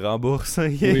Vidéotron me rembourse.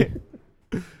 Oui.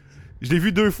 Je l'ai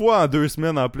vu 2 fois en 2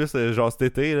 semaines en plus, genre cet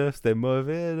été, là. C'était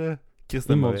mauvais, là.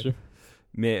 C'était mauvais. Dieu.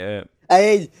 Mais,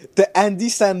 Hey, t'as Andy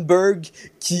Samberg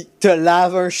qui te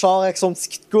lave un char avec son petit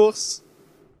kit de course.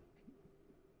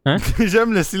 Hein?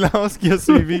 J'aime le silence qui a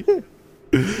suivi.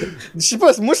 Je sais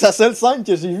pas, moi, c'est la seule scène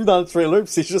que j'ai vue dans le trailer, pis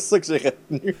c'est juste ça que j'ai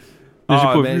retenu. Mais j'ai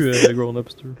pas vu le Grown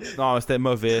Ups 2. Non, c'était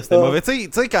mauvais. Mauvais. Tu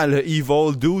sais, quand le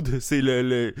Evil Dude, c'est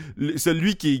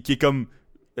celui qui est comme...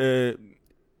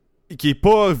 qui est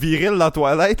pas viril dans la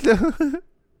toilette, là.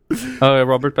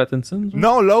 Robert Pattinson? Genre?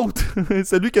 Non, l'autre.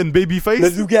 Celui qui a une babyface. Le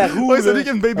loup-garou. Ouais, celui qui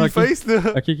a une babyface, là.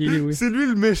 Ok, oui. C'est lui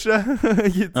le méchant.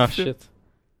 Shit.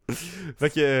 Fait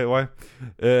que, ouais.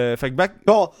 Fait que back...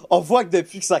 Bon, on voit que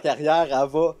depuis que sa carrière, elle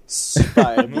va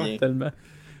super bien. Tellement.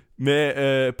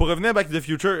 Mais pour revenir à Back to the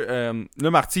Future, là,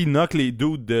 Marty, il knock les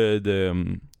dudes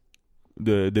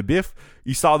de Biff.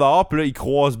 Il sort dehors, puis là, il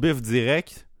croise Biff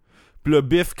direct. Puis là,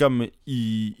 Biff, comme,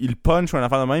 il punch ou un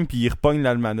affaire de même, puis il repogne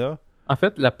l'almanach. En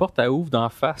fait, la porte, elle ouvre d'en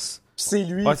face. C'est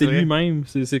lui. C'est lui-même.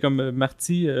 C'est comme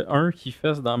Marty 1 qui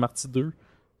fait ça dans Marty 2,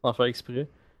 sans faire exprès.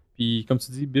 Puis, comme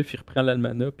tu dis, Biff, il reprend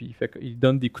l'almanach, puis il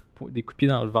donne des coups de pied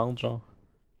dans le ventre, genre.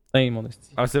 Hey, mon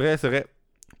esti. Ah, c'est vrai.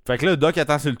 Fait que là, Doc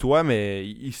attend sur le toit, mais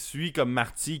il suit comme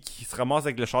Marty qui se ramasse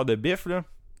avec le char de Biff, là.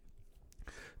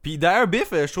 Puis d'ailleurs, Biff,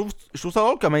 je trouve ça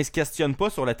drôle comment il se questionne pas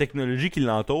sur la technologie qui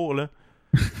l'entoure, là.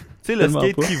 Tu sais, le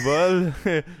skate qui vole,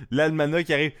 l'almanach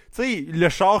qui arrive. Tu sais, le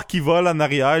char qui vole en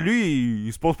arrière, lui,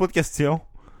 il se pose pas de questions.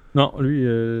 Non, lui...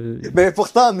 Mais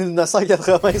pourtant, en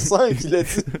 1985, il a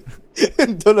dit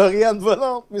une DeLorean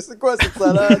volante. Mais c'est quoi cette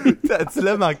salade? Tu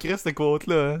l'aimes en crise, cette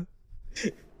quote-là, hein?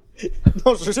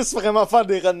 Non, je veux juste vraiment faire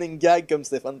des running gags comme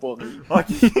Stéphan pour rire.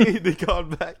 Ok, des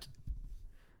callbacks.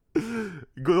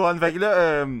 Good one. Fait que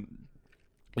là,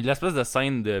 il y a l'espèce de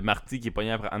scène de Marty qui est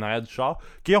pogné en arrière du char.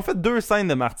 Qui ont fait 2 scènes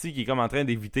de Marty qui est comme en train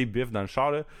d'éviter Biff dans le char,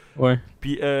 là. Ouais.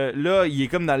 Puis là, il est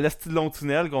comme dans l'esti de long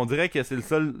tunnel, qu'on dirait que c'est le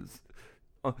seul...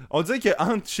 On dirait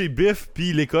qu'entre chez Biff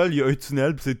puis l'école, il y a un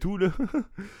tunnel, pis c'est tout, là.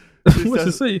 Ouais,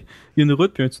 c'est ça. Il y a une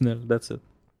route puis un tunnel, that's it.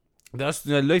 Dans ce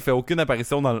tunnel-là, il fait aucune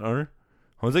apparition dans le 1.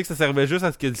 On dirait que ça servait juste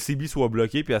à ce que le CB soit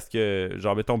bloqué, puis à ce que,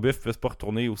 genre, mettons, Biff puisse pas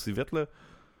retourner aussi vite, là.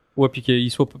 Ouais, puis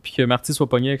que Marty soit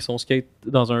pogné avec son skate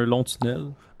dans un long tunnel.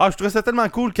 Ah, je trouvais ça tellement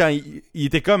cool quand il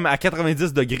était comme à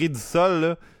 90 degrés du sol,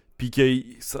 là, puis que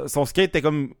son skate était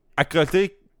comme à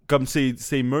côté, comme ses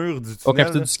murs du tunnel. Oh,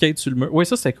 quand du skate sur le mur. Ouais,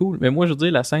 ça, c'était cool. Mais moi, je veux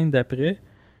dire, la scène d'après,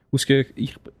 où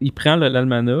il prend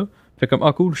l'almanach, fait comme,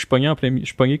 ah cool, je suis pogné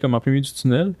comme en plein milieu du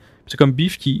tunnel. Puis c'est comme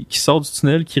Biff qui sort du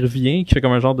tunnel, qui revient, qui fait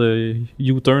comme un genre de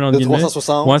U-turn en de guillemets.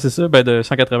 360. Ouais, c'est ça, ben de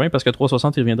 180, parce que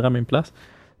 360, il reviendra à la même place.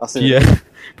 Ah, c'est Puis, vrai.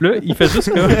 puis là, il fait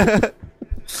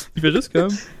juste comme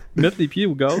mettre les pieds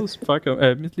au gaz, puis faire comme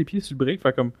mettre les pieds sur le break,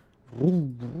 faire comme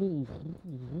puis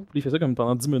il fait ça comme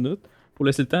pendant 10 minutes pour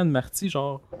laisser le temps à Marty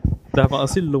genre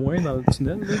d'avancer loin dans le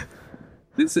tunnel.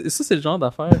 Là. Ça c'est le genre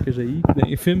d'affaire que j'ai eu dans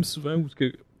les films souvent où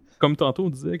que, comme tantôt on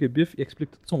disait que Biff il explique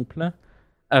tout son plan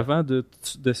avant de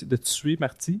tuer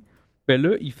Marty. Ben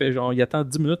là, il attend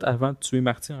 10 minutes avant de tuer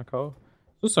Marty encore.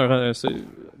 Ça,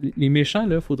 les méchants,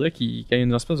 là, faudrait qu'il y ait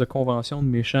une espèce de convention de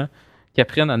méchants qui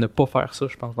apprennent à ne pas faire ça,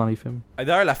 je pense, dans les films.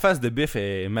 D'ailleurs, la face de Biff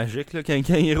est magique, là, quand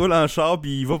il roule en char,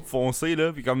 puis il va pour foncer,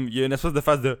 là, puis comme, il y a une espèce de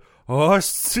face de « Oh,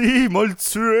 si, il m'a le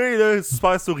tué, là! »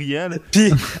 Super souriant, là.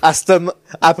 Puis,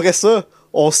 après ça,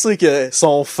 on sait que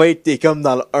son fate est comme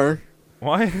dans le 1.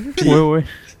 Ouais. Puis, ouais.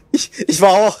 Il va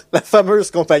avoir la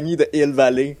fameuse compagnie de Hill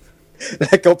Valley.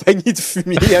 La compagnie de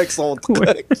fumier avec son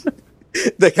truck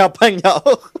de campagnard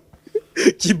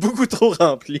qui est beaucoup trop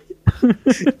rempli.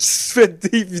 Qui se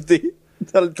fait dévider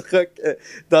dans le truck,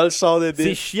 dans le char de Biff.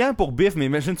 C'est chiant pour Biff, mais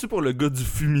imagine-tu pour le gars du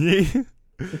fumier?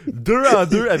 2 en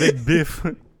 2 avec Biff.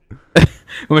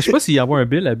 Ouais, je sais pas s'il y a un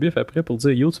bill à Biff après pour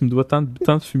dire yo, tu me dois tant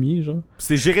de fumier, genre.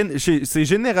 C'est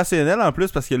générationnel en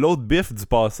plus parce que l'autre Biff du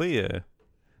passé,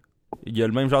 il y a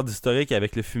le même genre d'historique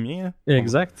avec le fumier. Hein.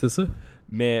 Exact, c'est ça.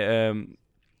 Mais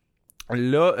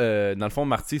là, dans le fond,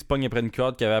 Marty se pogne après une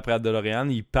corde qu'il y avait après la DeLorean,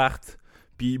 ils partent,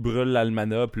 puis ils brûlent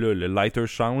l'almanach, puis là, le lighter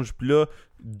change, puis là,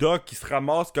 Doc, il se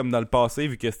ramasse comme dans le passé,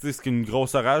 vu que c'est une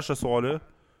grosse orage ce soir-là.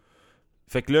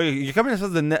 Fait que là, il y a comme une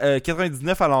espèce de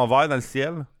 99 à l'envers dans le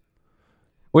ciel.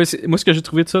 Oui, moi, ce que j'ai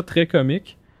trouvé de ça très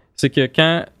comique, c'est que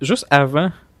juste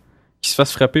avant qu'il se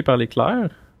fasse frapper par l'éclair,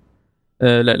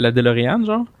 la DeLorean,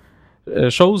 genre,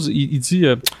 il dit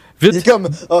vite, il est comme,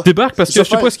 débarque parce que je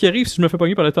sais pas ce qui arrive si je me fais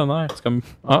pogner par le tonnerre. C'est comme,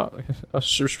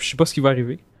 je sais pas ce qui va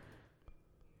arriver.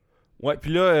 Ouais,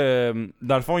 puis là,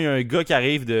 dans le fond, il y a un gars qui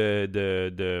arrive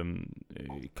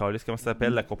comment ça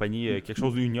s'appelle, la compagnie, quelque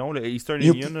chose d'Union, là, Eastern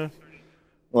Union, là.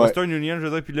 Ouais. Eastern Union, je veux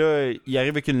dire, puis là, il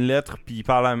arrive avec une lettre, puis il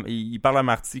parle à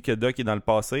Marty que Doc est dans le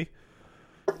passé.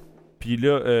 Puis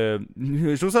là,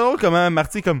 je trouve ça drôle comment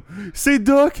Marty est comme « C'est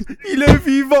Doc! Il est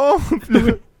vivant! »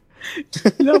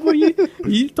 Il l'a envoyé,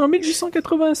 il est en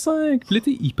 1885. Puis là,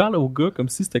 il parle au gars comme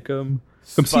si c'était comme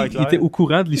s'il était au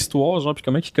courant de l'histoire, genre, puis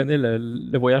comment il connaît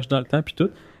le voyage dans le temps, puis tout.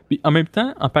 Puis en même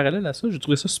temps, en parallèle à ça, j'ai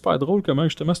trouvé ça super drôle comment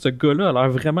justement ce gars-là a l'air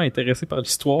vraiment intéressé par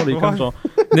l'histoire. Là, comme genre,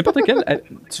 n'importe quel.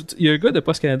 Il y a un gars de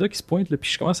Post Canada qui se pointe, là, puis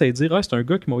je commence à lui dire c'est un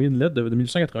gars qui m'a envoyé une lettre de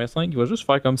 1885, il va juste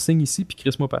faire comme signe ici, puis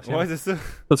crisse-moi patience. Ouais, c'est ça.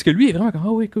 Parce que lui, il est vraiment comme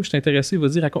oui, écoute, je suis intéressé,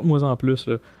 vas-y, raconte-moi en plus.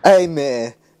 Là. Hey,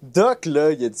 mais Doc,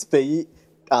 là, il a dû payer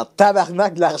en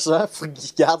tabarnak de l'argent pour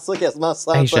qu'il garde ça quasiment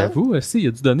 100 ans. J'avoue, il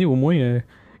a dû donner au moins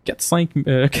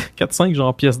 4-5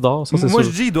 genre pièces d'or. Ça, moi, sûr.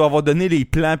 je dis il doit avoir donné les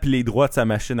plans puis les droits de sa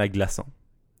machine à glaçons.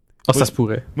 Ah, ça se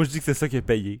pourrait. Moi, je dis que c'est ça qu'il a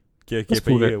payé. Qu'il a se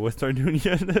payé pourrait. Western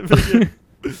Union.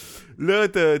 Là,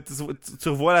 tu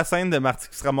revois la scène de Marty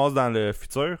qui se ramasse dans le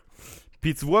futur.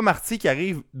 Puis tu vois Marty qui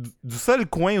arrive du seul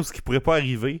coin où ce qui pourrait pas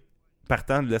arriver,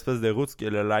 partant de l'espèce de route que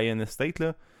le Lion Estate,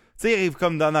 là. Tu sais, il arrive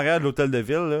comme dans l'arrière de l'hôtel de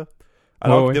ville, là.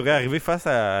 Alors qu'il devrait arriver face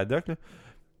à Doc, là.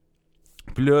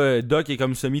 Puis là, Doc est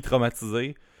comme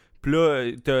semi-traumatisé. Puis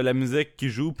là, t'as la musique qui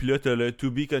joue, puis là, t'as le To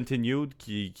Be Continued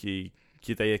qui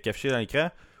est affiché dans l'écran.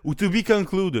 Ou To Be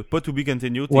Concluded, pas To Be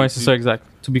Continued. Ouais, c'est ça, exact.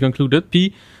 To Be Concluded.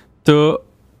 Puis t'as,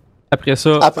 après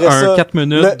ça, 4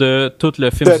 minutes de tout le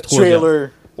film du troisième. Trailer.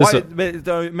 Ouais, mais,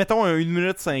 mettons 1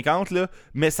 minute 50, là,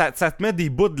 mais ça te met des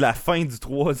bouts de la fin du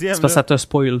troisième. C'est parce que ça te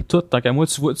spoil tout, tant qu'à moi.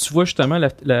 Tu vois justement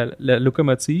la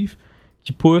locomotive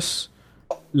qui pousse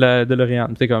la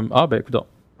DeLorean. T'es comme, ah ben écoute,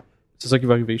 c'est ça qui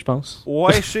va arriver, je pense.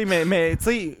 Ouais, je sais, mais tu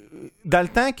sais, dans le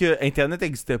temps que Internet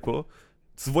n'existait pas,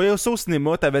 tu voyais ça au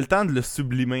cinéma, t'avais le temps de le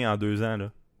sublimer en 2 ans,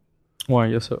 là. Ouais,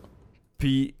 il y a ça.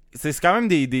 Puis c'est quand même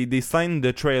des scènes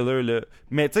de trailer, là.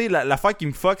 Mais tu sais, l'affaire qui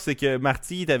me fuck, c'est que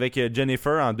Marty est avec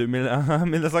Jennifer en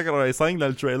 1985 dans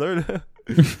le trailer, là.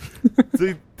 Tu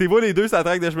sais, t'es vois les deux sur la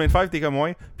track de chemin de fer, t'es comme,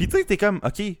 ouais. Puis tu sais, t'es comme,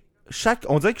 ok,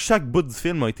 on dirait que chaque bout du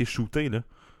film a été shooté, là.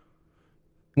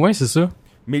 Ouais, c'est ça.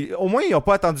 Mais au moins, ils ont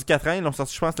pas attendu 4 ans, ils l'ont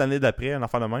sorti, je pense, l'année d'après, un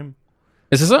enfant de même.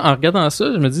 Et c'est ça, en regardant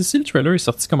ça, je me dis, si le trailer est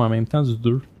sorti comme en même temps du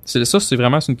 2, c'est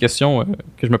vraiment une question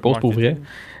que je me pose pour vrai.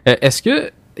 Est-ce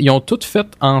que ils ont tout fait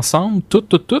ensemble, tout,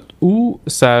 ou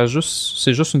c'est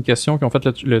juste une question qu'ils ont fait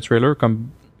le trailer comme,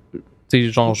 tu sais,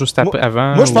 genre juste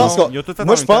avant? Moi, je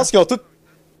pense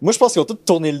qu'ils ont tout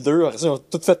tourné le 2, après ça, ils ont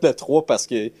tout fait le 3 parce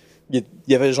que il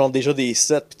y avait genre déjà des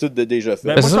sets pis tout de déjà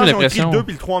fait. Ben, moi, je pense qu'ils ont écrit le 2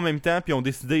 puis le 3 en même temps, puis ils ont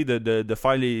décidé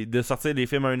de sortir les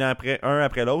films un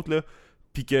après l'autre, là.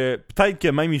 Puis que peut-être que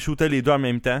même ils shootaient les deux en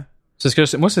même temps.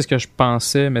 Moi, c'est ce que je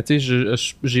pensais, mais tu sais,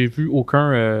 j'ai vu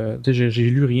aucun. J'ai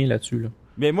lu rien là-dessus, là.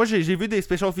 Mais moi, j'ai vu des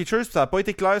special features, pis ça n'a pas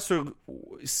été clair sur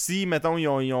si, mettons,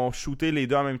 ils ont shooté les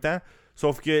deux en même temps.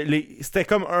 Sauf que c'était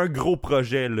comme un gros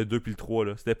projet, le 2 puis le 3,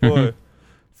 là. C'était pas.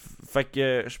 Fait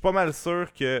que je suis pas mal sûr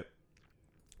que.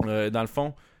 Dans le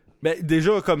fond. Ben,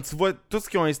 déjà, comme tu vois, tout ce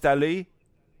qu'ils ont installé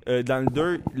dans le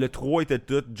 2, le 3 était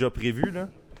tout déjà prévu, là.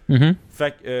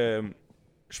 Fait que.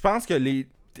 Je pense que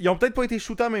ils ont peut-être pas été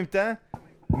shootés en même temps,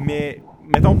 mais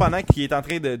mettons pendant qu'il est en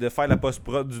train de faire la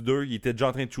post-prod du 2, il était déjà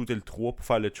en train de shooter le 3 pour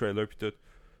faire le trailer pis tout.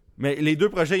 Mais les deux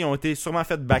projets, ils ont été sûrement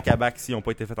faits back-à-back s'ils ont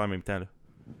pas été faits en même temps, là.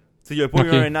 Tu sais, il y a pas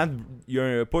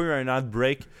eu un ad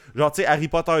break. Genre, tu sais, Harry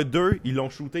Potter 2, ils l'ont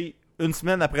shooté 1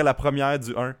 semaine après la première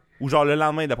du 1. Ou genre le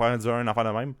lendemain de la première du 1, enfin de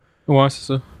même. Ouais, c'est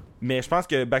ça. Mais je pense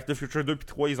que Back to the Future 2 puis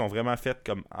 3, ils ont vraiment fait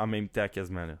comme en même temps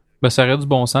quasiment, là. Ben, ça aurait du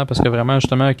bon sens parce que vraiment,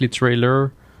 justement, avec les trailers,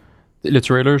 le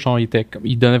trailer, genre,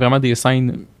 il donnait vraiment des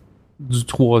scènes du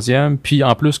troisième. Puis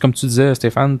en plus, comme tu disais,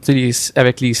 Stéphane, tu sais,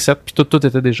 avec les sets, puis tout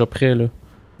était déjà prêt, là.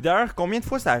 D'ailleurs, combien de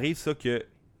fois ça arrive, ça, que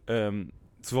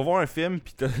tu vas voir un film,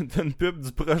 puis t'as une pub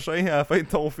du prochain à la fin de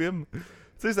ton film? Tu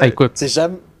sais, ça... Écoute. C'est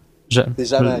jamais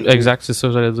arrivé. Exact, c'est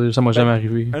ça, j'allais dire. Ça m'a jamais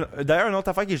arrivé. D'ailleurs, une autre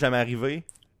affaire qui est jamais arrivée,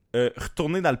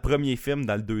 retourner dans le premier film,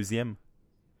 dans le deuxième.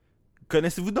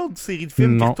 Connaissez-vous d'autres séries de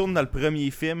films qui retournent dans le premier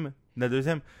film, dans le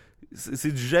deuxième?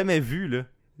 C'est du jamais vu, là.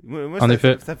 Moi en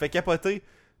effet. Ça me fait capoter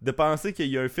de penser qu'il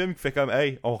y a un film qui fait comme,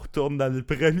 hey, on retourne dans le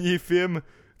premier film.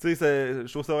 Tu sais, je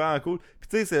trouve ça vraiment cool. Puis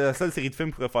tu sais, c'est la seule série de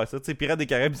films qui pourrait faire ça. Tu sais, Pirates des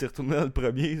Caraïbes, s'est retourné dans le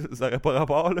premier, ça aurait pas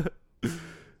rapport, là.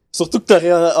 Surtout que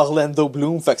t'aurais Orlando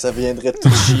Bloom, fait que ça viendrait tout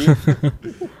chier.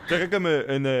 T'aurais comme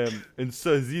une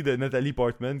sosie de Natalie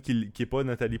Portman qui est pas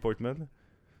Natalie Portman.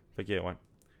 Fait que, ouais.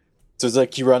 Tu veux dire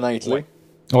Keira Knightley?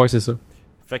 Ouais, c'est ça.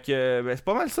 Fait que, c'est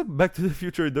pas mal ça, Back to the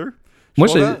Future 2. Moi,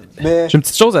 j'ai une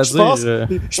petite chose à dire.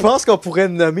 Je pense qu'on pourrait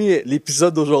nommer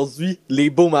l'épisode d'aujourd'hui Les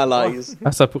beaux malaises.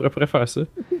 Ah, ça pourrait faire ça.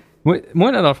 Moi,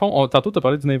 là, dans le fond, tantôt, t'as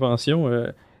parlé d'une invention.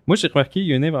 Moi, j'ai remarqué, il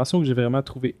y a une invention que j'ai vraiment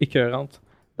trouvée écœurante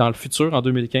dans le futur, en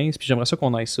 2015, puis j'aimerais ça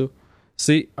qu'on aille ça.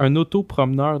 C'est un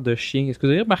autopromeneur de chiens. Est-ce que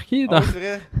vous avez remarqué? Dans...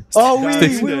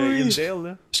 oui.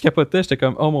 Je capotais, j'étais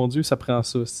comme, oh mon Dieu, ça prend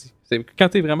ça aussi. Quand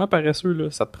t'es vraiment paresseux, là,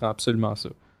 ça te prend absolument ça.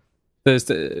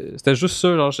 C'était juste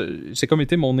ça, genre, c'est comme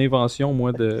été mon invention,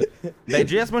 moi, de. Ben,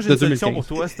 JS, moi, j'ai une solution pour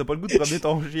toi. Si t'as pas le goût de promener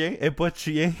ton chien, et pas de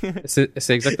chien. C'est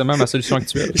exactement ma solution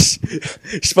actuelle.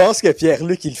 Je pense que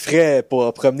Pierre-Luc, il le ferait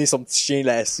pour promener son petit chien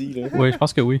Lassie, là. Oui, je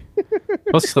pense que oui.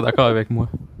 Je pense qu'il serait d'accord avec moi.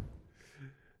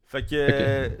 Fait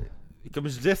que, comme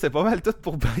je disais, c'est pas mal tout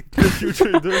pour Back to the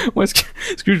Future 2. Ouais,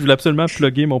 est-ce que je voulais absolument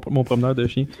plugger mon promeneur de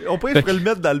chien. On pourrait le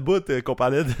mettre dans le bout qu'on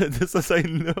parlait de cette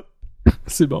scène-là.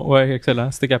 C'est bon, ouais,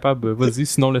 excellent. Si t'es capable, vas-y,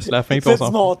 sinon laisse la fin. Fais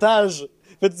du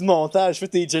montage. Fais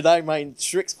tes Jedi Mind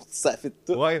Tricks pour que ça fait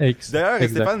tout. Ouais. D'ailleurs,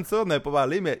 Stéphane, ça, on n'avait pas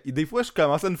parlé, mais des fois, je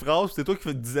commençais une phrase, c'est toi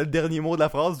qui disais le dernier mot de la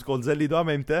phrase, vu qu'on disait les deux en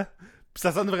même temps. Puis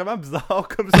ça sonne vraiment bizarre,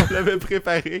 comme si on l'avait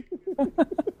préparé.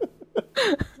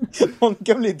 On est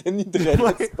comme les Denis de relais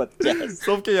Ouais. du podcast.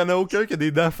 Sauf qu'il y en a aucun qui a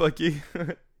des dents fuckées.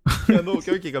 Il y en a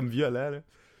aucun qui est comme violent, là.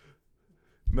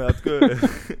 Mais en tout cas...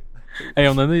 Hey,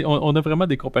 on a vraiment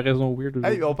des comparaisons weird.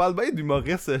 Hey, on parle bien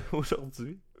d'humoristes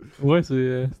aujourd'hui. Ouais,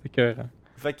 c'est écœurant.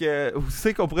 Fait que, où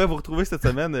c'est qu'on pourrait vous retrouver cette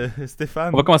semaine,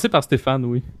 Stéphane? On va commencer par Stéphan,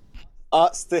 oui. Ah,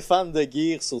 Stéphan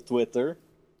Deguire sur Twitter.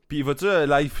 Puis vas-tu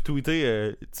live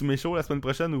tweeter tu mets chaud la semaine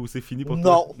prochaine ou c'est fini pour Non.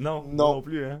 toi? Non. Non. Non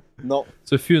plus, hein? Non.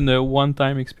 Ça fut une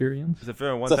one-time experience. Ça fait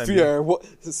un one Ça time fut deal.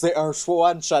 c'est un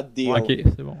one-shot deal. Ok,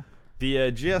 c'est bon. Puis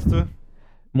JS, toi?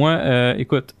 Moi,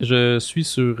 écoute, je suis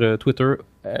sur Twitter,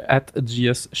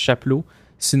 @JSChaplot.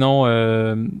 Sinon,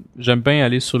 j'aime bien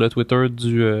aller sur le Twitter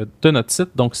de notre site.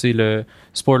 Donc, c'est le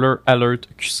Spoiler Alert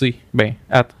QC. Ben,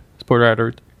 @Spoiler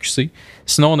Alert QC.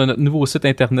 Sinon, on a notre nouveau site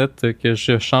internet que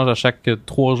je change à chaque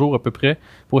 3 jours à peu près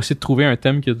pour essayer de trouver un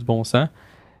thème qui a du bon sens.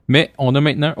 Mais on a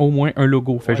maintenant au moins un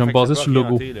logo. Fait que je vais me baser sur le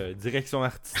logo. Direction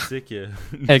artistique.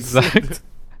 Exact.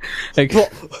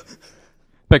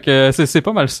 Fait que c'est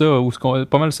pas mal ça,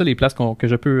 pas mal ça les places que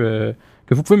je peux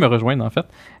que vous pouvez me rejoindre en fait.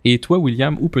 Et toi,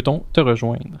 William, où peut-on te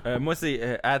rejoindre? Moi,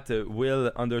 c'est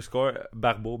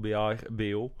 @Will_Barbeau,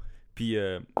 BRBO. Puis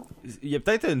il y a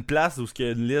peut-être une place où il y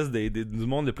a une liste du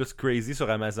monde le plus crazy sur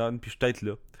Amazon, puis je suis peut-être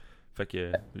là. Fait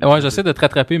que. Ouais, j'essaie de te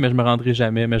rattraper, mais je me rendrai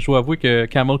jamais. Mais je dois avouer que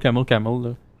Camel,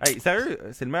 là. Hey, sérieux,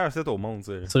 c'est le meilleur site au monde,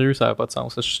 ça. Sérieux, ça n'a pas de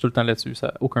sens. Je suis tout le temps là-dessus, ça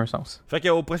n'a aucun sens. Fait que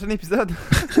au prochain épisode.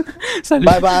 Salut,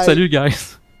 Bye bye. Salut,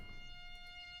 guys.